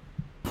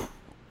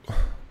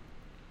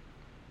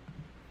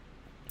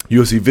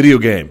 UFC video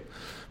game.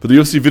 For the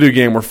UFC video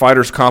game, were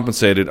fighters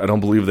compensated? I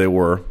don't believe they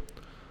were.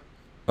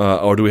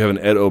 Or do we have an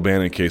Ed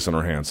O'Bannon case on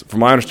our hands?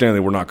 From my understanding,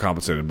 they were not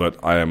compensated, but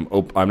I'm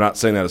not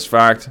saying that as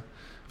fact.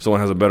 If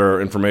someone has a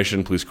better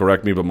information, please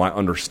correct me, but my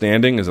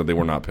understanding is that they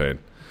were not paid.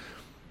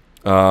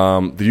 The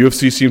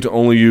UFC seemed to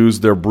only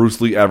use their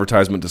Bruce Lee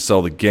advertisement to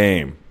sell the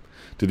game.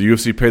 Did the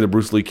UFC pay the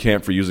Bruce Lee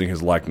camp for using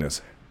his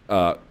likeness?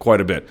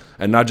 Quite a bit.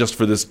 And not just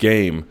for this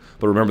game,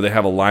 but remember they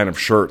have a line of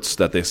shirts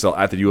that they sell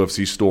at the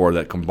UFC store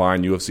that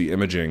combine UFC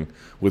imaging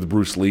with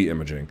Bruce Lee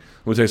imaging.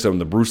 Let me tell you something.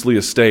 The Bruce Lee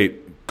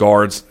estate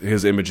guards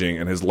his imaging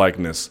and his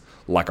likeness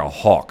like a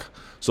hawk.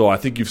 So I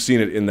think you've seen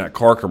it in that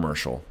car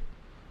commercial,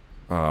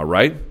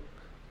 right?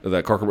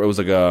 That car commercial. It was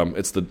like I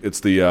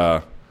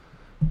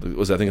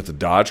think it's a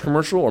Dodge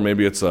commercial, or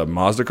maybe it's a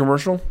Mazda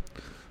commercial.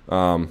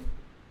 He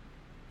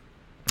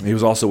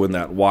was also in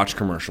that watch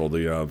commercial,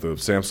 the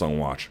Samsung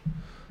watch.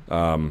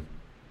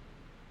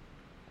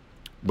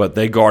 But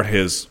they guard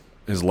his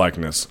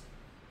likeness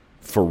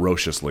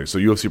ferociously. So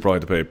UFC probably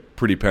had to pay a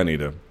pretty penny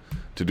to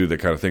do that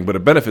kind of thing. But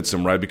it benefits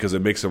him, right, because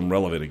it makes him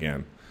relevant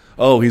again.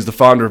 Oh, he's the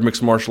founder of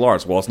mixed martial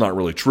arts. Well, it's not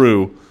really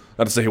true.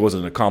 Not to say he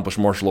wasn't an accomplished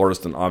martial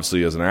artist and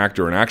obviously as an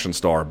actor and action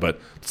star, but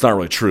it's not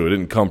really true. It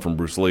didn't come from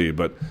Bruce Lee,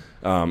 but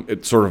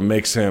it sort of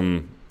makes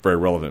him very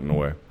relevant in a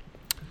way.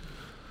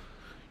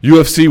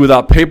 UFC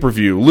without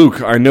pay-per-view.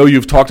 Luke, I know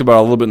you've talked about it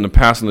a little bit in the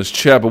past in this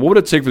chat, but what would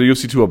it take for the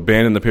UFC to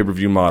abandon the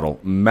pay-per-view model?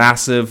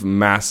 Massive,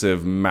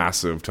 massive,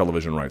 massive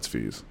television rights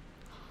fees.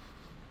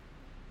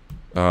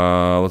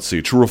 Let's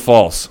see. True or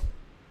false?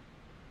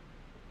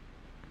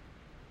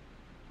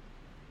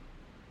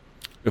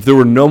 If there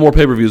were no more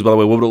pay-per-views, by the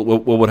way,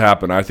 what would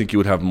happen? I think you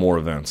would have more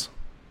events,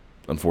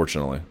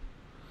 unfortunately.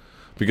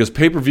 Because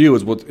pay-per-view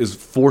is what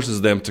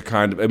forces them to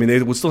kind of... I mean,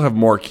 they would still have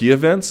marquee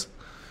events,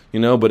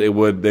 but they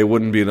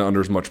wouldn't be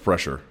under as much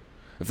pressure.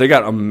 If they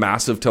got a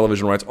massive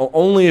television rights,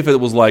 only if it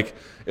was like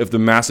if the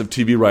massive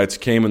TV rights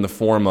came in the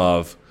form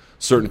of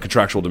certain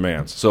contractual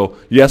demands. So,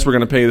 yes, we're going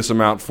to pay this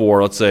amount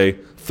for, let's say,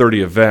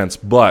 30 events,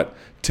 but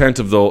 10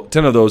 of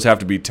those have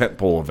to be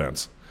tentpole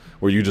events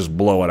where you just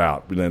blow it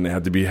out. And then they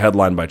have to be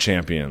headlined by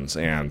champions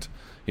and,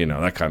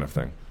 that kind of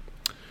thing.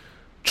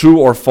 True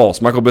or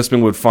false? Michael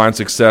Bisping would find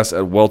success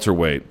at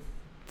welterweight.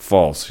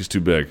 False. He's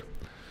too big.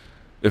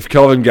 If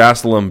Kelvin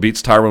Gastelum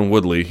beats Tyron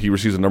Woodley, he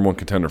receives a number one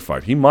contender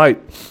fight. He might.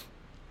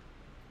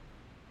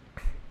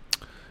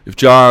 If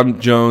John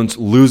Jones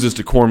loses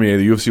to Cormier,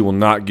 the UFC will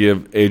not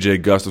give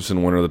AJ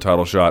Gustafsson winner of the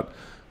title shot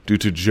due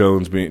to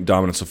Jones being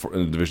dominant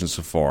in the division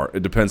so far.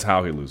 It depends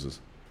how he loses.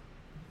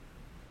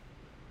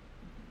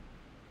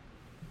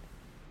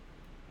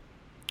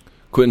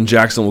 Quentin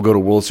Jackson will go to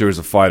World Series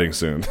of Fighting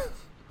soon.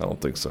 I don't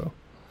think so.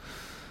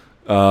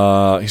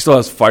 He still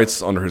has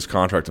fights under his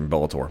contract in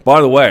Bellator. By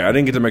the way, I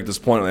didn't get to make this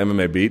point on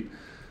MMA Beat.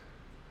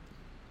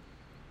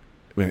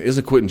 I mean,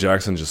 isn't Quentin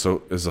Jackson just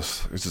so?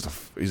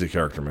 He's a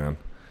character, man.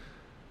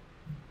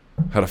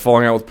 Had a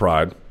falling out with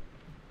Pride.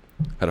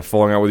 Had a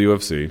falling out with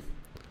UFC.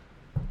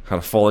 Had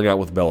a falling out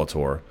with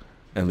Bellator,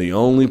 and the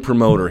only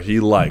promoter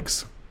he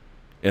likes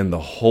in the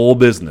whole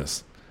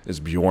business is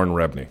Bjorn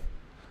Rebney.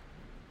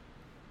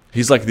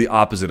 He's like the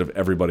opposite of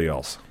everybody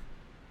else.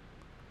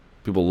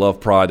 People love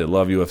Pride. They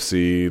love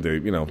UFC.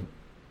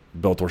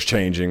 Bellator's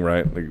changing,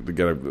 right?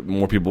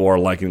 More people are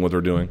liking what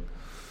they're doing.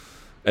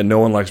 And no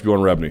one likes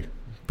Bjorn Rebney.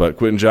 But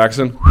Quentin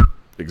Jackson,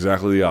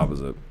 exactly the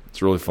opposite.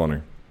 It's really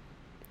funny.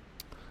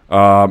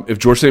 If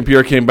George St.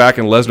 Pierre came back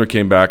and Lesnar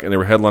came back and they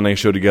were headlining a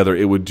show together,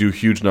 it would do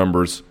huge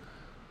numbers.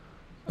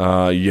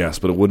 Yes,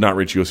 but it would not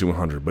reach UFC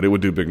 100, but it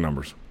would do big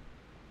numbers.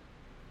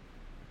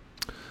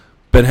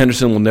 Ben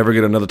Henderson will never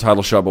get another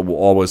title shot, but will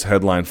always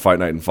headline Fight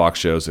Night and Fox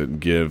shows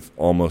and give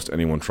almost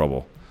anyone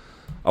trouble.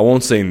 I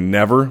won't say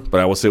never, but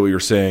I will say what you're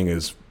saying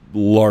is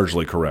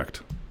largely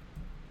correct.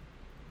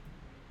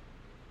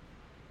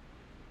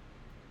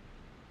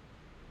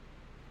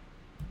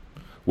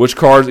 Which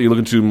cards are you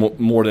looking to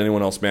more than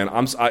anyone else, man?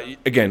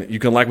 Again, you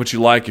can like what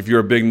you like. If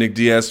you're a big Nick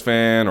Diaz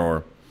fan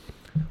or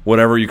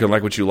whatever, you can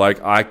like what you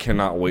like. I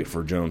cannot wait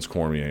for Jones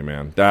Cormier,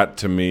 man. That,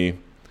 to me,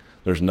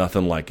 there's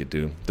nothing like it,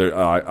 dude.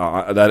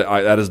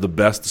 That is the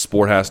best the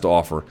sport has to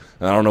offer.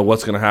 And I don't know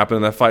what's going to happen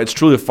in that fight. It's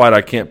truly a fight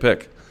I can't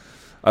pick.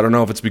 I don't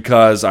know if it's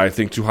because I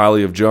think too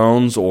highly of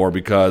Jones or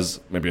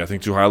because maybe I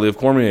think too highly of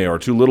Cormier or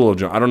too little of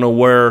Jones. I don't know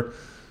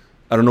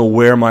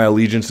where my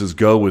allegiances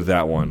go with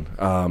that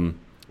one.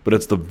 But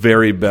it's the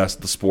very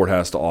best the sport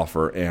has to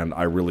offer, and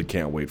I really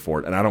can't wait for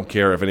it. And I don't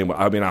care if anyone –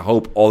 I mean, I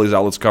hope all these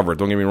outlets cover it.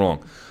 Don't get me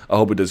wrong. I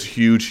hope it does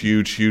huge,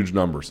 huge, huge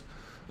numbers.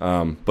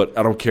 But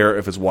I don't care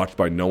if it's watched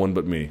by no one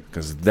but me,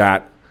 because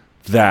that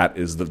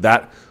is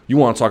the – you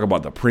want to talk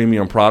about the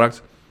premium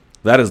product?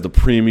 That is the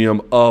premium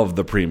of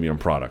the premium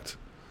product.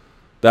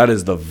 That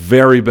is the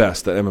very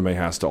best that MMA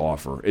has to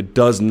offer. It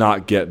does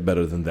not get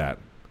better than that,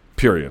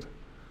 period.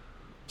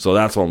 So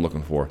that's what I'm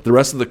looking for. The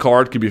rest of the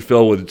card could be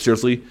filled with,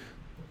 seriously –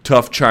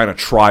 tough China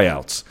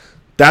tryouts.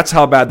 That's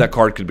how bad that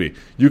card could be.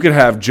 You could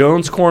have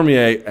Jones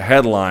Cormier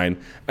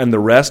headline and the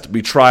rest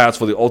be tryouts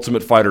for the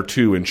Ultimate Fighter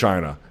 2 in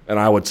China, and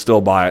I would still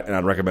buy it, and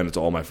I'd recommend it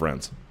to all my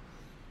friends.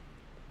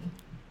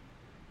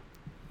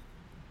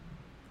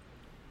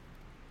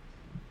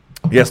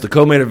 Yes, the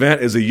co-main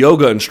event is a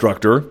yoga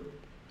instructor,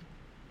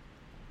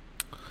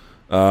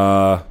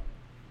 versus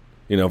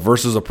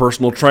a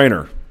personal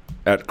trainer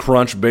at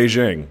Crunch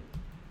Beijing.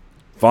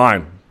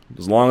 Fine.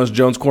 As long as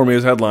Jones Cormier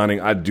is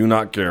headlining, I do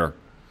not care.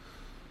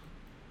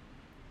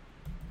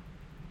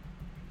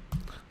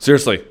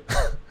 Seriously,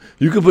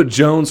 you could put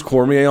Jones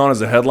Cormier on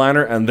as a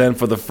headliner and then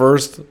for the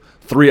first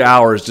 3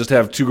 hours just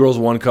have 2 girls,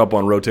 1 cup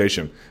on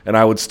rotation. And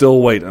I would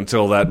still wait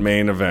until that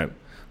main event.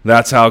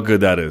 That's how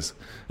good that is.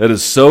 That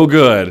is so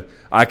good,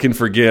 I can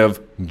forgive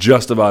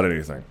just about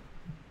anything.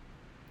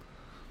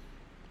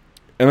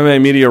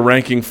 MMA media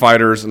ranking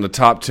fighters in the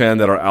top 10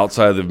 that are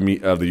outside of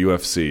the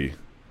UFC.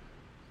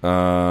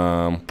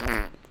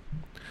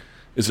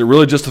 Is it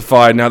really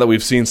justified now that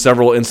we've seen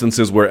several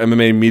instances where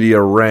MMA media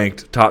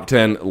ranked top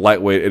 10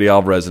 lightweight Eddie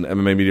Alvarez and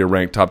MMA media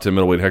ranked top 10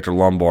 middleweight Hector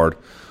Lombard,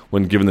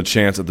 when given the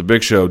chance at the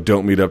big show,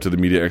 don't meet up to the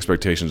media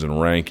expectations and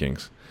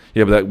rankings?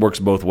 Yeah, but that works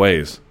both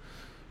ways.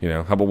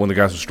 How about when the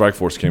guys from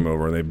Strikeforce came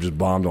over and they just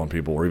bombed on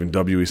people, or even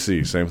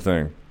WEC, same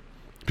thing.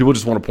 People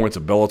just want to point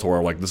to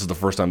Bellator like this is the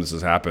first time this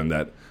has happened,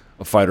 that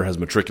a fighter has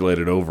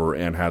matriculated over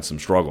and had some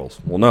struggles.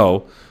 Well,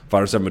 no.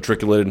 Fighters have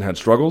matriculated and had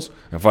struggles,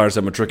 and fighters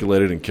have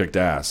matriculated and kicked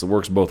ass. It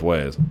works both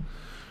ways.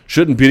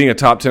 Shouldn't beating a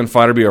top 10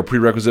 fighter be a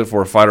prerequisite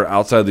for a fighter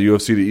outside the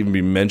UFC to even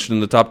be mentioned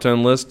in the top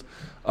 10 list?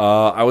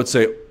 I would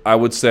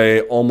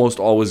say almost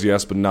always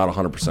yes, but not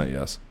 100%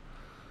 yes.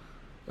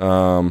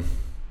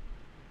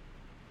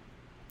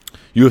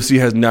 UFC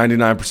has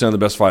 99% of the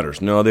best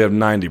fighters. No, they have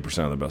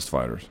 90% of the best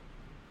fighters.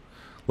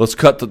 Let's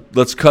cut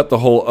the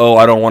whole,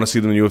 I don't want to see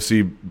them in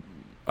UFC.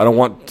 I don't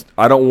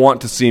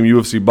want to seem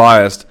UFC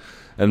biased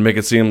and make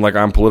it seem like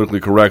I'm politically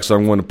correct, so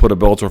I'm going to put a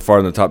Bellator fighter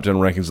in the top 10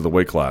 rankings of the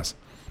weight class.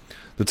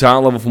 The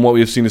talent level from what we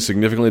have seen is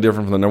significantly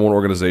different from the number 1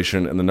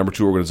 organization and the number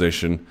 2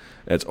 organization,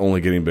 and it's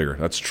only getting bigger.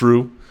 That's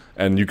true,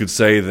 and you could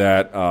say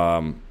that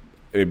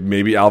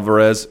maybe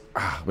Alvarez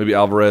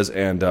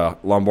and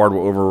Lombard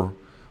were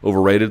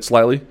overrated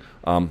slightly.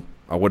 I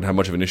wouldn't have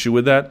much of an issue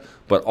with that,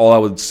 but all I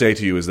would say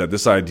to you is that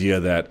this idea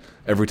that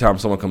every time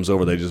someone comes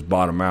over they just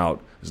bottom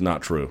out is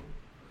not true.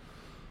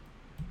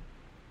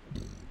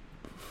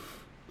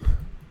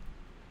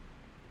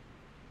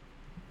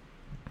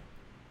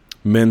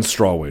 Men's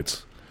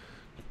strawweights.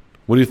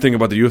 What do you think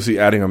about the UFC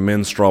adding a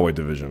men's strawweight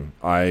division?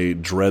 I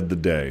dread the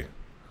day.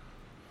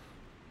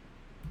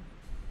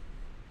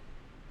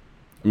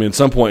 I mean, at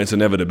some point it's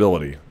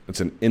inevitability.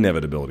 It's an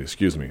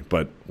inevitability,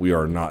 but we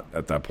are not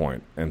at that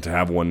point. And to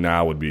have one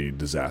now would be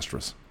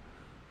disastrous.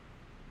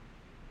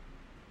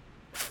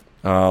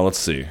 Let's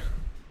see.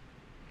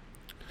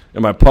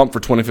 Am I pumped for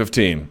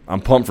 2015?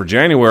 I'm pumped for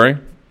January.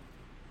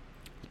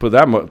 Put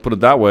it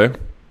that way.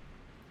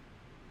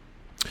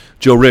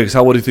 Joe Riggs,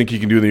 how well do you think he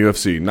can do in the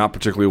UFC? Not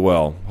particularly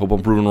well. Hope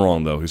I'm proven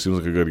wrong, though. He seems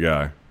like a good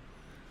guy.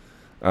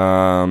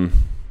 Al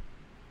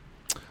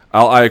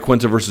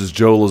Iaquinta versus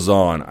Joe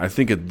Lazon. I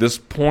think at this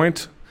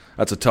point,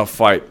 that's a tough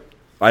fight.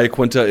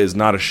 Iaquinta is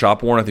not a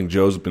shop worn. I think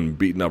Joe's been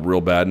beaten up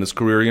real bad in his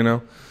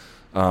career,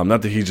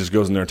 Not that he just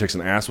goes in there and takes an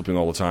ass whipping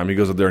all the time. He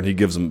goes up there and he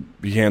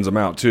hands them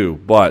out too.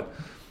 But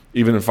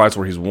even in fights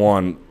where he's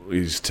won,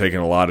 he's taken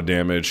a lot of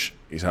damage.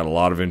 He's had a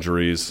lot of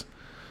injuries.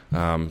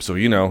 So,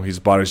 his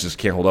body just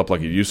can't hold up like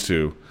it used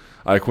to.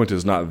 Iaquinta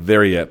is not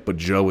there yet, but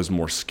Joe is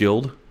more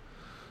skilled.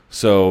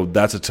 So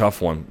that's a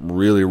tough one.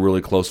 Really,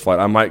 really close fight.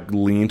 I might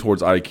lean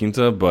towards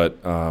Iaquinta,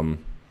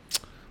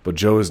 but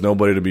Joe is no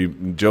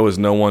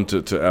one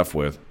to F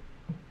with.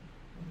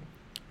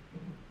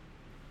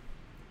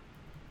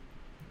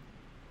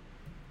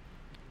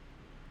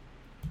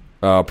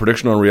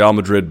 Prediction on Real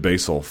Madrid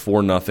Basel,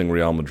 4-0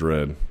 Real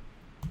Madrid.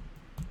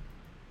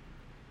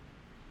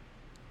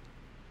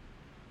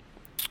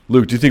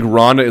 Luke, do you think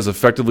Ronda is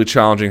effectively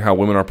challenging how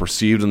women are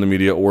perceived in the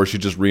media, or is she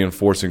just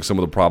reinforcing some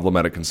of the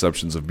problematic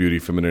conceptions of beauty,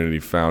 femininity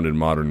found in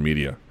modern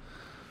media?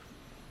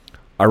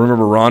 I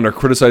remember Ronda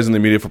criticizing the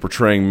media for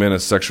portraying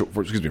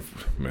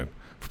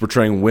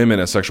portraying women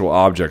as sexual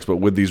objects, but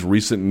with these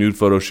recent nude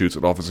photo shoots,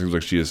 it often seems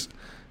like she is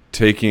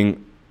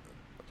taking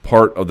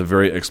part of the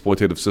very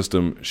exploitative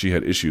system she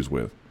had issues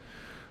with.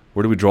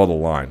 Where do we draw the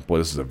line? Boy,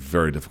 this is a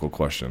very difficult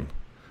question.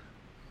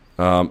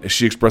 Is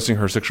she expressing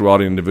her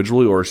sexuality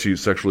individually, or is she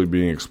sexually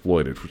being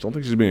exploited? I don't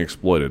think she's being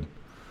exploited.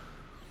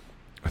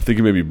 I think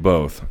it may be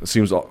both.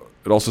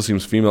 It also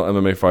seems female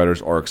MMA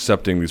fighters are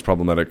accepting these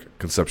problematic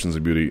conceptions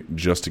of beauty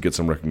just to get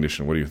some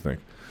recognition. What do you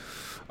think?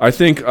 I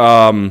think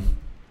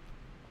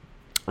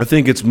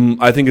it's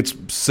 70-30,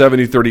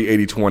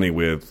 80-20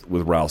 with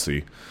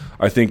Rousey.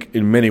 I think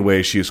in many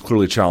ways she is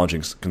clearly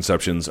challenging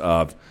conceptions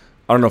of,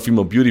 I don't know,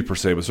 female beauty per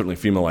se, but certainly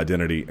female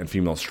identity and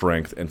female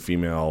strength and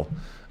female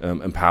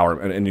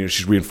empowerment. And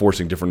she's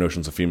reinforcing different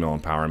notions of female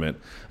empowerment.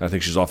 And I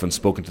think she's often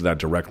spoken to that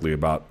directly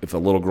about if a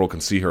little girl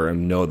can see her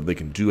and know that they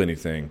can do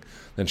anything,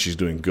 then she's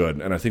doing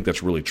good. And I think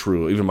that's really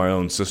true. Even my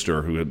own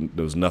sister, who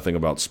knows nothing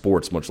about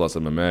sports, much less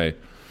MMA,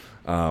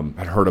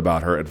 had heard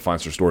about her and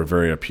finds her story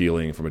very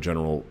appealing from a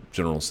general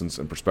sense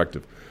and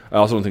perspective. I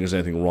also don't think there's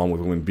anything wrong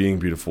with women being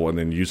beautiful and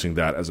then using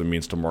that as a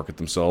means to market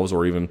themselves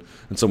or even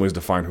in some ways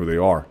define who they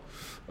are.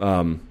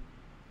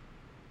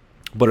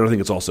 But I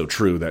think it's also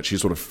true that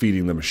she's sort of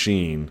feeding the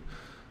machine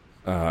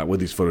with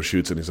these photo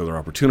shoots and these other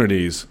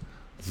opportunities,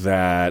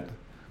 that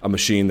a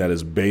machine that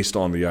is based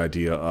on the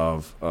idea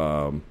of,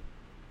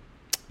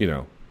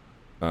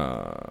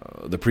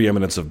 the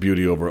preeminence of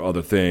beauty over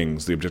other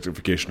things, the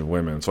objectification of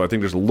women. So I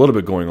think there's a little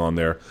bit going on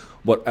there.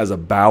 But as a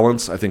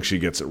balance, I think she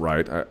gets it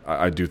right.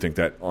 I do think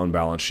that on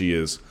balance she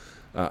is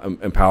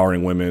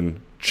empowering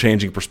women,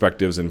 changing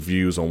perspectives and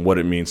views on what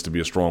it means to be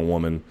a strong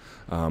woman,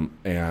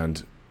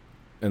 and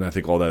I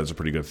think all that is a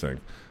pretty good thing.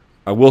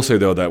 I will say,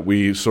 though, that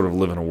we sort of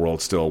live in a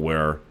world still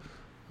where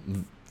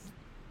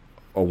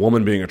a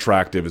woman being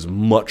attractive is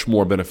much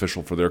more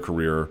beneficial for their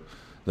career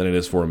than it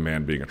is for a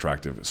man being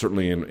attractive.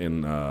 Certainly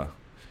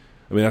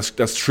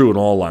that's true in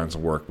all lines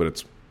of work, but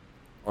it's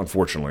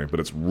unfortunately, but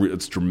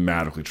it's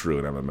dramatically true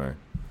in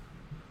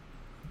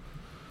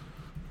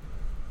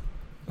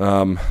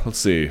MMA. Let's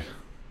see.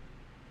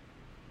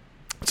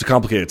 It's a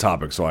complicated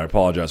topic, so I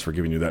apologize for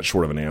giving you that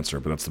short of an answer,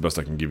 but that's the best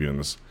I can give you in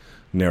this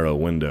narrow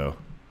window.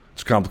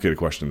 It's a complicated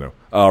question, though.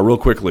 Real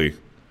quickly,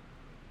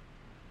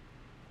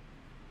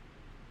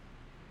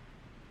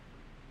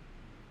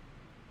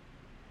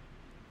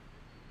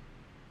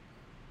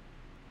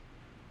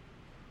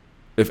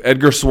 if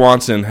Edgar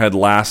Swanson had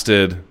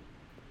lasted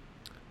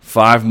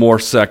 5 more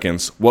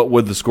seconds, what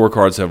would the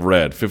scorecards have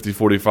read?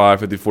 50-45,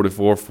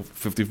 50-44,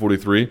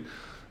 50-43,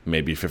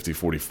 maybe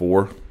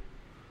 50-44.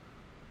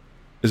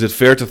 Is it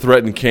fair to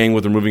threaten King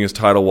with removing his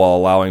title while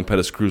allowing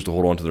Pettis Cruz to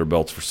hold on to their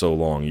belts for so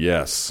long?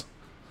 Yes.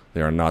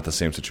 They are not the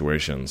same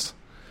situations.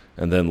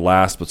 And then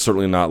last but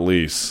certainly not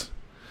least,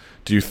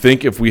 do you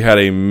think if we had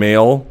a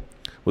male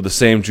with the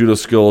same judo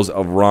skills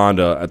of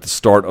Ronda at the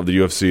start of the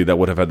UFC that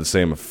would have had the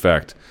same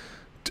effect?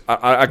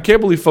 I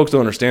can't believe folks don't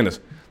understand this.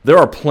 There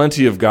are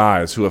plenty of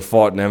guys who have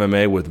fought in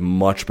MMA with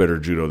much better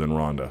judo than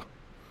Ronda.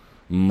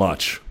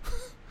 Much.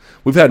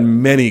 We've had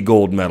many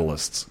gold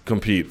medalists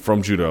compete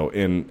from judo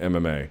in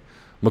MMA.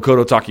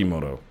 Makoto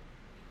Takimoto.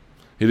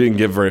 He didn't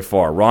get very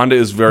far. Ronda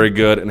is very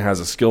good and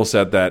has a skill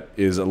set that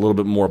is a little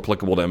bit more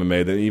applicable to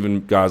MMA than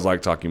even guys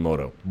like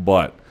Takimoto.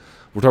 But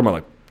we're talking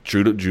about like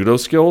judo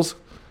skills.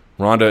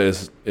 Ronda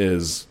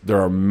is there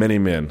are many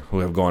men who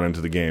have gone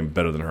into the game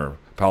better than her.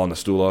 Paula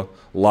Nastula,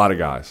 a lot of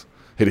guys.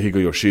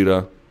 Hidehiko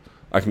Yoshida,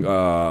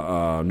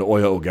 Naoya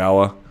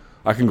Ogawa.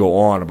 I can go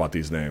on about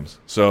these names.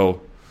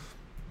 So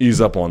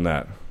ease up on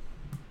that.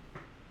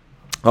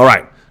 All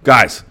right,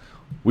 guys,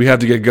 we have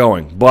to get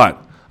going. But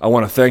I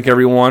want to thank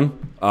everyone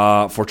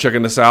for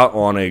checking this out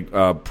on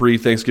a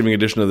pre-Thanksgiving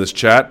edition of this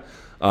chat.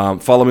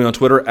 Follow me on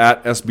Twitter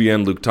at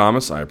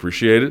SBNLukeThomas. I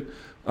appreciate it.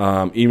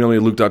 Email me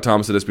at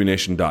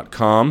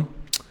luke.thomas@sbnation.com.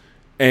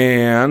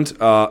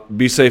 And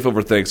be safe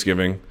over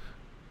Thanksgiving.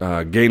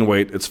 Gain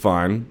weight, it's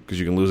fine, because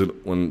you can lose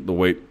it when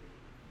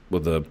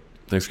the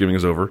Thanksgiving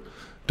is over.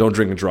 Don't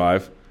drink and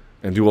drive,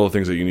 and do all the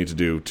things that you need to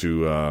do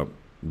to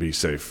be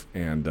safe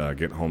and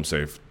get home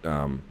safe.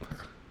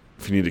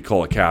 If you need to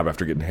call a cab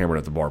after getting hammered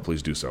at the bar,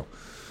 please do so.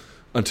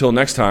 Until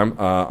next time,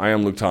 I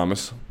am Luke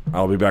Thomas.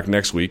 I'll be back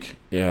next week,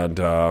 and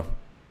I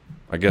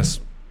don't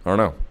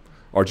know.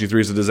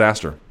 RG3 is a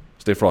disaster.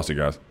 Stay frosty,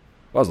 guys.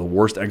 That was the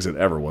worst exit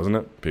ever, wasn't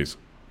it? Peace.